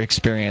we've ever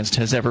experienced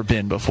has ever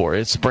been before.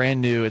 It's brand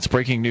new. It's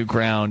breaking new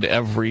ground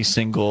every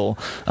single,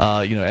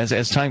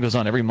 as time goes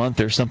on, every month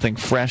there's something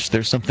fresh,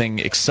 there's something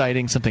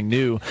exciting, something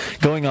new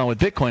going on with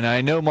Bitcoin.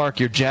 I know,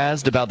 Mark, you're jazzed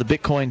about the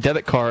Bitcoin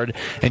debit card,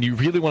 and you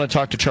really want to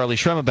talk to Charlie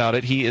Shrem about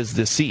it. He is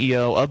the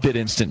CEO of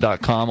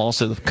BitInstant.com,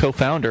 also the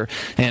co-founder.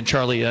 And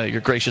Charlie, you're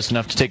gracious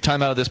enough to take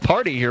time out of this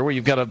party here where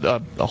you've got a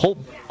whole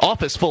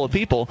office full of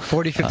people.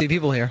 40, 50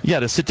 people here. Yeah,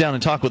 to sit down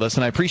and talk with us,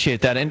 and I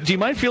appreciate that. And do you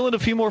mind fielding a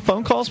few more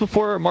phone calls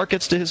before Mark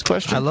gets to his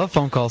question? I love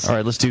phone calls. All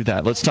right, let's do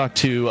that. Let's talk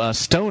to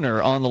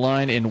Stoner on the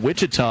line in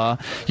Wichita.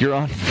 You're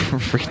on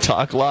Free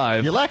Talk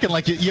Live. You're laughing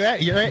like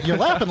you're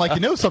laughing like you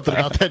know something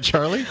about that,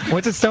 Charlie.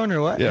 What's a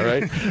stoner? What? Yeah,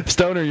 right.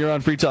 Stoner, you're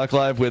on Free Talk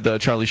Live with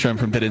Charlie Shrem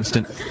from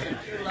BitInstant.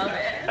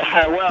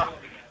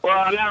 Well,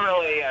 I'm not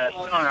really a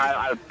stoner.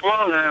 I'm a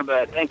floater,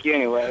 but thank you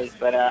anyways.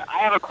 But I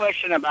have a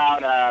question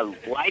about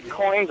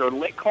Litecoins or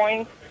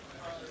Litcoins,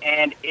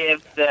 and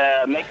if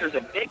the makers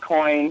of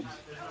Bitcoin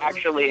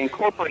actually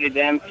incorporated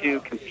them to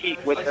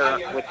compete with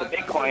the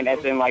Bitcoin,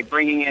 as in like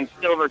bringing in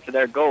silver to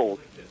their gold.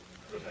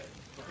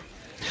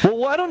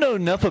 Well, I don't know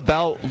enough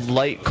about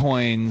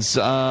Litecoins.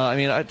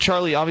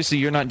 Charlie, obviously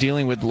you're not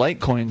dealing with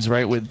Litecoins,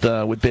 right, with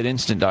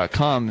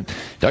BitInstant.com.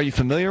 Are you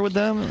familiar with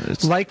them?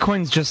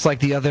 Litecoin's just like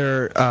the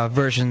other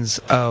versions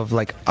of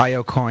like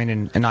IOCoin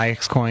and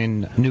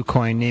IXCoin,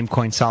 NewCoin,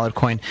 Namecoin,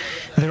 SolidCoin.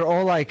 They're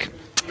all like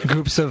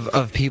groups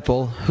of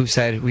people who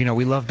said, we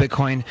love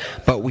Bitcoin,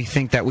 but we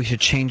think that we should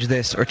change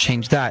this or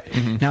change that.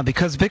 Mm-hmm. Now,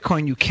 because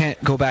Bitcoin, you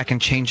can't go back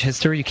and change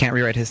history. You can't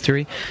rewrite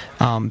history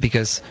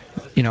because,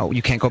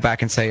 you can't go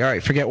back and say, all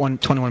right, forget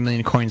 21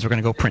 million coins, we're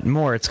going to go print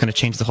more. It's going to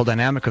change the whole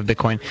dynamic of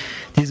Bitcoin.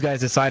 These guys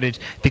decided,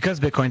 because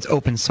Bitcoin's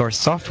open source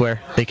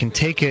software, they can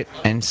take it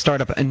and start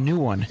up a new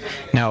one.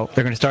 Now,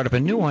 they're going to start up a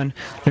new one.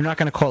 They're not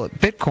going to call it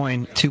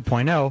Bitcoin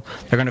 2.0.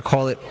 They're going to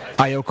call it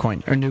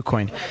IOCoin or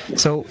NewCoin.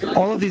 So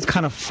all of these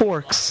kind of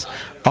forks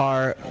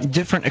are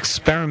different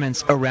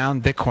experiments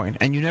around Bitcoin,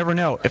 and you never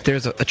know if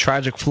there's a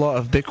tragic flaw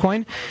of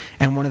Bitcoin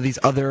and one of these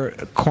other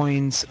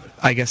coins,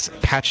 I guess,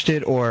 patched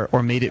it or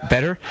made it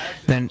better,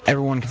 then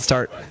everyone can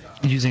start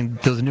using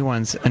those new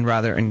ones and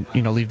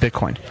leave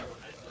Bitcoin.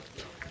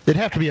 It'd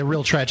have to be a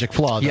real tragic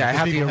flaw, though. Yeah, it'd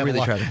have to be a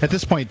really tragic. At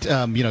this point,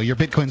 your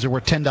Bitcoins are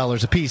worth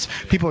 $10 a piece.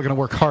 People are going to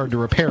work hard to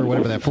repair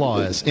whatever that flaw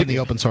is in the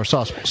open source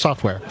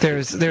software.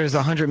 There's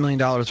 $100 million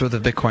worth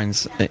of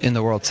Bitcoins in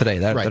the world today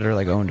that are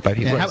like owned by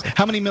people.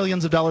 How many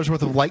millions of dollars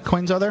worth of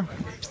Litecoins are there?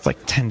 It's like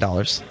 $10.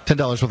 $10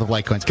 worth of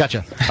Litecoins.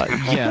 Gotcha.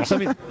 So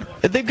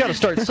they've got to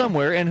start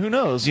somewhere, and who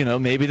knows?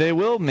 Maybe they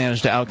will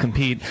manage to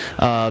outcompete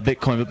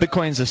Bitcoin. But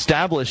Bitcoin's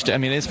established.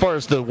 As far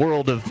as the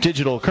world of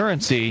digital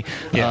currency,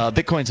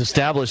 Bitcoin's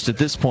established at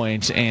this point.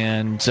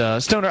 And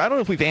Stoner, I don't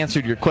know if we've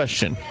answered your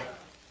question.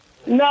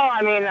 No,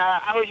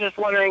 I was just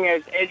wondering,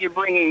 as you're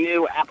bringing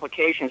new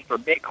applications for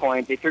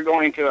Bitcoins, if you're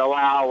going to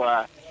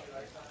allow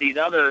these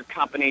other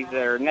companies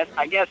that are,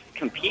 I guess,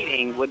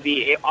 competing, would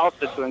be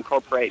also to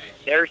incorporate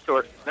their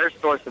source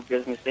of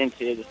business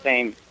into the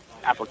same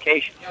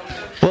application.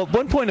 Well,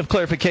 one point of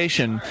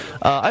clarification,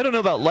 I don't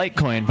know about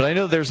Litecoin, but I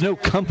know there's no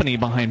company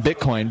behind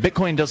Bitcoin.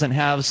 Bitcoin doesn't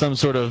have some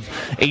sort of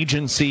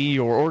agency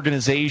or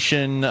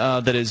organization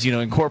that is,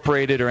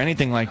 incorporated or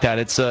anything like that.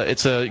 It's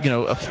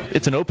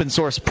an open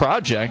source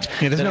project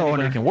that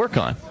anybody can work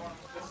on.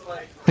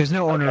 There's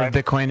no owner of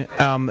Bitcoin.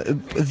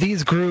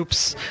 These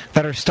groups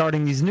that are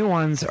starting these new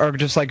ones are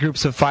just like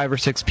groups of 5 or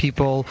 6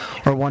 people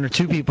or 1 or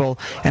 2 people,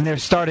 and they're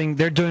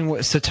doing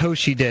what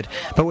Satoshi did.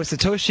 But what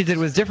Satoshi did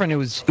was different. It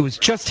was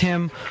just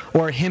him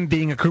or him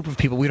being a group of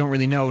people. We don't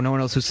really know. No one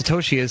knows who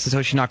Satoshi is.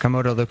 Satoshi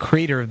Nakamoto, the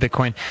creator of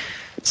Bitcoin.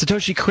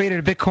 Satoshi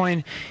created a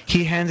Bitcoin.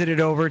 He handed it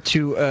over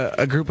to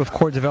a group of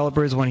core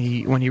developers when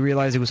he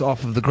realized it was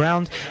off of the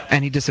ground,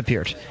 and he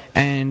disappeared.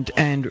 And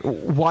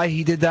why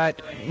he did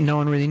that, no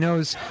one really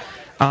knows.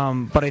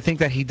 But I think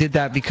that he did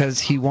that because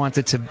he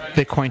wanted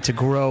Bitcoin to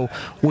grow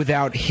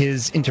without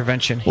his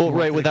intervention. Well,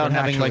 right, without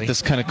having like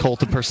this kind of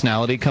cult of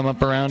personality come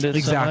up around it.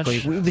 Exactly.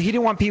 So much. He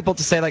didn't want people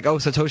to say like, oh,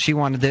 Satoshi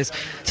wanted this,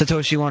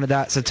 Satoshi wanted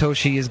that,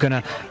 Satoshi is going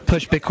to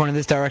push Bitcoin in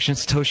this direction,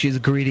 Satoshi is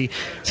greedy.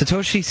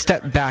 Satoshi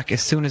stepped back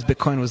as soon as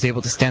Bitcoin was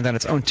able to stand on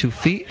its own 2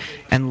 feet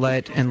and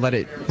let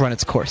it run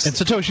its course. And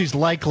Satoshi's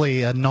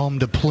likely a nom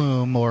de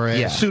plume or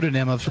a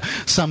pseudonym of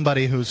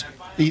somebody who's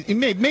he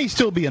may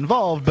still be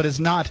involved, but is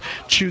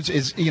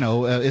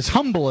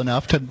humble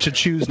enough to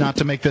choose not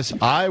to make this.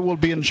 I will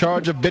be in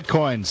charge of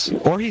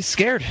bitcoins, or he's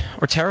scared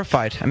or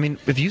terrified. I mean,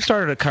 if you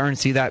started a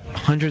currency that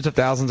hundreds of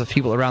thousands of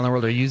people around the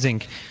world are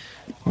using,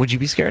 would you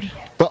be scared?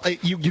 Well,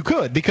 you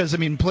could, because I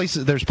mean,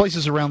 there's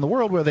places around the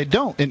world where they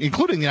don't,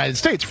 including the United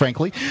States,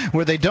 frankly,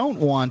 where they don't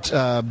want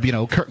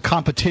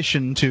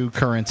competition to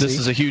currency. This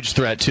is a huge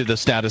threat to the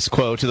status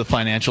quo, to the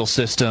financial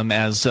system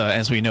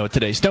as we know it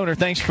today. Stoner,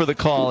 thanks for the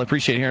call. I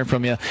appreciate hearing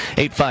from you.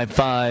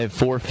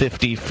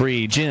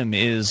 855-450-FREE. Jim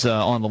is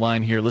on the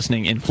line here,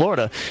 listening in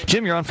Florida.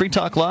 Jim, you're on Free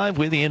Talk Live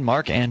with Ian,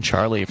 Mark, and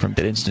Charlie from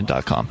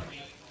BitInstant.com.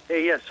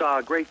 Hey, yes,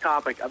 great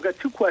topic. I've got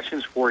 2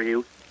 questions for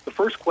you. The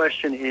first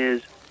question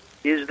is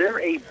there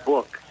a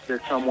book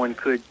that someone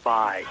could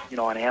buy,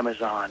 on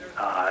Amazon,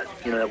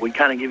 that would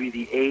kind of give you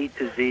the A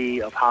to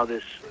Z of how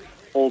this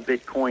whole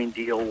Bitcoin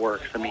deal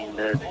works? I mean,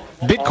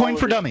 Bitcoin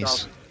for Dummies.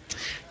 Stuff.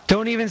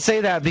 Don't even say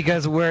that,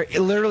 because we're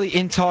literally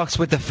in talks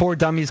with the For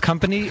Dummies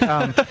company.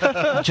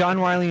 John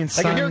Wiley and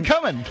Son. I can hear it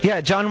coming. Yeah,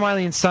 John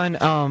Wiley and Son,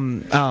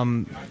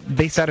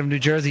 based out of New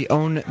Jersey,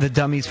 own the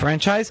Dummies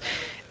franchise.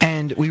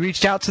 And we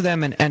reached out to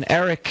them, and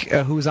Eric,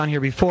 who was on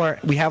here before,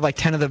 we have like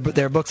 10 of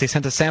their books. They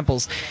sent us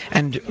samples,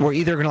 and we're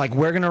either going to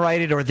we're going to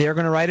write it or they're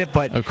going to write it.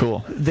 But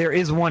cool. There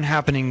is one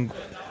happening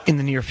in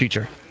the near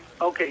future.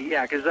 Okay,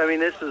 yeah, because I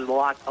mean, this is a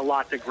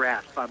lot to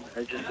grasp.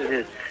 It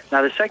is.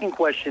 Now, the second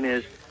question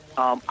is,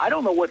 I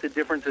don't know what the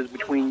difference is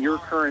between your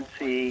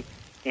currency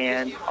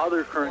and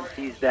other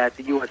currencies that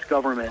the U.S.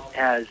 government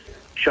has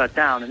shut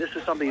down. And this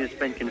is something that's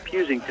been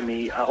confusing to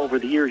me over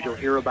the years. You'll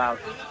hear about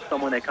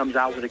someone that comes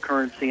out with a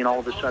currency, and all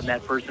of a sudden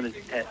that person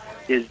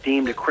is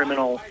deemed a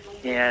criminal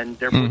and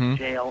they're put in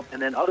jail.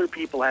 And then other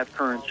people have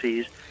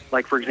currencies,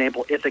 like, for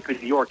example, Ithaca,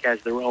 New York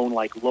has their own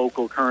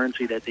local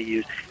currency that they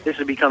use. This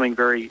is becoming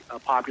very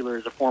popular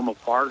as a form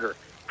of barter.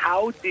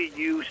 How do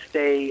you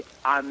stay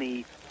on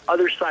the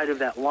other side of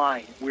that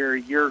line where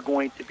you're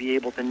going to be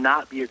able to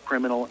not be a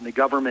criminal and the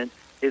government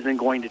isn't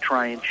going to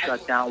try and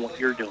shut down what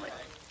you're doing?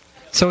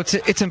 So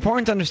it's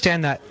important to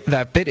understand that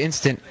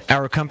BitInstant,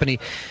 our company,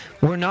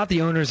 we're not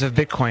the owners of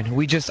Bitcoin.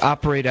 We just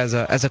operate as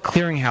a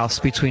clearinghouse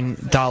between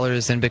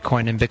dollars and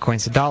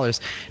bitcoins to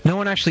dollars. No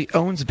one actually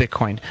owns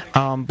Bitcoin.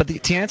 But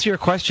to answer your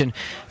question,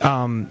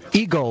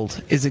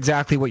 eGold is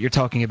exactly what you're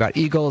talking about.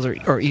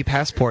 eGold or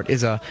ePassport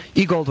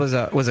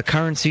eGold was a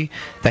currency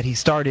that he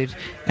started,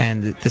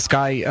 and this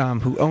guy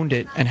who owned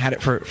it and had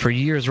it for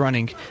years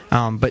running,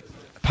 but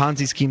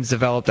Ponzi schemes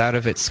developed out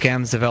of it,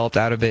 scams developed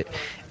out of it,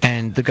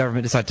 and the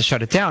government decided to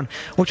shut it down,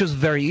 which was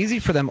very easy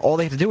for them. All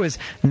they had to do is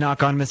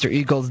knock on Mr.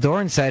 eGold's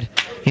door and said,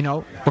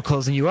 we're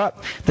closing you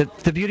up.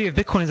 The beauty of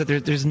Bitcoin is that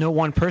there's no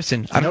one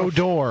person.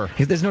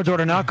 There's no door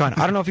to knock on.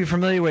 I don't know if you're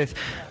familiar with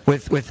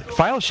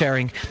file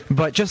sharing,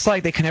 but just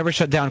like they can never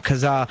shut down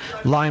Kazaa,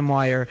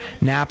 LimeWire,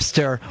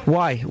 Napster,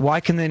 why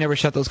can they never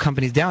shut those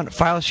companies down?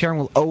 File sharing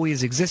will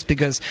always exist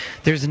because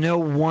there's no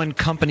one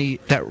company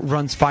that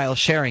runs file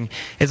sharing.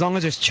 As long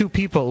as there's 2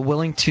 people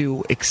willing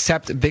to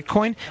accept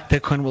Bitcoin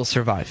will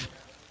survive.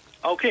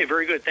 Okay,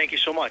 very good. Thank you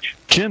so much.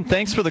 Jim,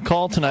 thanks for the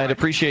call tonight. I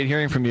appreciate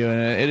hearing from you,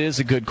 and it is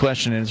a good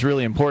question, and it's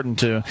really important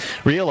to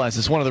realize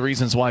it's one of the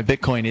reasons why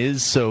Bitcoin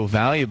is so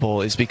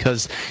valuable is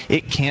because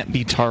it can't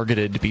be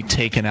targeted to be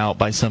taken out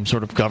by some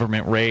sort of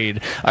government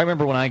raid. I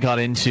remember when I got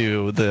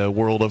into the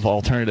world of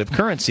alternative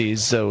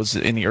currencies, so it was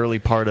in the early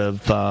part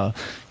of the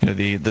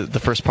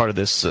first part of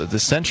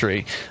this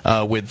century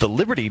with the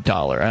Liberty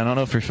dollar. I don't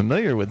know if you're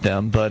familiar with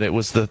them, but it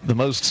was the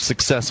most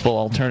successful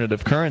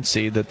alternative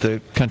currency that the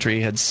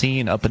country had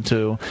seen up until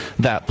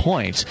that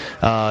point.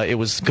 It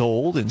was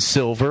gold and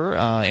silver,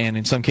 and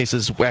in some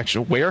cases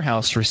actual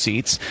warehouse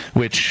receipts,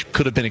 which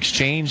could have been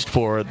exchanged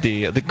for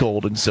the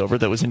gold and silver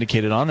that was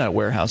indicated on that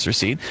warehouse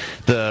receipt.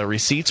 The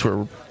receipts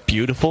were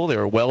beautiful. They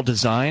were well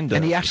designed.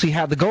 And he actually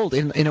had the gold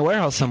in a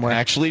warehouse somewhere.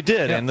 Actually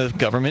did, and the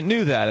government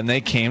knew that, and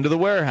they came to the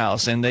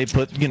warehouse and they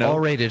put, all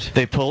raided.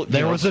 They pulled.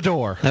 There was a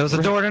door. There was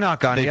a door to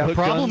knock on. The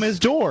problem is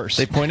doors.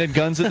 They pointed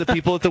guns at the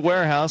people at the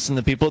warehouse, and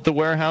the people at the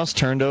warehouse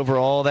turned over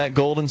all that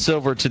gold and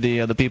silver to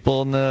the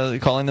people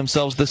calling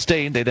themselves the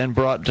state. They then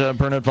brought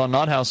Bernard von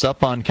Nothaus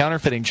up on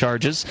counterfeiting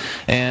charges,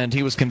 and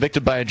he was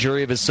convicted by a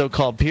jury of his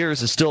so-called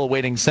peers. Is still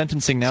awaiting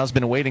sentencing now. Has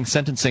been awaiting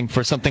sentencing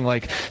for something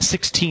like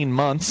 16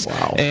 months,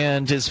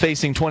 and his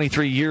facing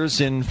 23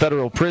 years in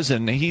federal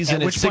prison. He's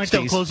in his 60s. At which point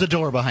they'll close the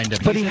door behind him.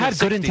 But he had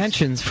good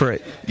intentions for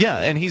it. Yeah,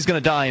 and he's going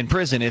to die in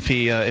prison if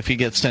he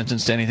gets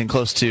sentenced to anything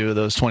close to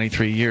those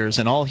 23 years.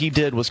 And all he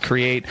did was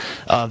create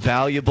a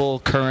valuable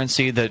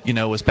currency that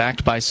was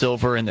backed by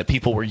silver and that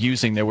people were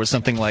using. There was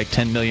something like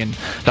 $10 million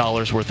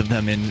worth of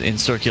them in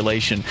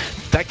circulation.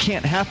 That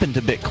can't happen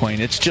to Bitcoin.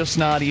 It's just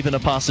not even a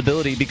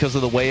possibility because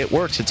of the way it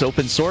works. It's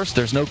open source.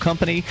 There's no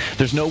company.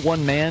 There's no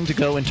one man to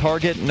go and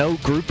target. No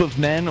group of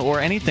men or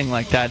anything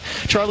like that.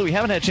 Charlie, we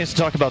haven't had a chance to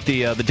talk about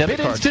the debit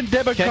card. BitInstant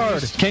debit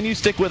card. Can you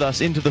stick with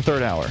us into the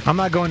third hour? I'm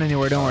not going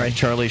anywhere. Don't worry.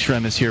 Charlie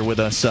Shrem is here with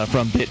us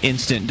from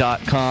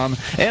BitInstant.com.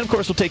 And, of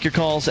course, we'll take your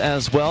calls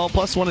as well.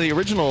 Plus, one of the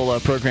original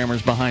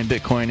programmers behind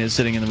Bitcoin is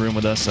sitting in the room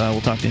with us.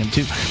 We'll talk to him,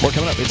 too. More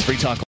coming up. It's Free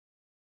Talk.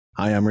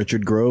 Hi, I'm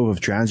Richard Grove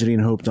of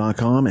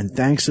TragedyandHope.com, and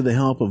thanks to the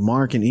help of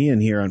Mark and Ian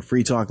here on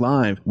Free Talk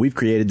Live, we've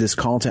created this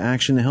call to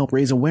action to help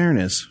raise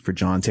awareness for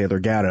John Taylor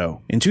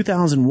Gatto. In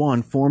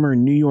 2001, former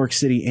New York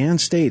City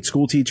and State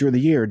School Teacher of the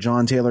Year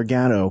John Taylor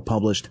Gatto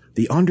published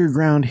The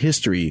Underground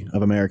History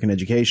of American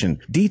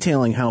Education,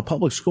 detailing how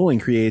public schooling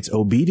creates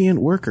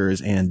obedient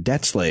workers and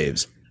debt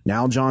slaves.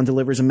 Now John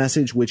delivers a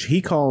message which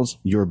he calls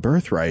Your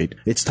Birthright.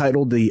 It's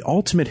titled The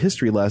Ultimate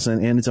History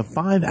Lesson, and it's a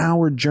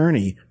 5-hour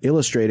journey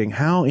illustrating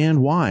how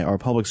and why our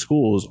public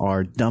schools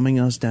are dumbing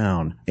us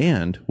down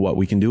and what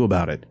we can do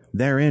about it.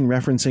 Therein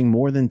referencing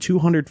more than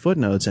 200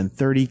 footnotes and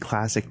 30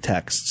 classic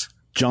texts.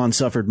 John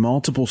suffered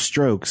multiple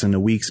strokes in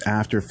the weeks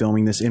after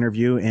filming this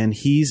interview, and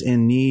he's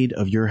in need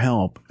of your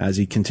help as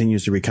he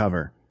continues to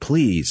recover.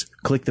 Please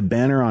click the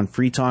banner on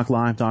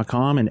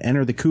freetalklive.com and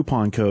enter the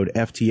coupon code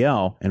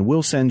FTL, and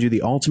we'll send you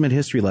the Ultimate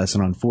History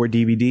Lesson on 4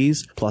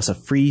 DVDs plus a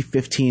free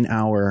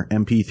 15-hour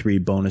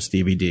MP3 bonus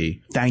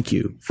DVD. Thank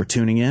you for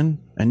tuning in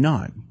and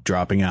not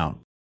dropping out.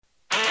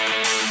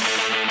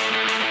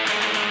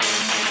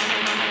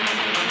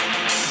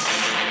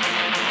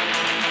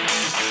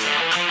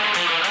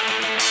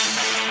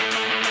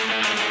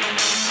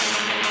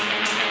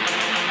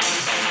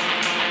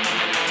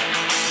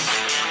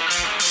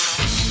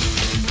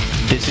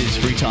 This is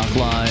Free Talk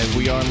Live.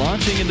 We are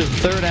launching into the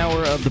third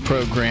hour of the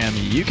program.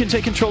 You can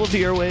take control of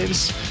the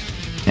airwaves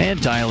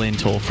and dial in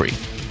toll-free.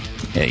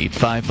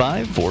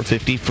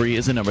 855-450-FREE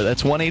is the number.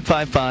 That's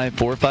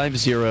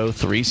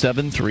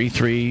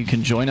 1-855-450-3733. You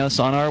can join us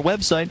on our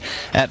website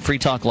at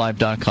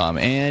freetalklive.com,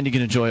 and you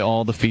can enjoy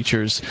all the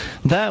features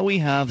that we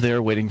have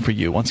there waiting for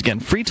you. Once again,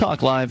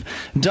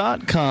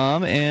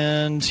 freetalklive.com,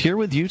 and here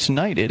with you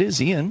tonight, it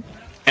is Ian.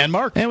 And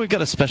Mark. And we've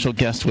got a special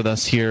guest with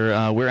us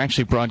here. We're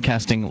actually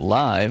broadcasting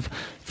live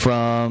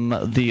from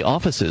the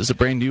offices, the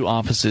brand new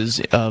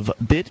offices of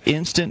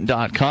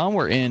BitInstant.com.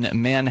 We're in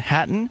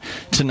Manhattan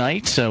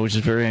tonight, which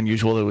is very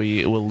unusual that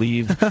we will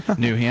leave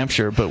New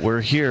Hampshire, but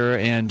we're here,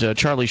 and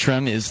Charlie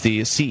Shrem is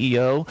the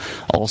CEO,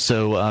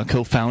 also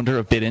co-founder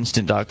of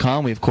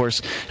BitInstant.com. We, of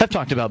course, have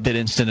talked about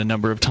BitInstant a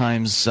number of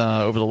times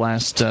over the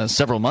last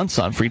several months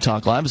on Free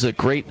Talk Live. It's a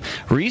great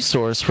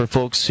resource for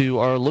folks who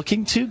are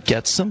looking to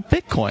get some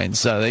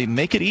Bitcoins. They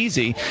make it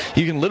easy.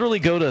 You can literally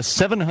go to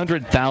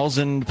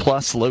 700,000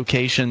 plus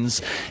locations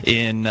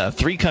in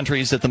 3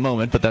 countries at the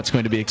moment, but that's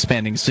going to be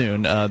expanding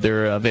soon.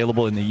 They're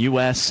available in the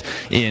U.S.,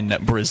 in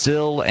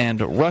Brazil, and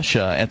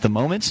Russia at the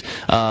moment.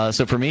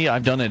 So for me,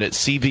 I've done it at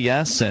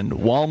CVS and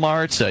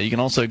Walmart. You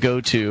can also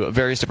go to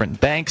various different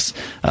banks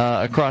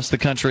across the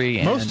country.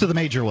 And, most of the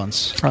major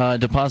ones.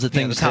 Deposit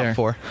things the top there.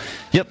 4.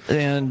 Yep,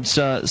 and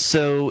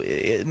so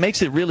it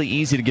makes it really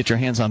easy to get your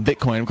hands on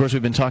Bitcoin. Of course,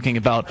 we've been talking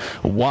about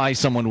why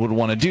someone would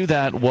want to do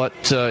that, what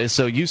is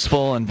so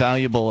useful and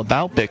valuable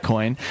about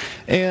Bitcoin.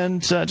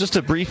 And just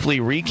to briefly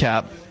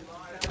recap,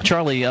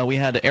 Charlie, we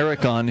had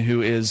Eric on,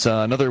 who is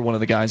another one of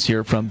the guys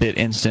here from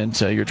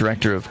BitInstant, your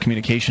director of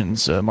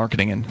communications,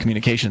 marketing and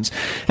communications.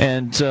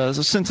 And so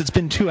since it's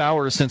been 2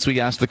 hours since we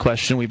asked the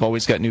question, we've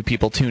always got new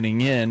people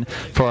tuning in.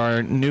 For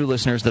our new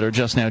listeners that are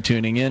just now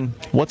tuning in,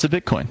 what's a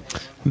Bitcoin?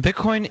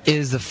 Bitcoin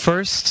is the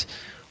first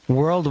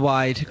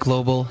worldwide,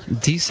 global,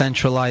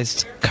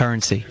 decentralized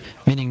currency,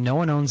 meaning no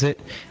one owns it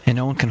and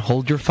no one can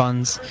hold your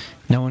funds,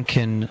 no one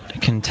can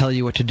tell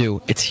you what to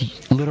do.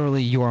 It's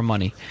literally your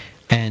money,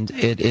 and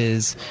it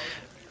is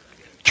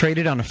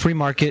traded on a free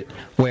market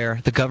where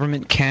the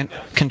government can't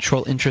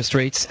control interest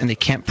rates and they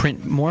can't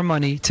print more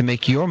money to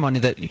make your money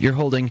that you're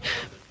holding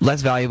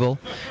less valuable.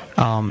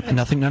 None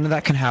of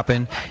that can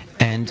happen,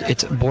 and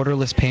it's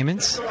borderless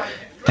payments.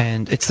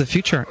 And it's the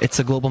future. It's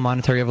a global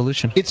monetary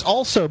evolution. It's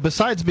also,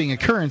 besides being a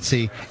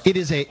currency, it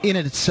is in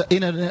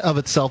and of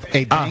itself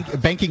a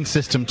banking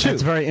system too.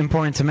 That's very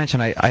important to mention.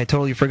 I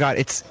totally forgot.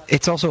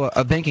 It's also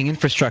a banking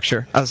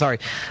infrastructure. A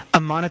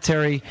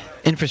monetary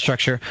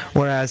infrastructure.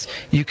 Whereas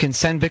you can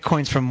send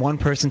bitcoins from one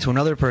person to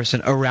another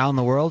person around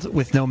the world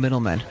with no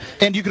middlemen.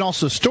 And you can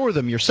also store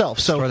them yourself.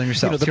 Store them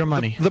yourself. It's your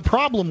money. The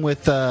problem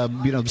with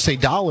say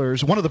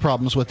dollars. One of the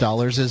problems with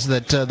dollars is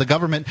that the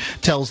government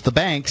tells the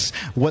banks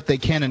what they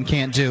can and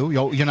can't can't do.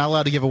 You're not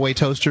allowed to give away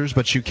toasters,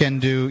 but you can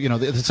do,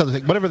 this other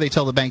thing, whatever they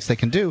tell the banks they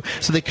can do.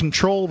 So they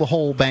control the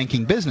whole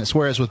banking business.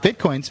 Whereas with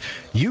Bitcoins,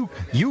 you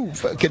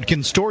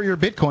can store your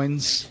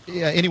Bitcoins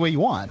any way you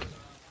want.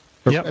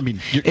 Yep. I mean,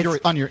 you're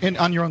on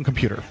your own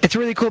computer. It's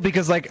really cool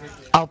because, like,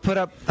 I'll put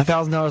up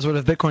 $1,000 worth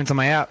of Bitcoins on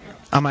my app,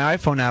 on my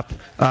iPhone app.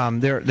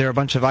 There are a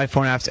bunch of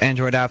iPhone apps,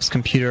 Android apps,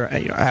 computer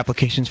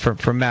applications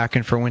for Mac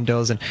and for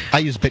Windows. And I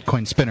use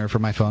Bitcoin Spinner for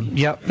my phone.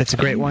 Yep, it's a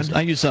great one.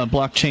 I use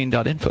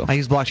blockchain.info. I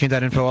use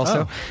blockchain.info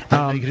also.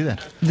 You can do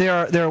that.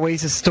 There are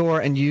ways to store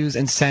and use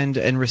and send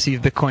and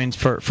receive Bitcoins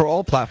for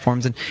all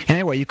platforms. And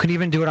anyway, you can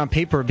even do it on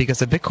paper because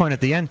a Bitcoin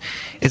at the end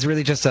is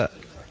really just a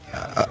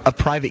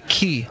private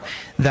key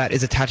that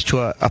is attached to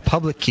a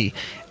public key,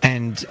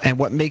 and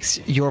what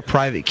makes your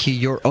private key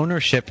your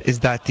ownership is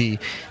that the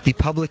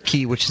public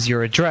key, which is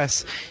your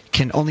address,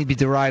 can only be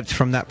derived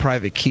from that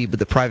private key, but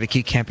the private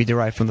key can't be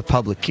derived from the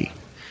public key.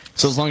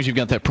 So as long as you've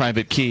got that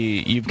private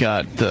key, you've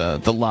got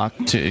the lock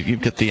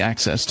you've got the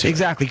access to.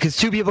 Exactly, because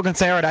two people can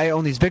say, all right, I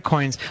own these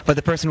Bitcoins, but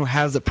the person who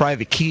has the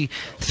private key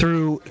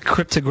through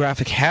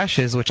cryptographic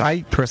hashes, which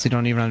I personally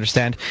don't even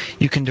understand,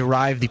 you can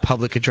derive the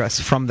public address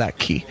from that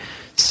key.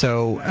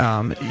 So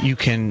you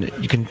can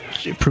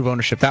prove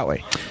ownership that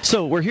way.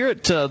 So we're here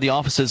at the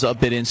offices of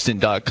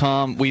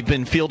BitInstant.com. We've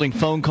been fielding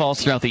phone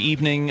calls throughout the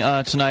evening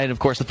tonight. Of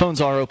course, the phones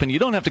are open. You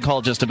don't have to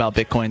call just about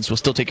Bitcoins. We'll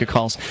still take your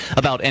calls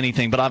about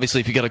anything. But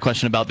obviously, if you got a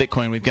question about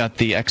Bitcoin, we've got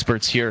the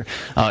experts here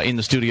in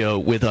the studio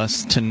with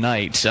us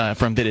tonight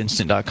from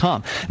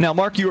BitInstant.com. Now,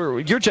 Mark,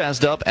 you're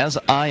jazzed up, as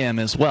I am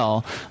as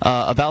well,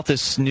 about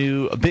this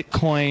new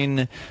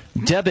Bitcoin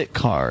debit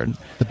card,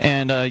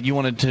 and you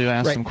wanted to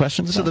ask some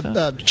questions about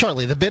that?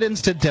 Charlie, the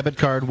BitInstant debit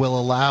card will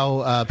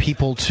allow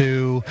people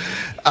to,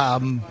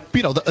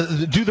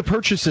 do the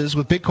purchases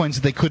with Bitcoins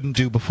that they couldn't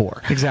do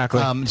before.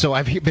 Exactly. So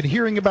I've been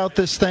hearing about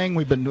this thing.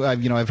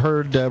 I've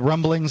heard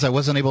rumblings. I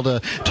wasn't able to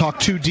talk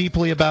too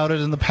deeply about it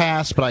in the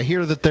past, but I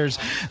hear that there's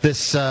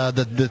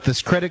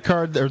this credit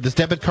card or this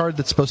debit card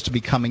that's supposed to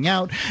be coming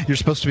out. You're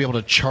supposed to be able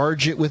to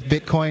charge it with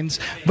Bitcoins.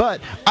 But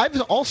I've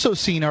also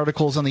seen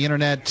articles on the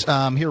internet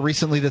here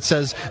recently that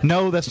says,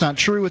 no, that's not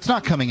true. It's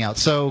not coming out.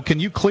 So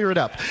can you clear it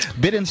up?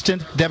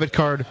 BitInstant debit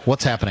card,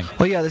 what's happening?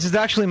 Well, yeah, this is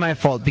actually my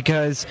fault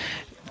because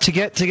to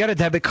get a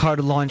debit card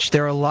launched,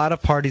 there are a lot of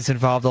parties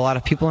involved, a lot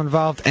of people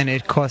involved, and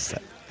it costs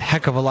a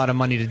heck of a lot of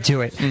money to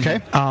do it.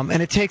 Okay.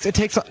 And it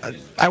takes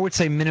I would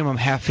say minimum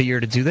half a year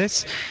to do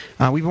this.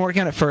 We've been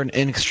working on it for an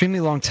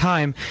extremely long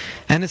time,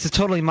 and this is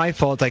totally my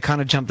fault. I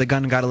kind of jumped the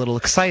gun and got a little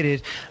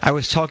excited. I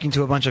was talking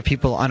to a bunch of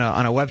people on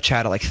a web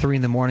chat at like 3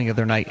 in the morning of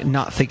their night,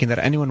 not thinking that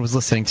anyone was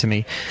listening to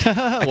me.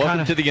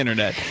 Welcome to the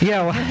internet.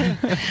 Yeah,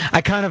 well,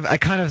 I kind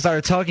of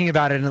started talking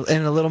about it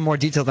in a little more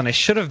detail than I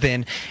should have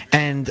been,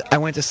 and I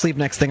went to sleep.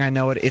 Next thing I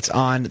know, it's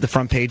on the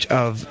front page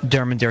of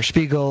Der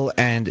Spiegel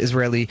and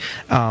Israeli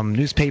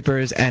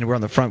newspapers, and we're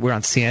on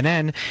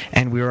CNN,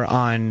 and we were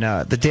on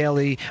the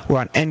Daily. We're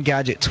on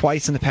Engadget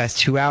twice in the past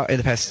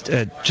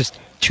just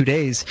 2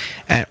 days,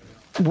 and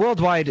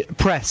worldwide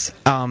press.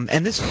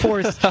 And this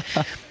forced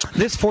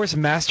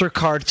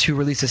MasterCard to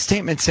release a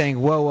statement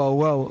saying,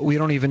 whoa, we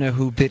don't even know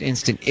who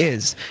BitInstant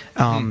is.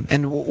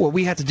 And what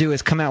we had to do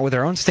is come out with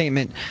our own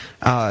statement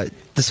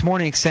this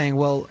morning saying,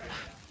 well,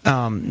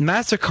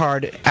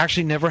 MasterCard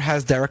actually never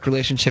has direct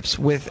relationships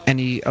with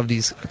any of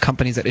these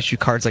companies that issue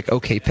cards like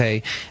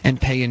OKPay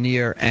and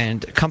Payoneer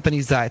and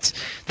companies that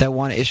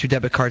want to issue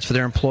debit cards for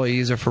their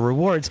employees or for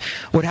rewards.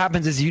 What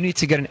happens is you need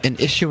to get an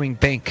issuing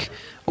bank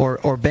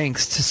or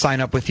banks to sign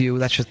up with you.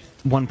 That's just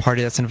one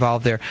party that's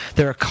involved there.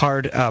 There are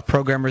card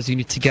programmers you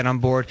need to get on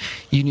board.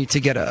 You need to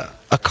get a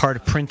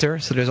card printer,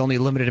 so there's only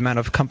a limited amount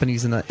of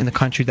companies in the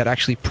country that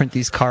actually print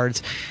these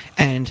cards.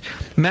 And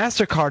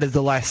MasterCard is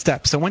the last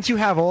step. So once you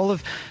have all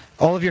of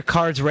your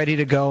cards ready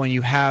to go, and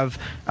you have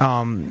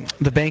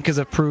the bank is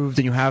approved,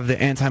 and you have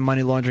the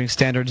anti-money laundering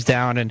standards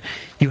down, and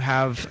you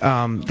have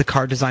the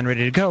card design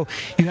ready to go,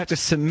 you have to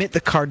submit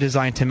the card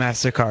design to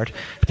MasterCard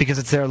because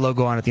it's their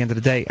logo on at the end of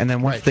the day. And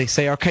then once they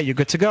say, okay, you're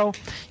good to go,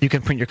 you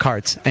can print your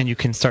cards, and you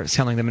can start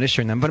selling them and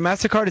issuing them. But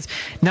MasterCard is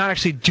not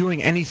actually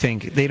doing anything.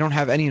 They don't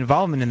have any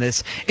involvement in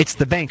this. It's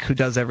the bank who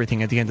does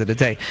everything at the end of the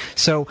day.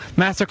 So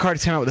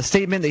MasterCard came out with a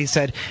statement. They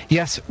said,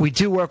 yes, we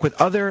do work with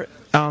other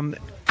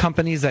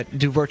companies that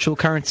do virtual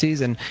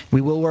currencies, and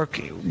we will work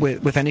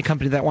with any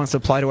company that wants to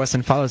apply to us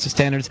and follows the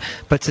standards.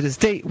 But to this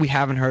date, we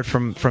haven't heard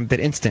from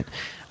BitInstant.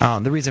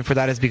 The reason for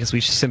that is because we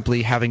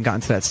simply haven't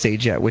gotten to that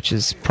stage yet, which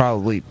is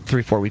probably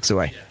 3-4 weeks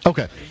away.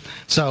 Okay.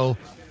 So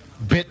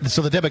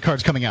the debit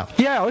card's coming out.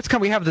 Yeah, it's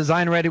coming. We have the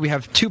design ready. We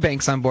have 2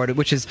 banks on board,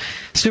 which is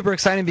super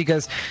exciting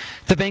because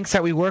the banks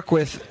that we work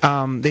with,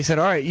 they said,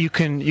 all right, you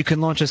can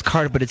launch this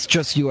card, but it's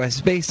just U.S.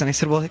 based. And I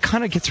said, well, it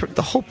kind of gets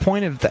the whole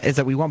point of that is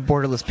that we want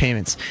borderless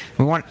payments.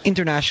 We want an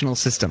international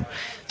system.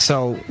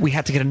 So we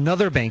had to get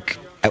another bank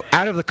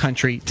out of the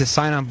country to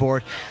sign on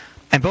board.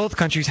 And both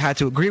countries had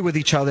to agree with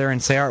each other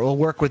and say, all right, we'll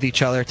work with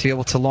each other to be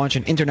able to launch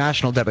an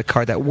international debit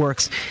card that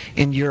works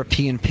in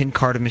European PIN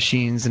card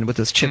machines and with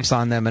those chips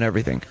on them and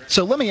everything.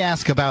 So let me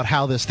ask about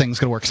how this thing's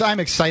going to work. So I'm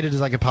excited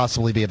as I could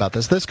possibly be about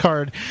this. This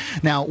card,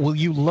 now, will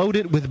you load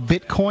it with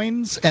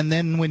Bitcoins, and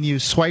then when you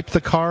swipe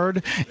the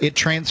card, it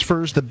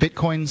transfers the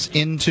Bitcoins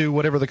into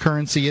whatever the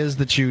currency is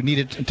that you need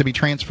it to be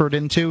transferred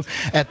into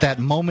at that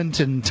moment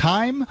in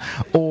time?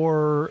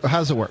 Or how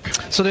does it work?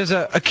 So there's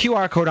a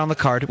QR code on the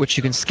card, which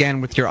you can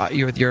scan with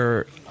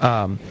your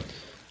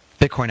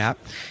Bitcoin app,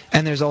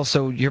 and there's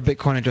also your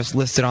Bitcoin address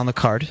listed on the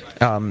card.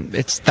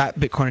 It's that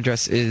Bitcoin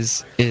address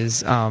is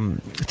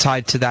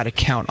tied to that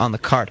account on the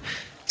card.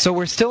 So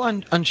we're still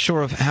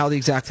unsure of how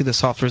exactly the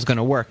software is going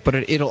to work, but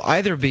it'll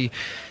either be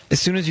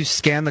as soon as you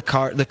scan the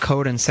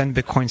code and send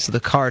Bitcoins to the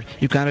card,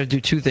 you got to do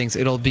two things.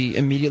 It'll be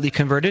immediately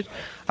converted.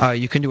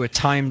 You can do a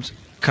timed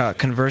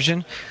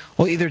conversion.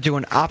 We'll either do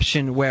an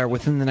option where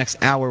within the next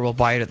hour we'll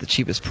buy it at the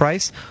cheapest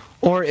price,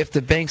 or if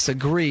the banks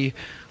agree,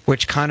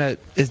 which kind of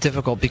is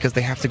difficult because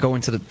they have to go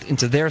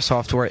into their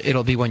software,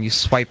 it'll be when you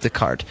swipe the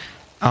card.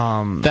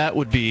 That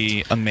would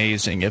be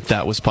amazing if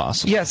that was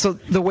possible. Yeah, so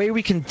the way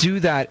we can do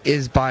that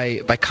is by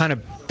kind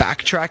of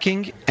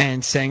backtracking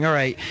and saying, all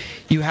right,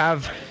 you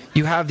have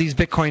these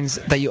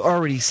Bitcoins that you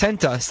already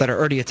sent us that are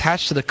already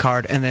attached to the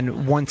card, and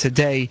then once a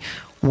day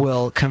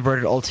will convert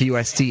it all to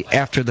USD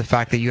after the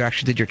fact that you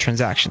actually did your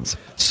transactions.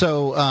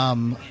 So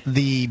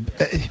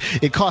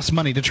it costs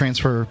money to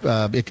transfer.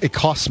 It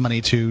costs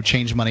money to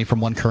change money from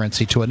one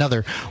currency to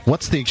another.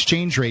 What's the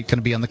exchange rate going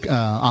to be on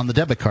the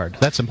debit card?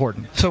 That's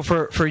important. So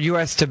for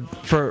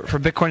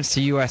Bitcoins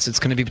to US, it's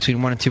going to be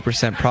between 1 and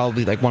 2%,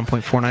 probably like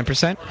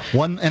 1.49%.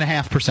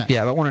 1.5%.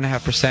 Yeah, about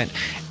 1.5%.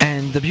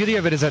 And the beauty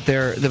of it is that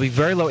there'll be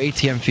very low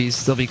ATM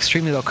fees. There'll be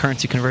extremely low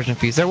currency conversion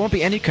fees. There won't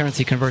be any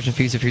currency conversion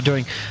fees if you're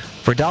doing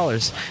for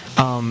dollars.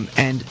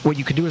 And what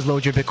you can do is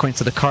load your Bitcoins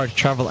to the card,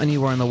 travel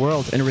anywhere in the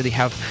world, and really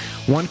have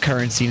one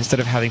currency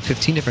instead of having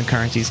 15 different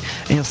currencies,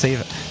 and you'll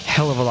save a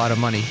hell of a lot of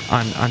money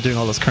on doing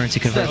all those currency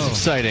conversions. That's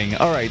exciting.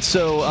 All right,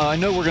 so I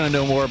know we're going to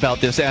know more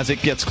about this as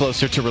it gets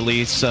closer to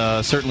release.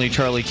 Certainly,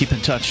 Charlie, keep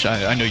in touch.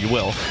 I know you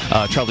will.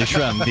 Charlie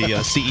Shrem, the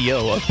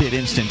CEO of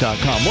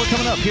BitInstant.com. More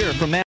coming up here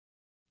from Matt.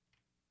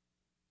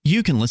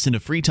 You can listen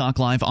to Free Talk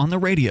Live on the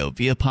radio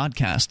via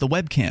podcast, the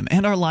webcam,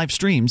 and our live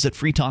streams at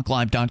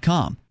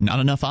freetalklive.com. Not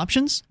enough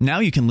options? Now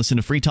you can listen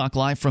to Free Talk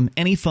Live from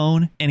any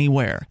phone,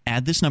 anywhere.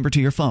 Add this number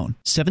to your phone,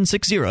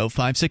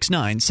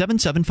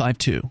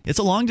 760-569-7752. It's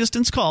a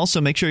long-distance call,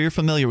 so make sure you're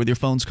familiar with your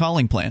phone's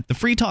calling plan. The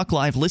Free Talk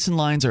Live listen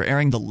lines are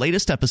airing the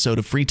latest episode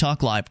of Free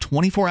Talk Live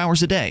 24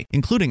 hours a day,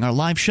 including our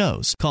live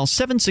shows. Call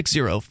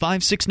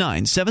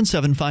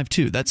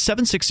 760-569-7752. That's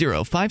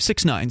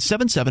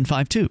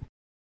 760-569-7752.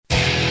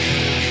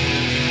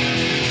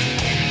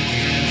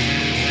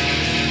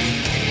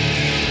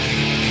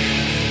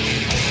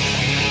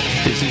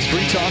 This is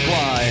Free Talk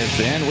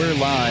Live, and we're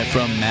live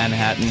from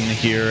Manhattan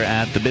here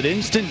at the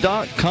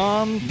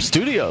BitInstant.com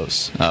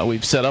studios.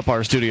 We've set up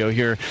our studio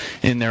here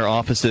in their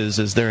offices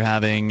as they're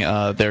having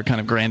their kind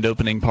of grand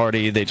opening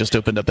party. They just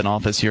opened up an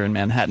office here in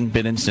Manhattan,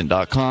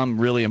 BitInstant.com,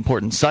 really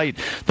important site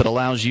that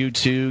allows you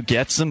to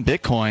get some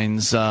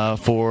Bitcoins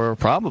for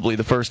probably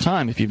the first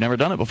time if you've never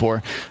done it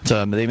before.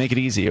 They make it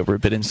easy over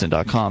at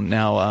BitInstant.com.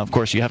 Now, of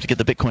course, you have to get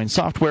the Bitcoin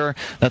software.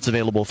 That's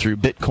available through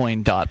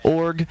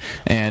bitcoin.org,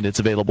 and it's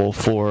available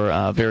for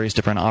various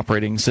different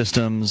operating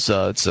systems.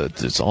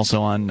 It's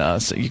also on.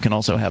 You can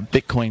also have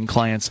Bitcoin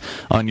clients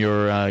on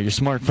your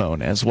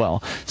smartphone as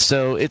well.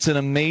 So it's an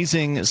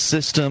amazing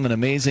system, an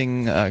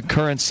amazing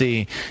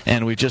currency,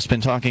 and we've just been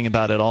talking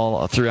about it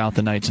all throughout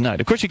the night tonight.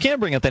 Of course, you can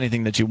bring up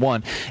anything that you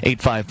want.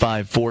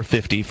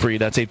 855-450-FREE.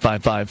 That's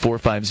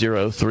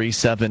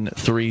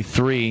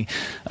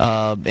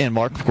 855-450-3733. And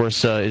Mark, of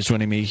course, is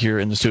joining me here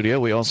in the studio.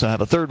 We also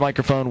have a third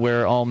microphone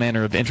where all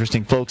manner of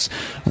interesting folks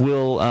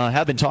will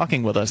have been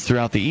talking with us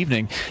throughout the evening.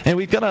 And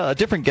we've got a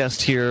different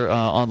guest here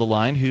on the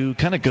line who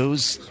kind of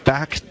goes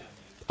back,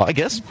 I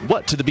guess,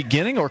 to the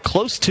beginning or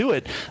close to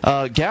it.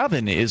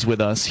 Gavin is with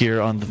us here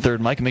on the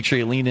third mic. Make sure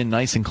you lean in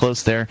nice and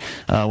close there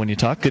when you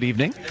talk. Good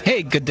evening.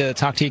 Hey, good to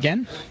talk to you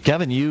again.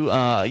 Gavin,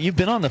 you've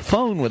been on the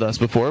phone with us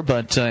before,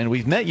 but and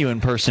we've met you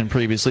in person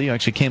previously. You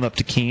actually came up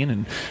to Keene,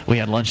 and we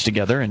had lunch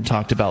together and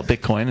talked about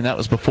Bitcoin, and that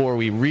was before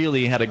we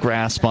really had a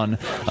grasp on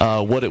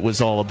what it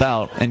was all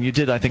about. And you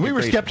did, I think, we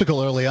were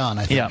skeptical early on,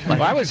 I think. Yeah,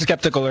 well, I was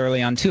skeptical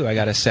early on, too, I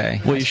got to say.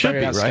 Well, you should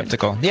be, right?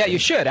 Skeptical. Yeah, you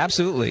should,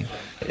 absolutely.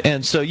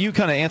 And so you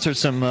kind of answered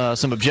some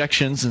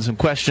objections and some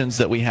questions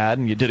that we had,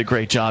 and you did a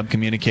great job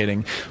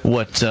communicating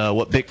what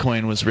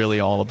Bitcoin was really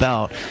all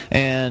about.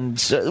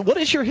 And what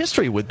is your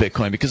history with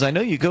Bitcoin? Because I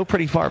know you go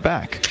pretty far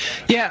back.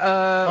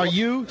 Yeah. Are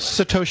you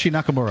Satoshi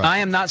Nakamoto? I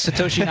am not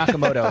Satoshi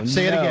Nakamoto.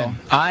 Say it again.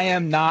 I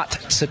am not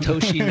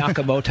Satoshi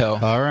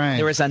Nakamoto. All right.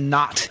 There is a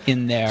not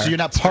in there. So you're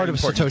not part of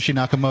Satoshi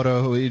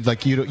Nakamoto?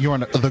 Like you're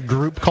on the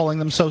group calling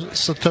them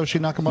Satoshi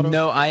Nakamoto?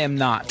 No, I am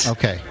not.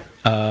 Okay.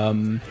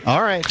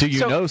 All right. Do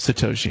you know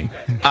Satoshi?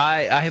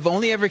 I have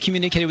only ever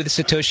communicated with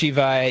Satoshi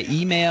via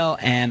email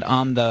and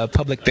on the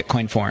public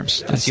Bitcoin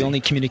forums. That's the only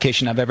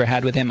communication I've ever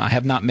had with him. I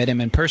have not met him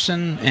in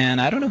person,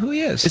 and I don't know who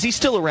he is. Is he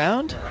still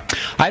around?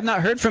 I have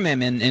not heard from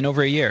him in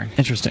over a year.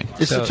 Interesting.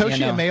 Is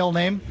Satoshi a male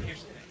name?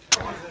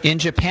 In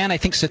Japan, I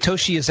think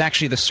Satoshi is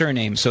actually the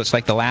surname, so it's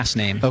like the last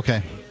name.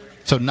 Okay.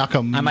 So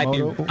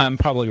Nakamoto? I'm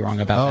probably wrong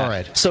about that. All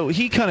right. So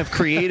he kind of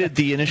created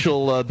the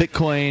initial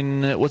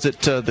Bitcoin. Was it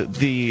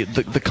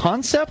the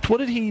concept? What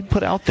did he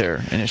put out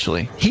there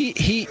initially?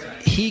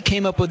 He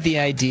came up with the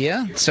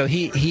idea. So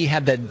he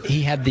had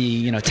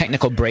the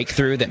technical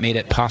breakthrough that made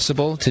it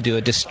possible to do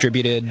a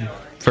distributed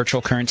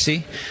virtual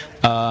currency.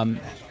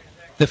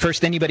 The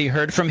first anybody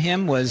heard from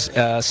him was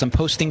some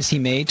postings he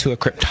made to a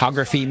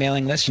cryptography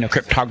mailing list.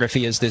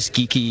 Cryptography is this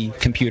geeky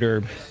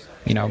computer,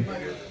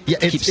 Yeah,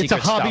 it's a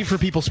hobby for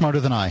people smarter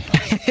than I.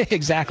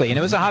 Exactly, and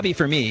it was a hobby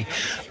for me.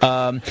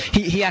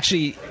 He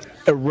actually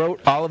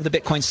wrote all of the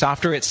Bitcoin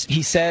software.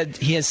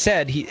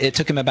 It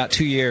took him about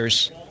 2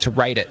 years to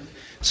write it.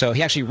 So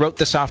he actually wrote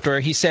the software.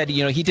 He said,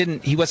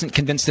 he wasn't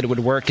convinced that it would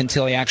work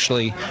until he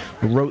actually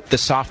wrote the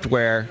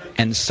software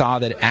and saw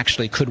that it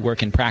actually could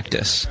work in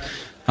practice.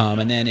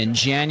 And then in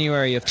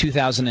January of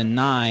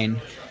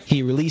 2009.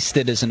 He released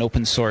it as an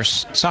open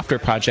source software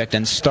project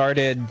and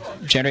started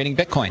generating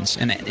Bitcoins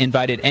and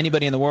invited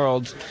anybody in the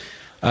world,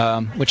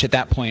 which at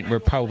that point were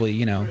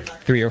probably,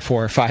 3 or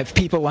 4 or 5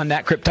 people on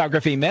that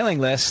cryptography mailing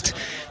list,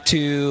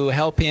 to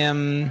help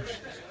him,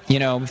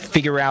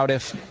 figure out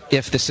if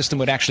the system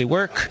would actually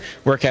work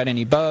out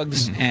any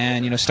bugs,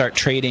 and, start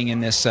trading in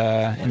this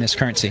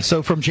currency.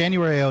 So from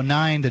January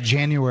 09 to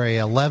January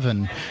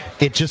 11,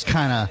 it just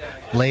kind of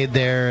laid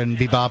there and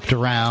bebopped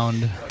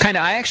around. Kind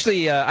of.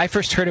 I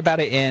first heard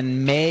about it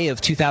in May of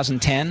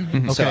 2010.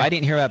 Okay. So I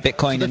didn't hear about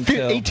Bitcoin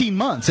until 18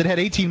 months. It had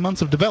 18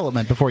 months of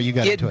development before you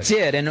got into it. It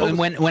did. And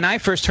when I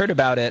first heard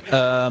about it,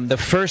 the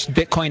first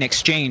Bitcoin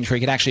exchange where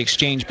you could actually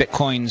exchange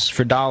Bitcoins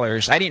for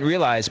dollars, I didn't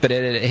realize, but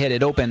it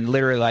had opened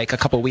literally like a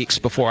couple weeks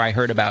before I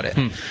heard about it.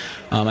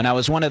 And I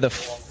was one of the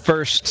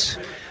first.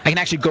 I can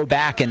actually go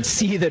back and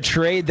see the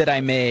trade that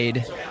I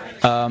made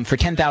for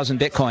 10,000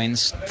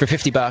 Bitcoins for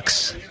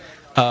 $50.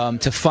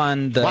 To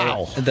fund the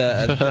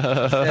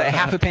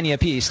half a penny a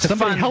piece.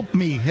 Somebody help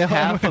me.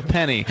 Half a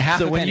penny.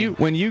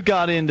 When you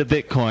got into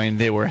Bitcoin,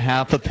 they were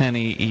half a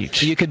penny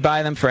each. You could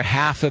buy them for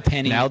half a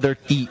penny. Now they're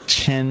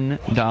each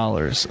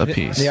 $10 a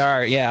piece. They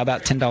are,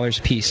 about $10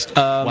 a piece.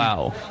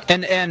 Wow.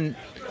 And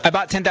I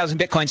bought 10,000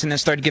 Bitcoins and then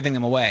started giving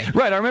them away.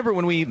 Right. I remember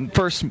when we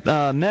first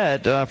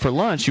met for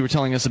lunch, you were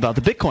telling us about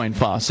the Bitcoin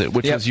faucet,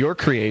 which was your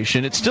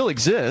creation. It still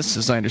exists,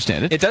 as I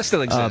understand it. It does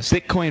still exist.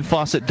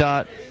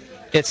 Bitcoinfaucet.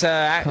 It's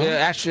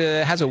actually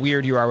it has a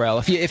weird URL.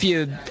 If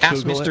you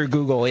ask Mr.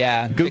 Google,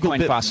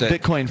 Bitcoin faucet.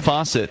 Bitcoin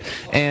faucet,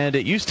 and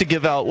it used to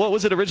give out, what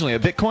was it originally, a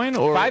Bitcoin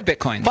or 5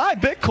 Bitcoins? 5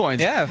 Bitcoins.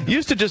 Yeah. You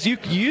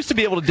used to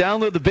be able to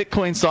download the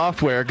Bitcoin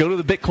software, go to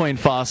the Bitcoin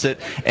faucet,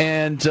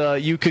 and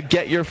you could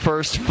get your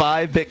first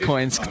 5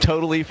 Bitcoins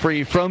totally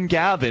free from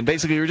Gavin.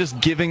 Basically, you were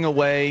just giving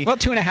away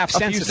 2.5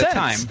 cents at the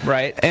time,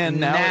 right? And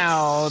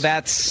now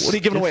that's what are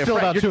you giving away? Still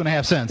about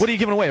 2.5 cents. What are you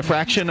giving away? A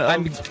fraction of?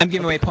 I'm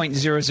giving away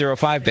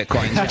 0.005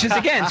 Bitcoins, which is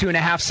again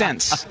 2.5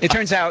 cents. It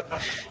turns out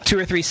 2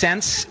 or 3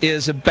 cents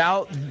is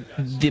about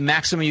the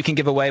maximum you can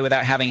give away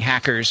without having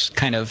hackers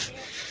kind of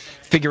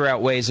figure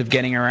out ways of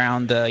getting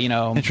around the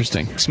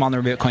interesting small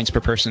number of Bitcoins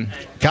per person.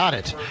 Got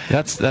it.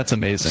 That's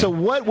amazing. So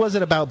what was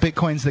it about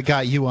Bitcoins that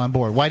got you on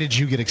board? Why did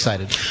you get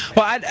excited?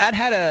 Well, I'd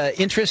had an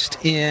interest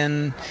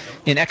in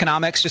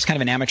economics, just kind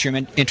of an amateur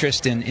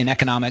interest in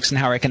economics and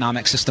how our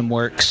economic system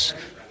works.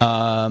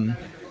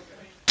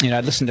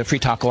 I'd listened to Free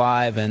Talk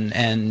Live and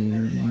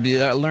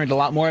learned a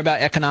lot more about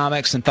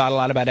economics and thought a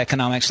lot about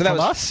economics. So that from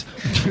was us?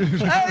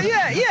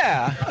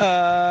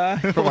 yeah.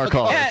 From our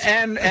callers.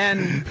 And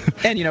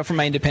from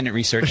my independent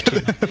research too.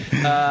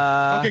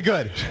 Okay,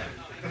 good.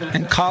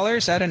 And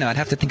callers? I don't know. I'd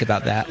have to think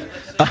about that.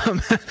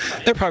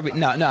 They're probably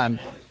no.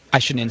 I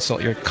shouldn't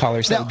insult your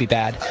callers. That would be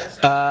bad.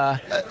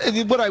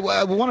 What I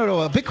want to know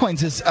about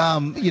Bitcoins is,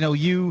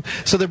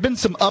 so there have been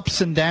some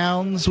ups and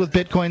downs with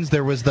Bitcoins.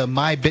 There was the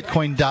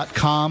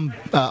mybitcoin.com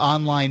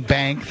online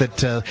bank that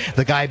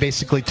the guy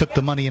basically took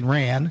the money and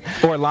ran.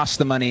 Or lost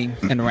the money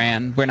and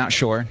ran. We're not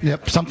sure.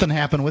 Yep, something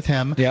happened with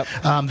him. Yep.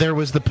 There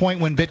was the point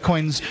when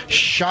Bitcoins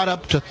shot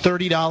up to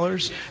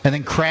 $30 and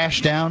then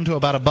crashed down to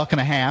about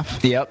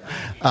 $1.50. Yep.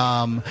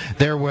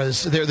 There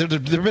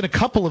have been a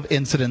couple of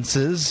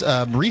incidences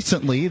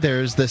recently.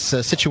 There's this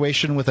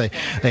situation with an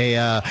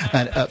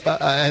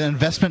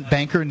investment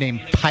banker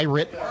named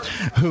Pirate,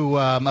 who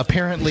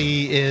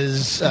apparently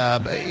is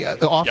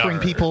offering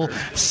people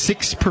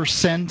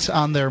 6%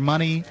 on their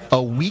money a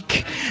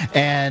week,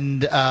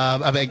 and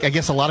I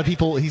guess a lot of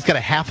people. He's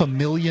got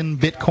 500,000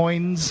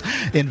 Bitcoins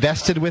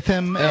invested with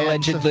him.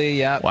 Allegedly,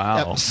 yeah.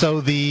 Wow. So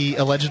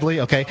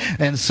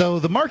and so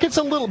the market's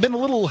been a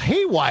little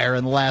haywire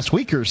in the last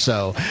week or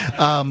so.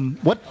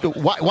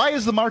 Why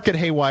is the market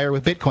haywire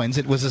with Bitcoins?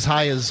 It was as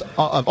high as was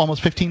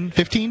almost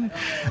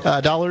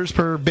 $15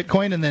 per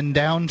Bitcoin, and then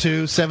down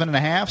to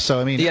 7.5. So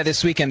I mean, yeah,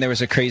 this weekend there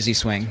was a crazy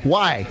swing.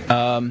 Why?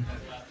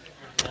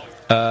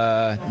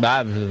 Supply,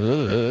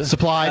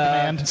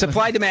 demand.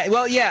 Supply, demand.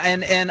 Well, yeah,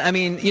 and I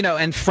mean,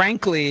 and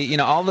frankly,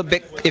 all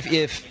the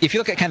if you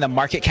look at kind of the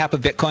market cap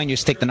of Bitcoin, you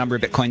just take the number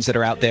of Bitcoins that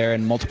are out there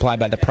and multiply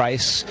by the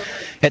price.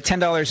 At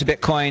 $10 a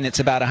Bitcoin, it's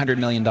about $100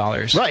 million.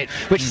 Right.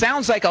 Which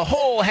sounds like a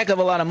whole heck of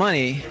a lot of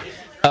money.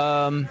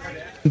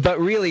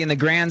 But really, in the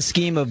grand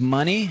scheme of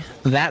money,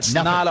 that's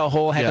not a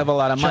whole heck of a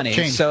lot of money.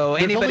 So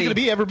there's only going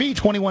to ever be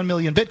 21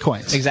 million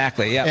Bitcoins.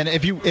 Exactly. Yeah. And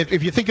if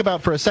you think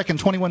about for a second,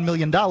 $21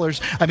 million,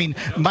 I mean,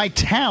 my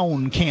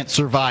town can't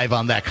survive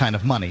on that kind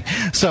of money.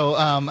 So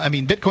I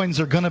mean, Bitcoins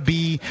are going to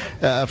be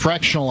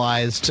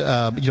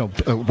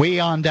fractionalized, way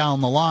on down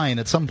the line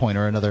at some point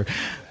or another.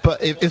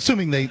 But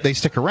assuming they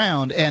stick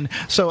around, and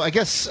so I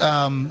guess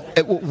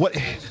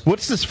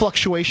what's this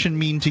fluctuation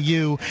mean to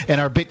you? And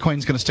are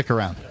Bitcoins going to stick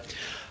around?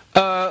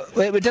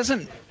 It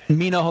doesn't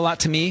mean a whole lot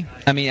to me.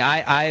 I mean,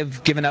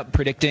 I've given up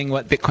predicting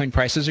what Bitcoin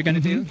prices are going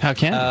to do. How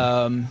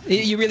can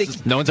you really?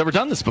 No one's ever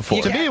done this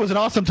before. To me, it was an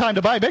awesome time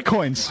to buy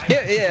Bitcoins.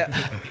 Yeah.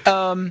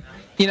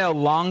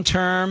 Long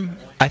term,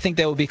 I think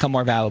they will become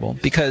more valuable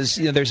because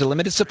there's a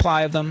limited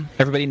supply of them.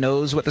 Everybody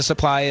knows what the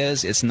supply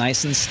is. It's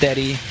nice and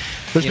steady.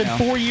 There's been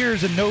 4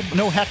 years and no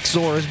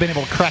Hexor has been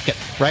able to crack it,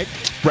 right?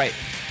 Right.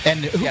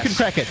 And who can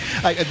crack it?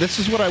 This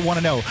is what I want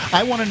to know.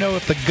 I want to know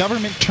if the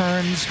government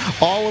turns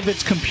all of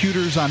its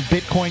computers on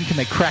Bitcoin, can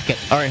they crack it?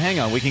 All right, hang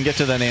on. We can get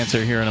to that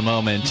answer here in a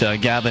moment.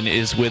 Gavin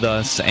is with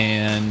us,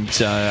 and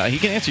he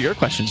can answer your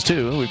questions,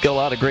 too. We've got a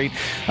lot of great,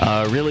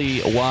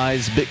 really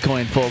wise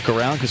Bitcoin folk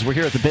around because we're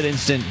here at the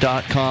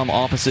BitInstant.com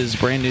offices,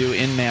 brand new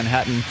in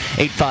Manhattan,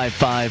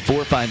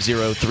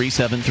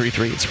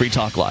 855-450-3733. It's Free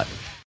Talk Live.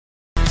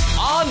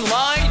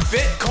 Online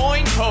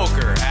Bitcoin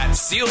poker at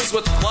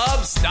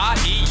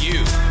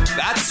sealswithclubs.eu.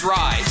 That's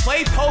right.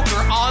 Play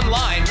poker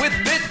online with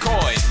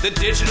Bitcoin, the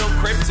digital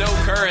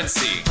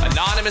cryptocurrency.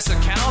 Anonymous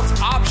accounts,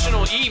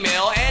 optional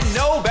email, and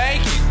no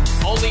banking.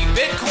 Only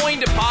Bitcoin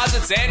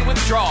deposits and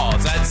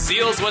withdrawals at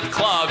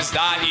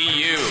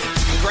sealswithclubs.eu.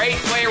 Great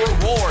player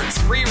rewards,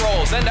 free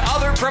rolls, and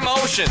other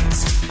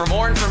promotions. For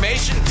more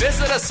information,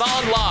 visit us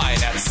online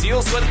at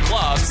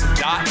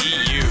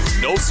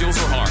sealswithclubs.eu. No seals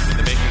were harmed in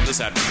the making of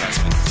this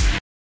advertisement.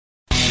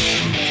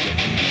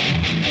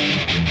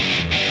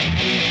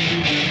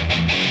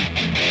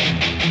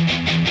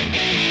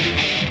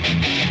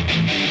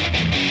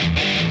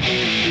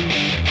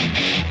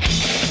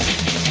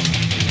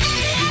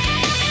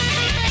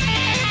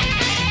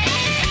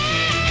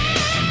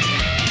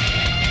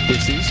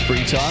 This is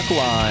Free Talk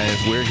Live.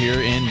 We're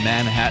here in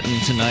Manhattan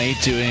tonight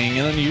doing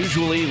an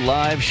unusually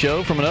live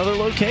show from another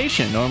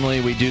location.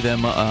 Normally we do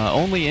them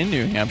only in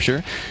New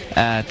Hampshire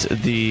at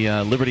the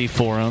Liberty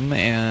Forum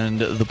and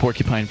the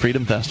Porcupine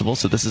Freedom Festival.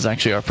 So this is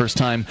actually our first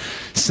time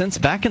since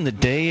back in the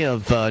day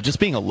of just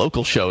being a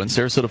local show in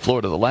Sarasota,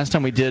 Florida. The last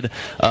time we did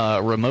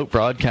a remote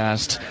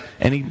broadcast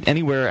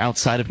anywhere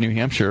outside of New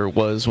Hampshire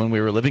was when we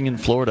were living in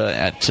Florida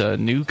at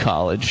New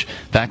College,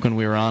 back when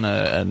we were on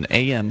an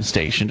AM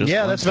station.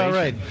 Yeah, that's about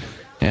right.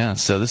 Yeah,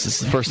 so this is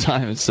the first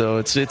time. So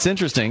it's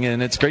interesting,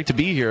 and it's great to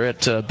be here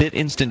at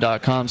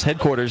BitInstant.com's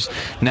headquarters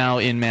now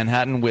in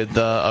Manhattan with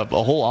a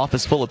whole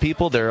office full of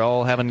people. They're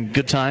all having a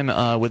good time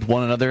with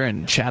one another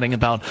and chatting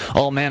about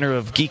all manner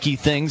of geeky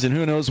things and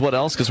who knows what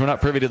else, because we're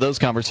not privy to those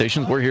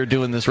conversations. We're here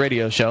doing this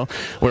radio show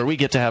where we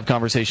get to have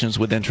conversations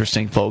with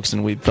interesting folks,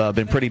 and we've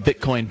been pretty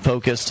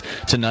Bitcoin-focused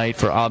tonight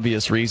for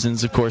obvious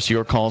reasons. Of course,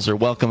 your calls are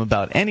welcome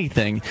about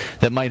anything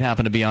that might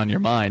happen to be on your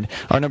mind.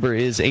 Our number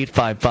is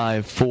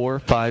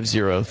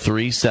 855-450-3733.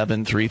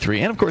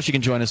 And, of course, you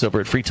can join us over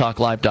at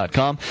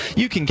freetalklive.com.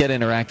 You can get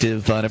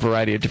interactive in a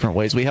variety of different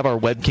ways. We have our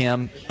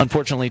webcam.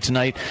 Unfortunately,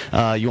 tonight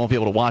you won't be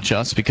able to watch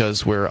us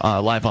because we're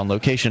live on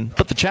location,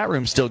 but the chat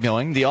room's still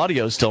going. The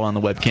audio's still on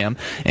the webcam,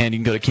 and you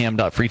can go to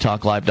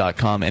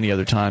cam.freetalklive.com any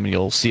other time, and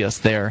you'll see us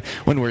there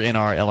when we're in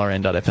our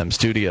LRN.FM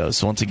studios.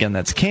 So, once again,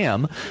 that's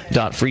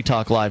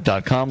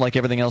cam.freetalklive.com. Like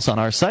everything else on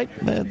our site,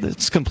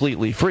 it's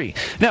completely free.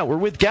 Now, we're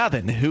with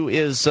Gavin, who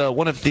is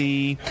one of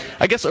the,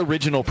 I guess,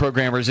 original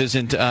programmers.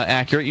 Isn't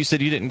accurate. You said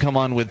you didn't come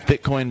on with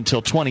Bitcoin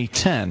until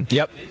 2010.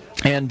 Yep.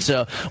 And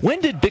when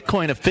did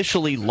Bitcoin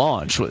officially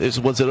launch?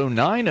 Was it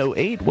 09,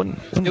 08? When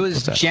it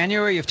was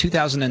January of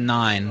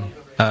 2009.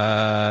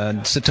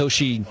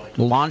 Satoshi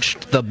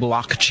launched the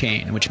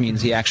blockchain, which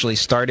means he actually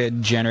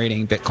started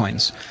generating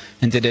Bitcoins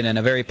and did it in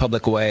a very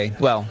public way.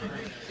 Well,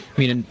 I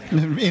mean,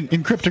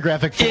 in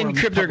cryptographic forms. In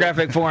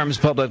cryptographic forms,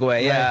 public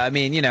way. Yeah, right. I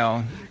mean,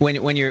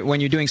 when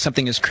you're doing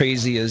something as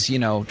crazy as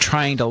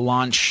trying to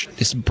launch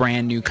this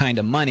brand new kind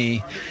of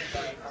money,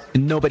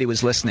 nobody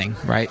was listening,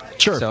 right?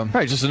 Sure. So,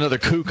 right, just another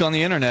kook on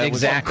the internet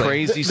exactly. with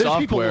crazy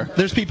software.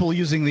 There's people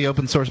using the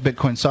open source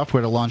Bitcoin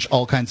software to launch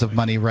all kinds of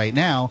money right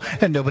now,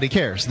 and nobody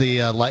cares. We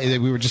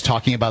were just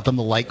talking about them,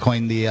 the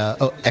Litecoin, the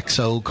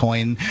XO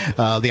coin,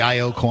 the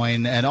IO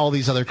coin, and all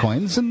these other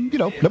coins, and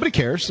nobody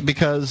cares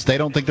because they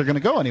don't think they're going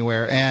to go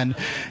anywhere. And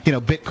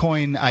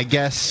Bitcoin, I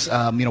guess,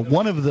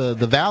 one of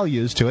the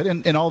values to it,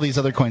 and all these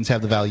other coins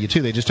have the value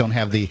too. They just don't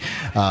have the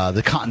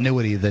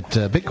continuity that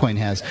Bitcoin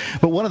has.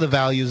 But one of the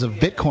values of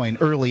Bitcoin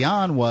early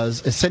on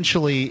was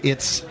essentially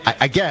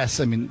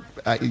correct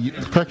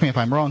me if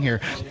I'm wrong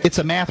here, it's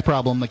a math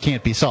problem that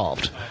can't be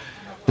solved.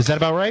 Is that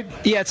about right?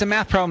 Yeah, it's a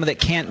math problem that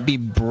can't be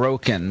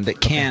broken,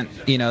 that can't,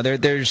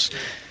 there's...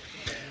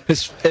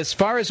 As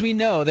far as we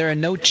know, there are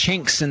no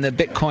chinks in the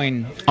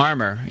Bitcoin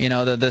armor.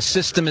 The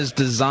system is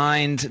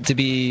designed to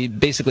be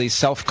basically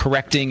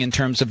self-correcting in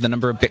terms of the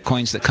number of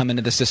Bitcoins that come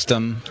into the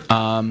system.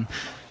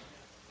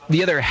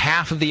 The other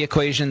half of the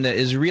equation that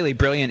is really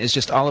brilliant is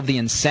just all of the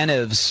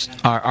incentives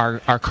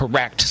are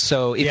correct.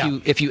 So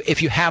if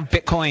you have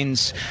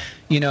Bitcoins,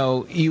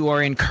 you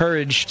are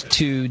encouraged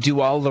to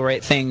do all the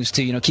right things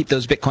to keep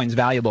those Bitcoins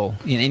valuable,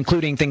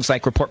 including things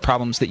like report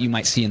problems that you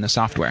might see in the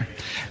software.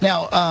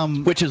 Now,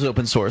 which is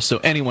open source, so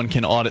anyone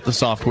can audit the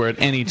software at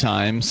any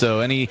time. So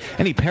any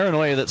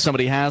paranoia that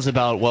somebody has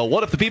about, well,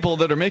 what if the people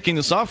that are making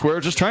the software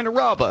are just trying to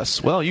rob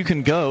us? Well, you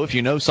can go, if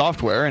you know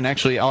software, and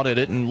actually audit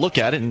it and look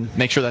at it and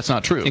make sure that's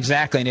not true.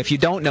 Exactly, and if you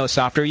don't know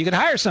software, you could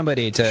hire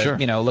somebody to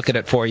look at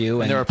it for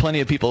you. And there are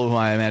plenty of people who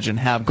I imagine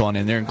have gone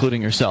in there,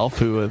 including yourself,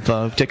 who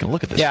have taken a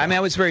look at this.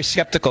 Yeah, I was very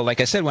skeptical, like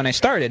I said, when I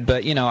started,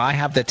 but I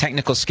have the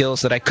technical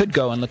skills that I could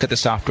go and look at the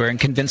software and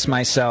convince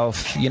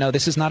myself,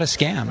 this is not a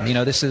scam.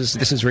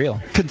 This is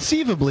real.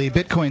 Conceivably,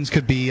 Bitcoins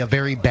could be a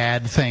very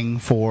bad thing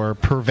for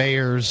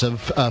purveyors of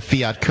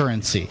fiat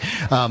currency,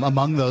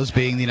 among those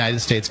being the United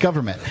States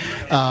government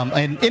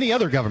and any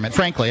other government,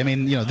 frankly. I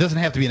mean, it doesn't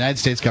have to be the United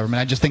States government.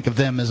 I just think of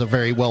them as a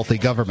very wealthy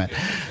government.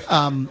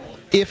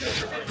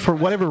 If, for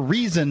whatever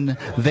reason,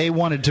 they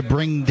wanted to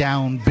bring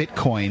down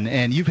Bitcoin,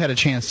 and you've had a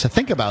chance to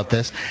think about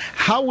this,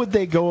 how would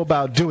they go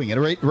about doing it?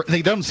 Right?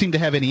 They don't seem to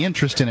have any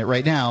interest in it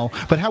right now,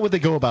 but how would they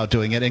go about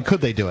doing it, and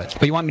could they do it?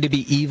 But you want me to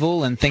be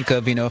evil and think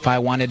of, if I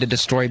wanted to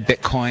destroy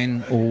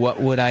Bitcoin,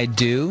 what would I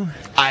do?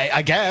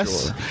 I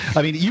guess. Sure.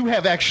 I mean, you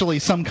have actually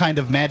some kind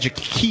of magic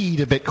key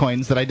to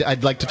Bitcoins that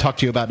I'd like to talk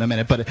to you about in a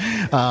minute, but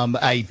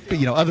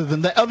other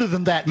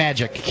than that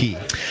magic key.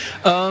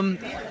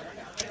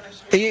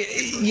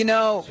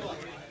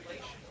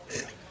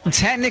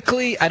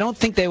 Technically, I don't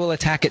think they will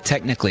attack it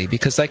technically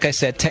because, like I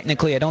said,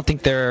 technically I don't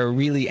think there are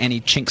really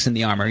any chinks in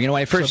the armor. When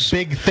I first it's a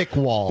big, thick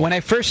wall. When I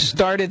first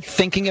started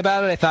thinking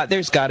about it, I thought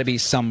there's got to be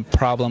some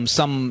problem,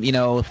 some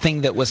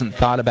thing that wasn't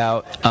thought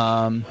about.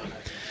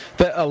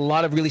 But a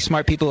lot of really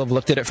smart people have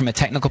looked at it from a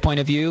technical point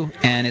of view,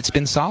 and it's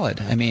been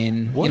solid. I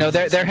mean,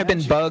 there have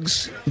been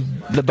bugs.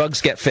 The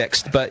bugs get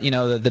fixed, but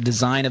the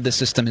design of the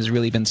system has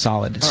really been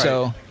solid. All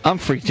so right. I'm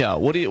freaked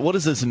out. What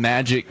is this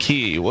magic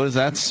key? What is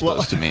that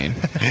supposed to mean?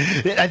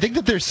 I think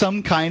that there's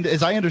some kind,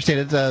 as I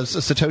understand it,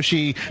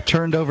 Satoshi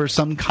turned over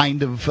some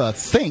kind of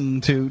thing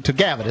to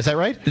Gavin. Is that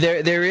right?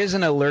 There is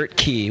an alert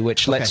key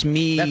which lets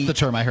me. That's the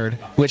term I heard.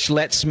 Which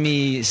lets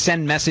me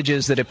send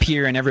messages that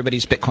appear in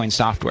everybody's Bitcoin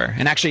software,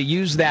 and actually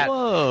use that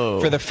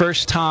for the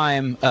first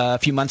time a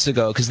few months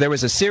ago because there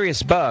was a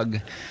serious bug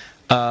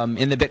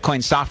in the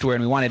Bitcoin software,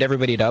 and we wanted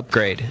everybody to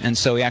upgrade. And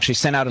so we actually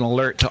sent out an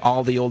alert to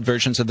all the old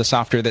versions of the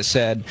software that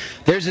said,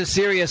 there's a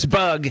serious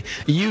bug,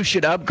 you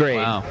should upgrade.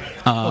 Wow.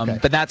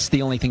 But that's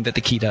the only thing that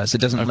the key does.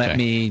 It doesn't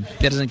it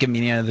doesn't give me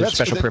any other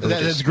special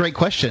privileges. That's a great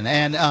question.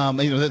 And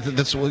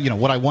that's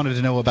what I wanted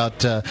to know about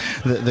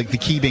the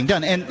key being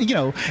done. And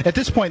at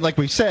this point, like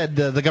we've said,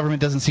 the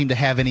government doesn't seem to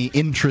have any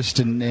interest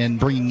in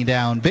bringing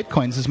down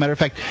Bitcoins. As a matter of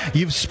fact,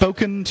 you've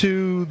spoken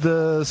to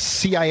the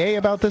CIA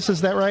about this,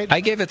 is that right? I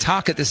gave a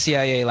talk at the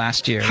CIA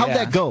last year. How'd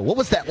that go? What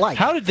was that like?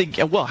 How did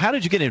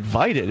you get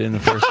invited in the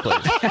first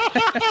place?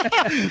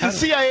 The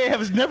CIA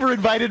has never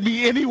invited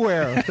me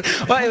anywhere.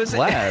 Well, it was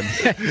glad.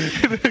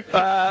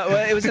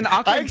 It was an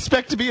awkward. I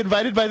expect to be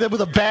invited by them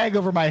with a bag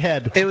over my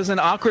head. It was an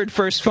awkward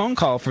first phone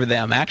call for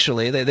them.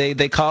 Actually,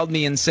 they called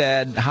me and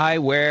said, "Hi,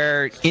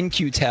 we're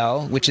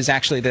InQtel," which is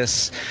actually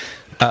this.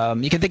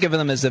 You can think of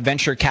them as a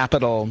venture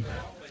capital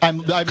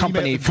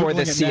company for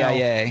the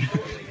CIA.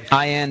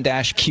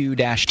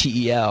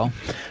 IN-Q-TEL.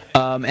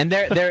 And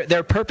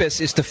their purpose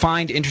is to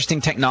find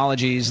interesting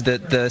technologies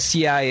that the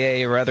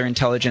CIA or other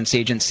intelligence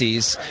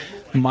agencies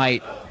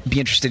might be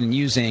interested in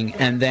using,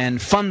 and then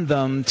fund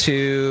them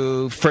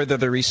to further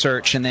the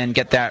research and then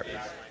get that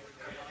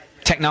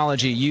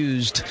technology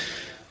used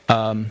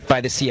by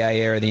the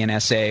CIA or the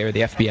NSA or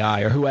the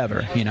FBI or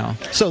whoever,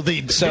 So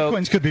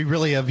Bitcoins could be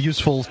really a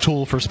useful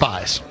tool for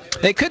spies.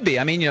 They could be.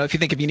 I mean, if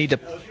you need to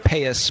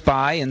pay a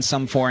spy in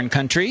some foreign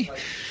country,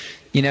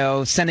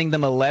 sending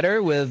them a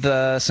letter with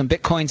some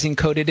bitcoins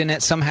encoded in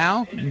it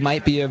somehow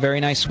might be a very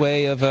nice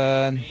way of,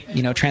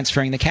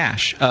 transferring the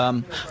cash.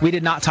 We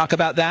did not talk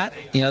about that.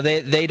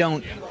 They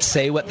don't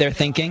say what they're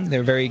thinking.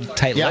 They're very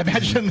tight-lipped. Yeah, I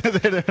imagine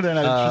they're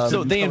not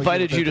so they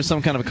invited you to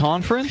some kind of a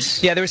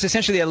conference? Yeah, there was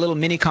essentially a little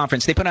mini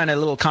conference. They put on a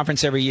little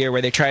conference every year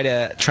where they try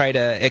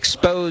to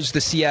expose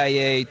the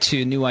CIA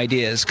to new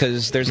ideas,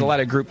 because there's a lot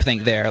of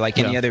groupthink there, like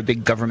any other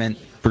big government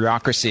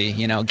bureaucracy,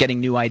 getting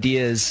new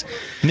ideas.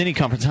 Mini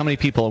conference, how many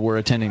people were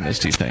attending this,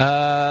 do you think? There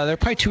are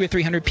probably 200 or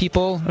 300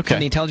 people from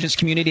the intelligence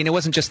community, and it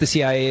wasn't just the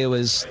CIA, it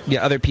was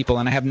other people,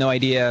 and I have no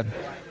idea.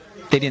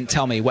 They didn't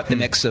tell me what the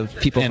mix of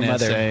people from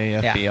other...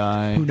 NSA,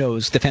 FBI... Who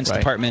knows? Defense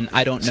Department,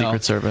 I don't know.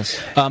 Secret Service.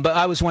 But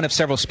I was one of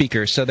several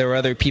speakers, so there were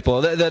other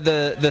people.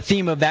 The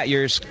theme of that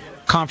year's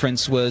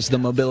conference was the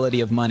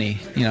mobility of money,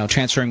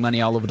 transferring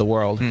money all over the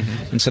world.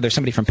 Mm-hmm. And so there's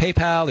somebody from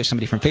PayPal, there's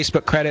somebody from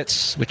Facebook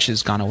Credits, which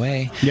has gone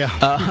away. Yeah.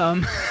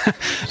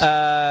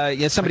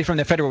 Somebody from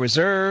the Federal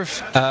Reserve,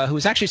 who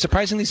was actually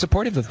surprisingly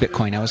supportive of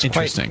Bitcoin. I was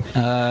quite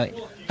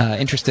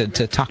interested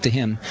to talk to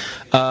him.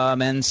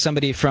 And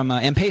somebody from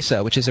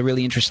M-Pesa, which is a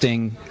really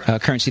interesting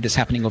currency that's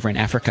happening over in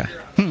Africa.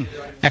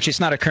 Actually, it's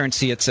not a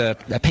currency, it's a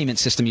payment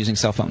system using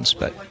cell phones,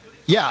 but...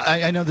 Yeah,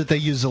 I know that they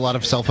use a lot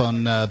of cell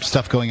phone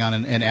stuff going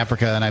on in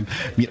Africa, and I'm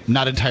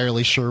not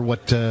entirely sure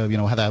what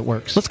how that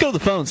works. Let's go to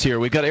the phones here.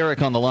 We've got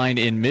Eric on the line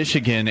in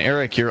Michigan.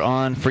 Eric, you're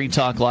on Free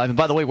Talk Live. And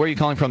by the way, where are you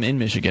calling from in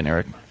Michigan,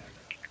 Eric?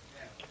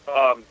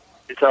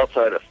 It's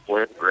outside of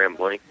Flint, Grand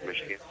Blanc,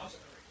 Michigan.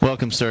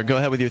 Welcome, sir. Go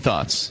ahead with your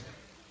thoughts.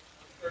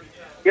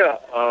 Yeah,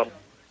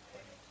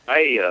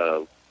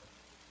 I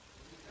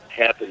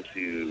happened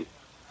to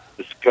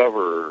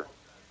discover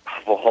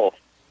of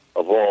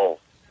all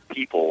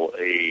people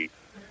a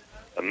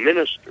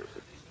minister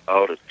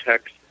out of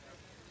Texas,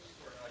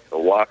 the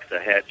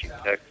Waxahachie,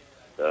 Texas.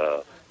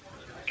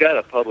 Got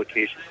a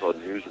publication called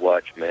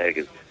Newswatch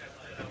Magazine,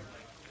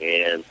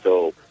 and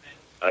so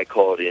I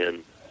called in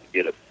to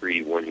get a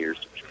free 1-year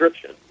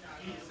subscription.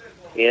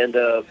 And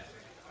the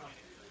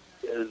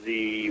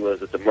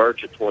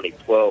March of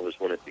 2012 is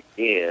when it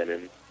began,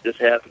 and this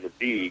happened to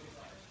be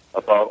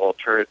about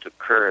alternative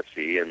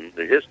currency and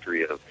the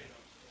history of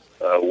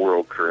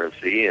world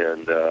currency,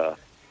 and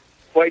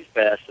quite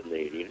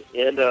fascinating.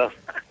 And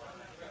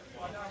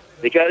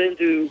they got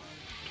into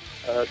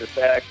the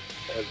fact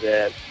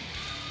that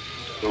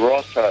the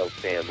Rothschild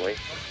family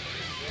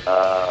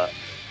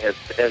has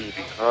been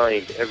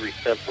behind every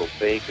central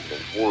bank in the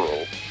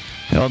world.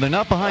 No, they're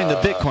not behind the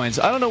Bitcoins.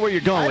 I don't know where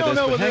you're going with this,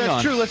 but hang on. I don't know whether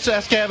that's true. Let's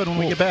ask Gavin when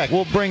we get back.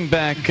 We'll bring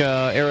back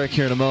Eric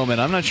here in a moment.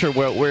 I'm not sure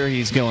where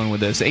he's going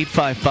with this.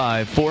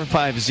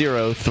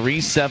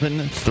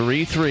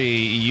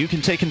 855-450-3733. You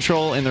can take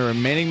control in the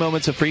remaining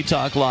moments of Free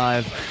Talk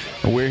Live.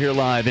 We're here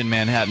live in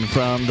Manhattan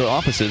from the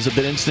offices of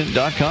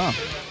BitInstant.com.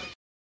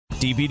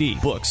 DVD,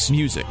 books,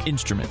 music,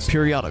 instruments,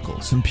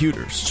 periodicals,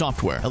 computers,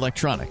 software,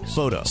 electronics,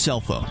 photo, cell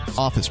phone,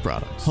 office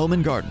products, home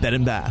and garden, bed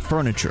and bath,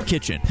 furniture,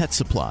 kitchen, pet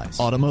supplies,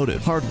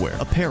 automotive, hardware,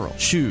 apparel,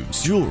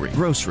 shoes, jewelry,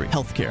 grocery,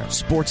 healthcare,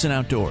 sports and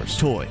outdoors,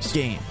 toys,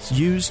 games,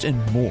 used,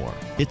 and more.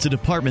 It's a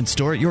department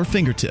store at your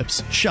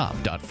fingertips.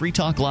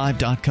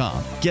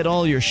 Shop.freetalklive.com. Get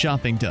all your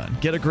shopping done,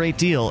 get a great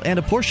deal, and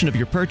a portion of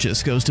your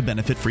purchase goes to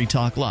benefit Free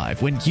Talk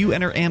Live when you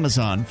enter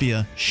Amazon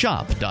via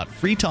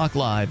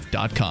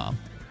shop.freetalklive.com.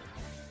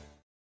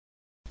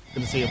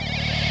 Good to see you.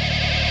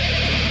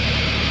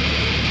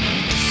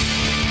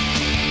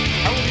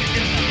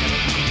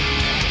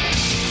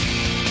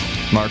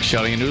 Mark's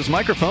shouting into his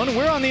microphone, and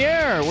we're on the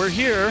air. We're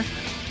here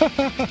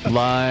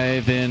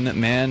live in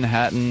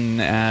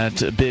Manhattan at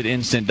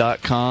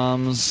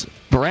BitInstant.com's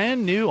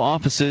brand new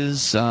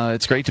offices.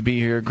 It's great to be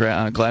here.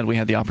 Glad we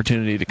had the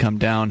opportunity to come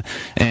down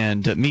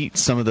and meet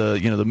some of the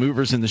the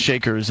movers and the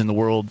shakers in the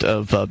world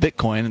of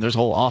Bitcoin. And there's a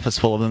whole office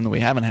full of them that we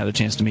haven't had a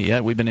chance to meet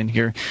yet. We've been in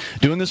here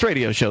doing this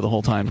radio show the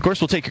whole time. Of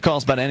course, we'll take your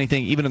calls about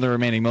anything, even in the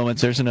remaining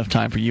moments. There's enough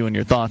time for you and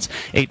your thoughts.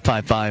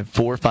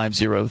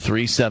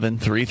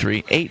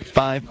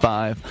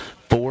 855-450-3733.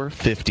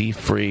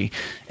 855-450-FREE.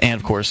 And,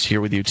 of course,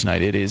 here with you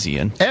tonight, it is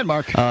Ian. And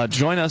Mark.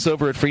 Join us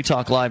over at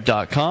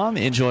freetalklive.com.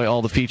 Enjoy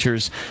all the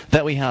features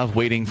that we have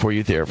waiting for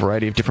you there. A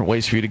variety of different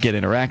ways for you to get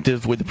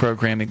interactive with the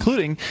program,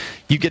 including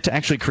you get to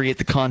actually create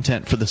the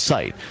content for the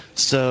site.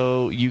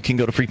 So you can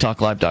go to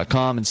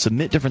freetalklive.com and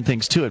submit different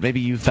things to it.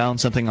 Maybe you found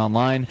something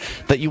online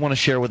that you want to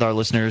share with our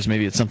listeners.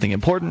 Maybe it's something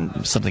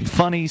important, something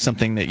funny,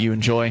 something that you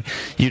enjoy.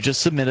 You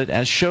just submit it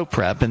as show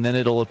prep, and then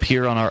it'll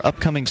appear on our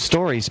upcoming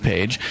stories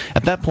page.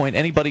 At that point,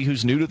 anybody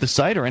who's new to the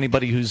site or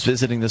anybody who's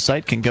visiting the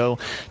site can go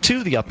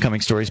to the upcoming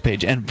stories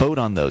page and vote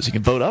on those. You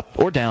can vote up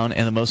or down,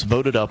 and the most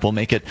voted up will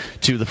make it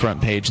to the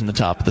front page and the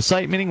top of the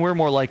site, meaning we're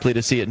more likely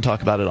to see it and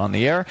talk about it on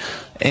the air,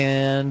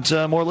 and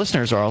more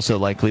listeners are also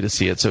likely to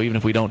see it. So even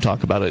if we don't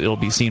talk about it, it'll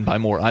be seen by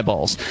more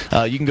eyeballs.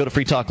 You can go to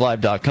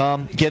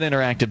freetalklive.com, get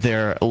interactive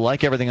there.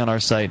 Like everything on our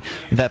site,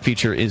 that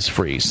feature is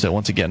free. So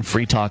once again,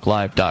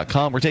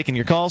 freetalklive.com. We're taking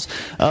your calls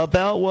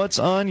about what's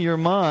on your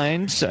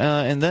mind,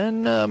 and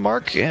then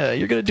Mark,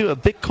 you're going to do a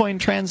Bitcoin Bitcoin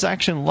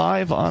transaction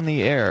live on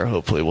the air.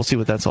 Hopefully, we'll see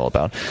what that's all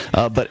about.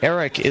 But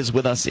Eric is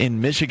with us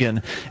in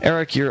Michigan.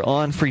 Eric, you're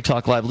on Free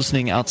Talk Live,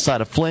 listening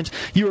outside of Flint.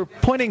 You were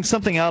pointing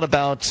something out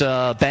about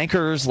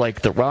bankers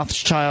like the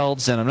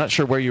Rothschilds, and I'm not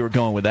sure where you were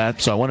going with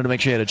that, so I wanted to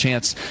make sure you had a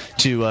chance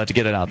to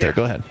get it out there.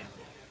 Go ahead.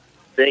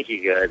 Thank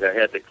you, guys. I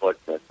had to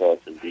collect my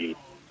thoughts, indeed.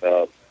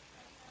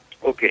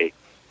 Okay.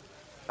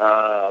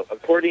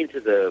 According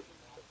to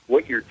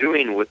what you're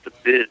doing with the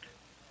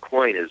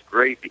Bitcoin is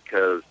great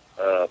because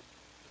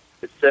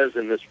it says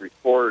in this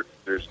report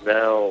there's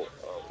now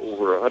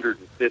over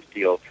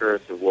 150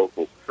 alternative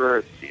local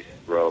currencies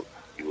throughout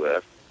the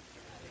U.S.,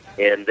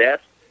 and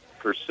that's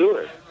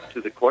pursuant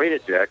to the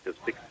Coinage Act of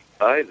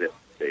 65 in the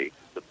state,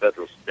 the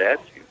federal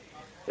statute,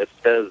 that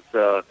says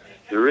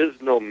there is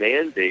no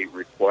mandate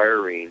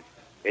requiring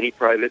any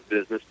private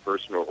business,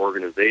 person, or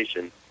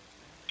organization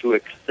to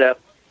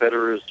accept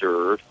Federal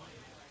Reserve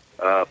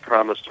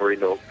promissory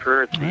note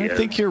currency. I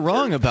think you're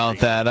wrong about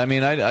that. I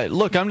mean,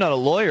 look, I'm not a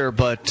lawyer,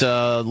 but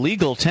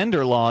legal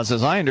tender laws,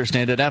 as I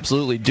understand it,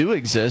 absolutely do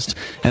exist,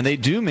 and they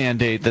do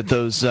mandate that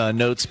those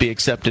notes be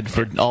accepted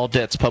for all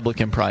debts, public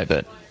and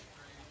private.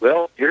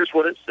 Well, here's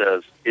what it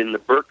says. In the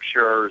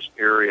Berkshires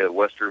area of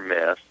Western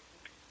Mass,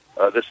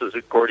 this is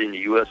according to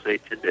USA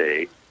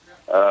Today,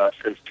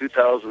 since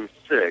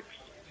 2006,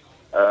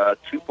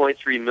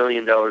 $2.3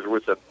 million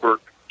worth of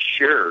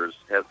Berkshires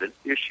have been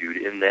issued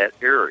in that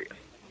area,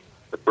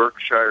 the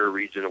Berkshire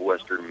region of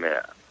Western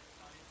Mass.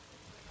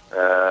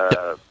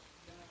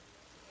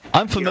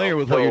 I'm familiar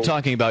with what you're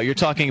talking about. You're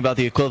talking about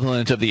the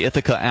equivalent of the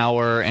Ithaca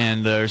hour,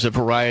 and there's a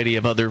variety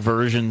of other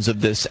versions of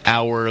this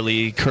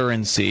hourly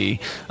currency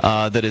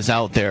that is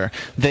out there.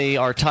 They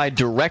are tied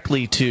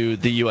directly to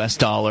the U.S.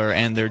 dollar,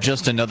 and they're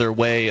just another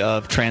way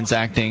of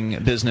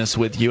transacting business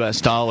with U.S.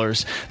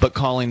 dollars, but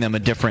calling them a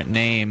different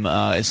name,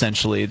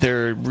 essentially.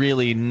 They're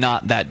really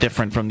not that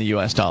different from the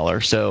U.S.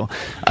 dollar. So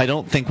I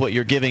don't think what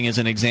you're giving is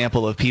an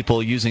example of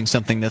people using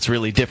something that's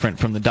really different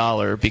from the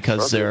dollar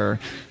because they're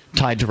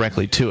tied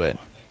directly to it.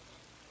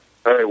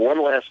 All right,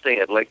 one last thing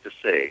I'd like to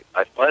say.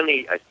 I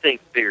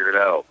think, figured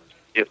out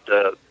if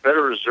the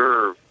Federal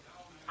Reserve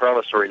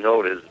promissory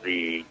note is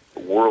the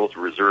world's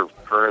reserve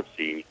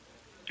currency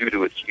due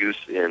to its use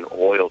in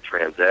oil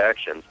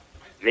transactions,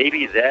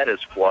 maybe that is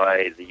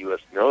why the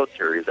U.S.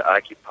 military is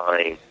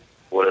occupying,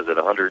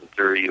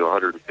 130 to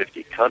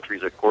 150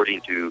 countries,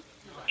 according to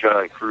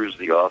John Cruz,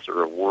 the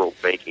author of World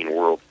Banking,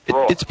 World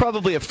Fraud. It's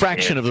probably a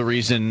fraction of the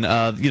reason.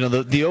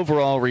 The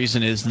overall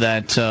reason is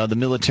that the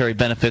military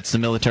benefits the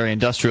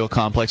military-industrial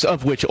complex,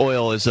 of which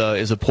oil is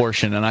a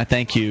portion. And I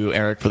thank you,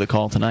 Eric, for the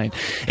call tonight.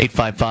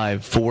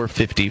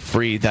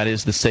 855-450-FREE. That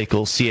is the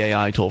SACL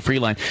CAI toll-free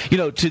line.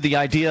 To the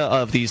idea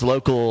of these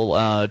local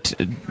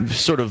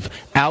sort of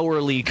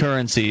hourly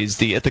currencies,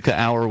 the Ithaca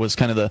hour was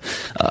kind of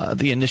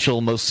the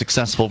initial most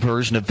successful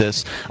version of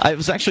this. I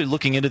was actually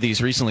looking into these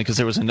recently because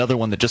there was another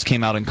one that just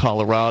came out in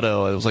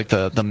Colorado. It was like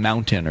the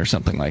Mountain or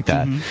something like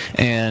that.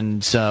 Mm-hmm.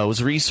 And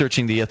was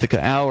researching the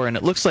Ithaca hour, and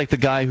it looks like the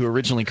guy who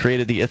originally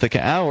created the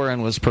Ithaca hour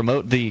and was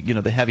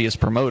the heaviest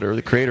promoter,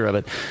 the creator of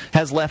it,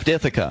 has left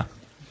Ithaca.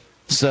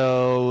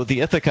 So the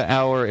Ithaca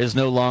hour is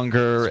no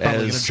longer it's probably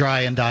going to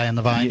dry and die on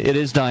the vine. It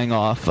is dying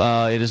off.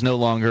 It is no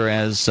longer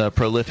as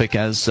prolific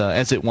as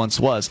it once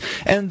was.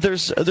 And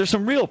there's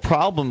some real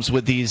problems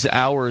with these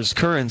hours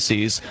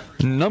currencies.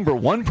 Number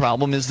one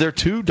problem is they're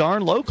too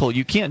darn local.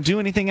 You can't do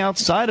anything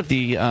outside of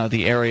the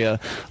area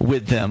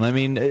with them. I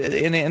mean,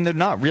 and they're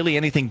not really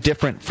anything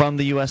different from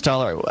the U.S.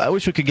 dollar. I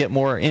wish we could get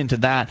more into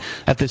that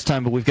at this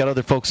time, but we've got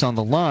other folks on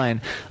the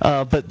line.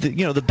 But the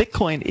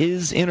Bitcoin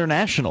is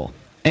international.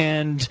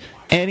 And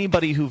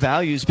anybody who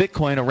values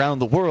Bitcoin around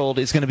the world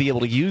is going to be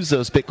able to use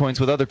those Bitcoins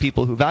with other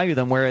people who value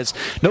them, whereas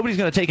nobody's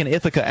going to take an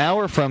Ithaca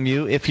hour from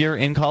you if you're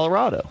in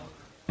Colorado.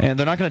 And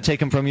they're not going to take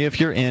them from you if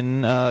you're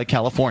in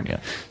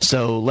California.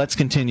 So let's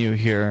continue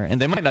here.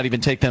 And they might not even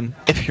take them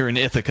if you're in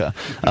Ithaca.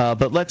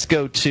 But let's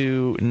go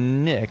to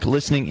Nick,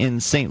 listening in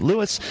St.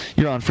 Louis.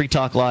 You're on Free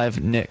Talk Live.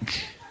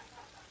 Nick.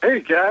 Hey,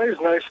 guys.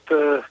 Nice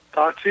to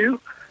talk to you.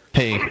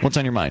 Hey, what's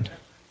on your mind?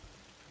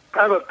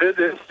 I have a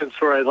BitInstant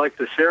story I'd like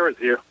to share with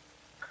you.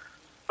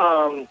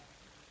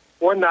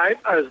 One night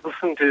I was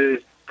listening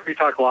to Free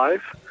Talk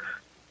Live,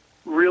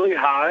 really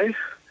high,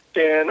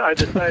 and I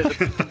decided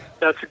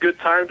that's a good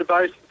time to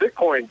buy some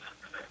Bitcoins.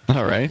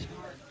 All right.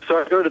 So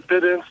I go to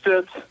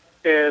BitInstant,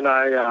 and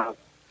I,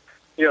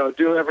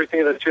 do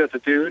everything that you have to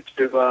do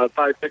to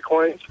buy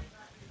Bitcoins.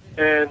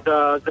 And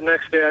the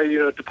next day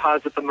I,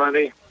 deposit the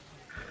money.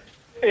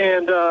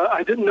 And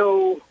I didn't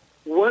know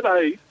what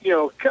I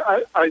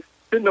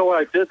didn't know what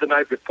I did the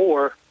night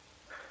before,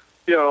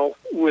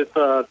 with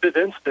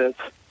BitInstant.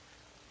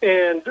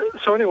 And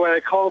so anyway, I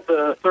called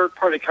the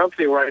third-party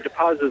company where I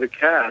deposited the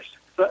cash.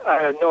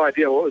 I had no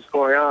idea what was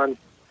going on.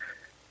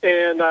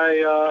 And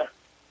I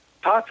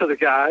talked to the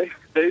guy.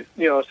 A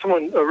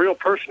real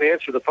person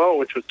answered the phone,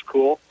 which was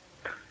cool.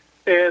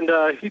 And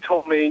he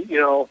told me,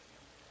 you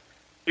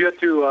have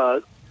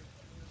to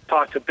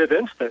talk to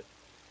BitInstant.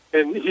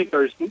 And he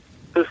goes,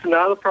 this is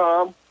not a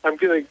problem. I'm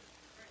going to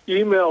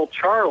email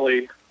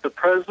Charlie the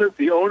president,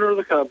 the owner of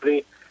the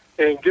company,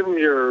 and give him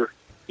your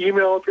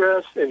email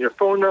address and your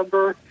phone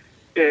number,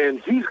 and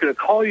he's going to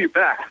call you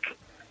back.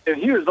 And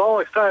he was all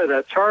excited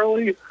that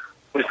Charlie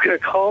was going to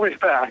call me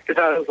back, and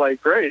I was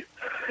like, great.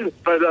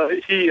 But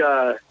he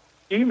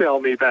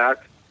emailed me back,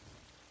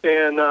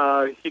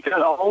 and he got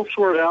it all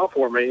sorted out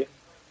for me.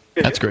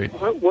 That's great.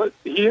 What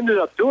he ended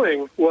up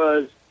doing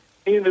was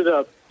he ended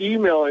up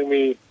emailing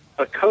me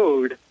a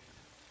code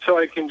so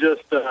I can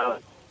just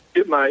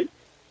get my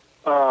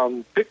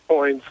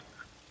Bitcoins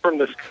from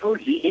this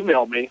code he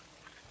emailed me.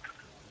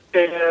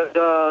 And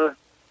the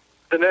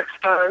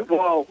next time,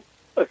 well,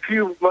 a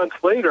few months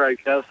later, I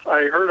guess,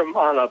 I heard him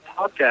on a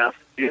podcast,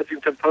 the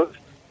Huffington Post.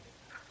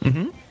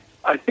 Mm-hmm.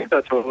 I think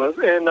that's what it was.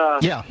 And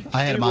yeah,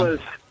 I had him on.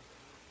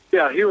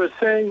 He was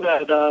saying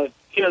that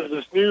he has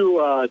this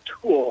new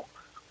tool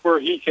where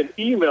he can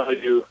email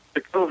you the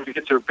code to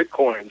get your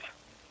Bitcoins.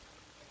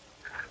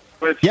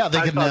 Yeah, they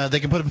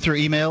can put them through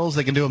emails.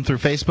 They can do them through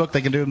Facebook.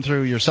 They can do them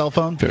through your cell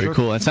phone. Very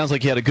cool. It sounds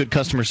like you had a good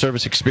customer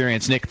service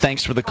experience. Nick,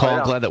 thanks for the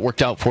call. Glad that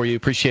worked out for you.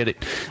 Appreciate it.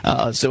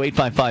 So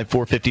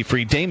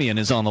 855-450-FREE. Damien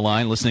is on the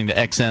line listening to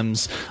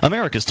XM's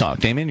America's Talk.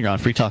 Damien, you're on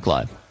Free Talk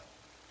Live.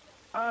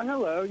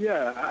 Hello.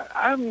 Yeah,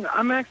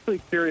 I'm actually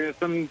curious.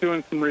 I'm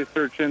doing some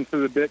research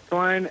into the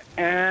Bitcoin,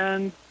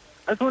 and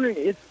I was wondering,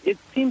 it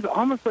seems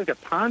almost like a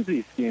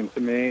Ponzi scheme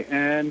to me,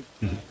 and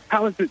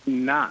how is it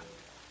not?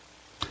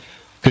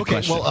 Good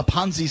question. Well, a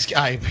Ponzi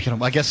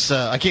scheme, I guess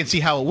I can't see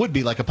how it would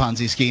be like a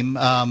Ponzi scheme.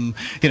 I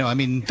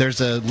mean,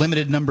 there's a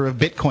limited number of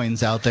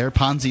Bitcoins out there.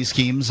 Ponzi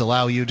schemes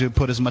allow you to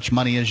put as much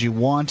money as you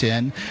want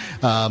in.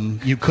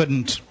 You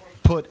couldn't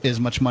put as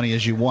much money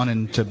as you want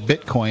into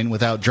Bitcoin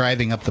without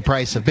driving up the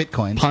price of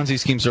Bitcoin. Ponzi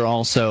schemes are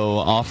also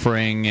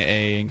offering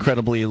an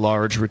incredibly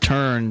large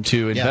return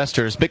to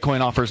investors.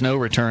 Bitcoin offers no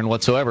return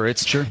whatsoever.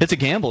 It's a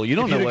gamble. You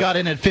don't know. If you got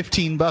in at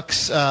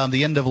 $15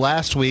 the end of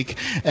last week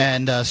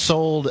and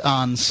sold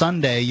on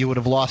Sunday, you would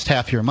have lost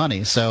half your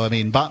money. So I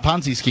mean,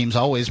 Ponzi schemes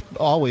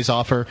always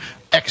offer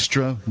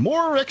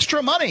more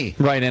extra money.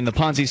 Right, and the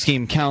Ponzi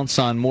scheme counts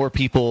on more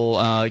people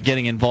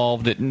getting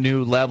involved at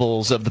new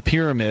levels of the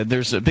pyramid.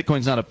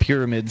 Bitcoin's not a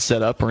pyramid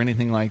setup or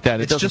anything like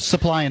that. It's just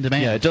supply and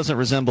demand. Yeah, it doesn't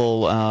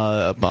resemble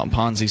a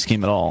Ponzi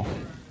scheme at all.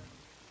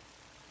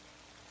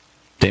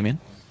 Damien?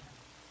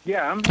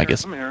 Yeah, I'm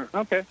here.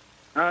 Okay.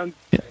 Yeah,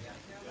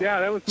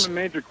 that was my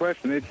major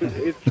question. It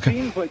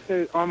seems like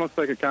almost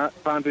like a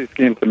Ponzi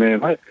scheme to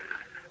me.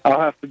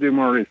 I'll have to do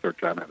more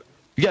research on it.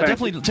 Yeah,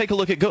 definitely take a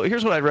look at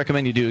here's what I'd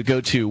recommend you do.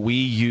 Go to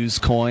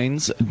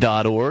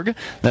weusecoins.org.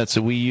 That's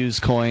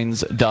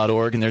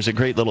weusecoins.org, and there's a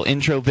great little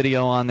intro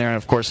video on there. And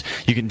of course,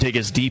 you can take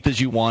as deep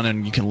as you want,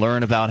 and you can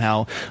learn about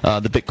how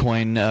the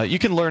Bitcoin. You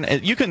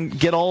can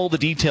get all the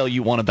detail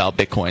you want about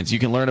Bitcoins. You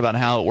can learn about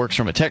how it works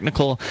from a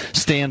technical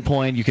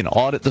standpoint. You can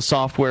audit the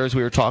softwares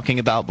we were talking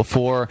about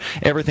before.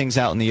 Everything's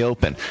out in the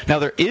open. Now,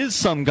 there is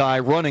some guy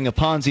running a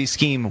Ponzi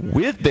scheme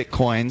with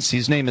Bitcoins.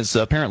 His name is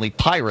apparently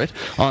Pirate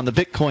on the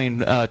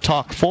Bitcoin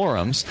Talk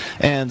forums,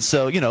 and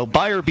so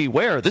buyer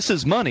beware. This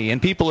is money, and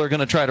people are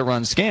going to try to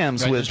run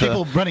scams with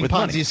people running with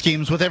Ponzi money.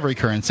 Schemes with every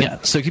currency. Yeah,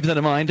 so keep that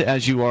in mind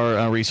as you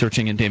are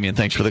researching. And Damien,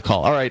 thanks for the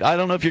call. All right, I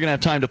don't know if you're going to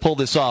have time to pull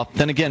this off.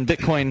 Then again,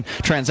 Bitcoin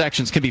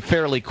transactions can be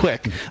fairly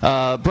quick.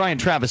 Brian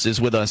Travis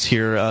is with us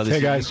here this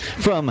evening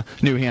from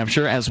New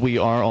Hampshire, as we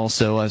are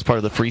also as part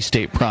of the Free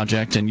State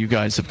Project, and you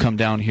guys have come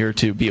down here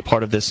to be a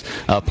part of this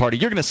party.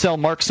 You're going to sell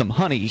Mark some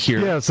honey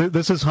here. Yes,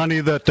 this is honey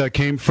that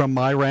came from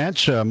my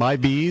ranch, my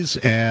bees,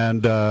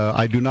 and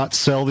I do not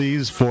sell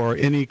these for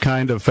any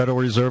kind of Federal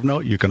Reserve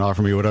note. You can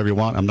offer me whatever you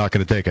want. I'm not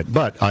going to take it.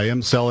 But I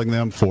am selling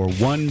them for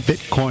 1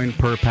 Bitcoin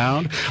per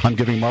pound. I'm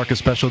giving Mark a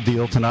special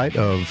deal tonight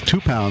of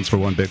 2 pounds for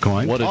 1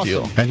 Bitcoin. What a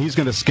deal. And he's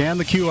going to scan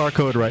the QR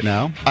code right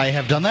now. I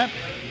have done that.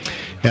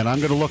 And I'm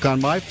going to look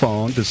on my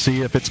phone to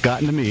see if it's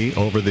gotten to me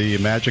over the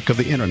magic of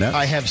the internet.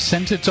 I have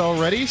sent it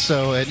already,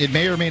 so it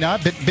may or may not.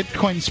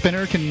 Bitcoin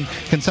Spinner can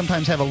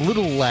sometimes have a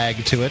little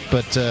lag to it,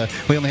 but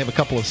we only have a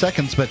couple of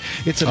seconds. But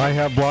I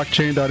have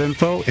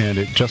blockchain.info, and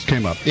it just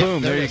came up.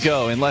 Boom, there you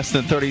go. In less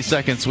than 30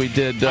 seconds, we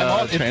did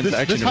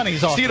transaction. This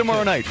honey's awesome. See you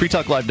tomorrow night.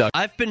 FreeTalkLive.com.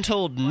 I've been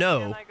told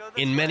no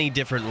in many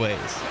different ways.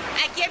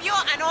 I give you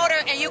an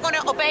order, and you're going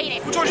to obey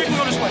it. George, you can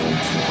go this way.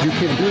 You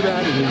can do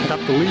that, and you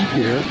have to leave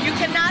here. You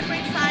cannot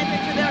bring signs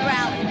into the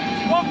rally.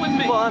 Walk with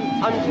me. Well,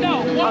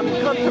 I'm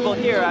comfortable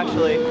here,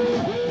 actually.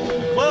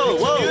 Whoa,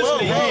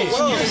 hey.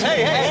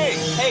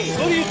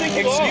 Who do you think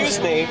you are? Excuse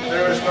me.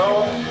 There is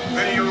no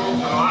video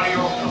and audio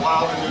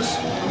allowed in this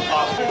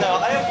office. No,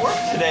 I have work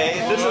today.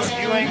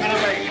 You ain't going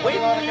to make it. Wait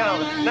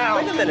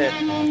a minute.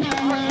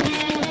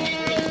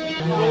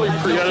 Really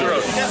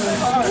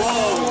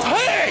Whoa.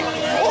 Hey!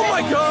 Oh,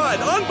 my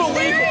God.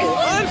 Unbelievable.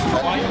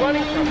 Why are you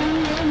running from me?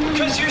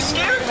 Because you're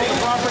scared me.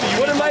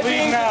 What am I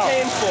being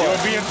detained for?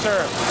 You're being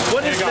served.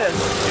 What is this?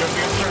 You're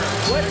being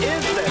served. What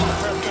is this?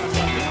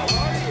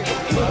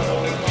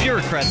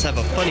 You're Democrats have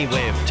a funny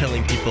way of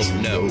telling people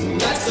no.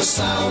 That's the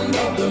sound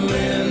of the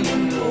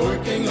men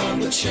working on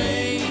the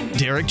chain.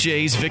 Derek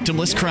J's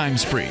Victimless Crime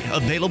Spree.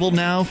 Available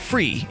now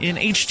free in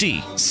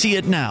HD. See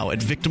it now at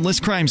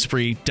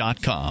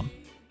victimlesscrimespree.com.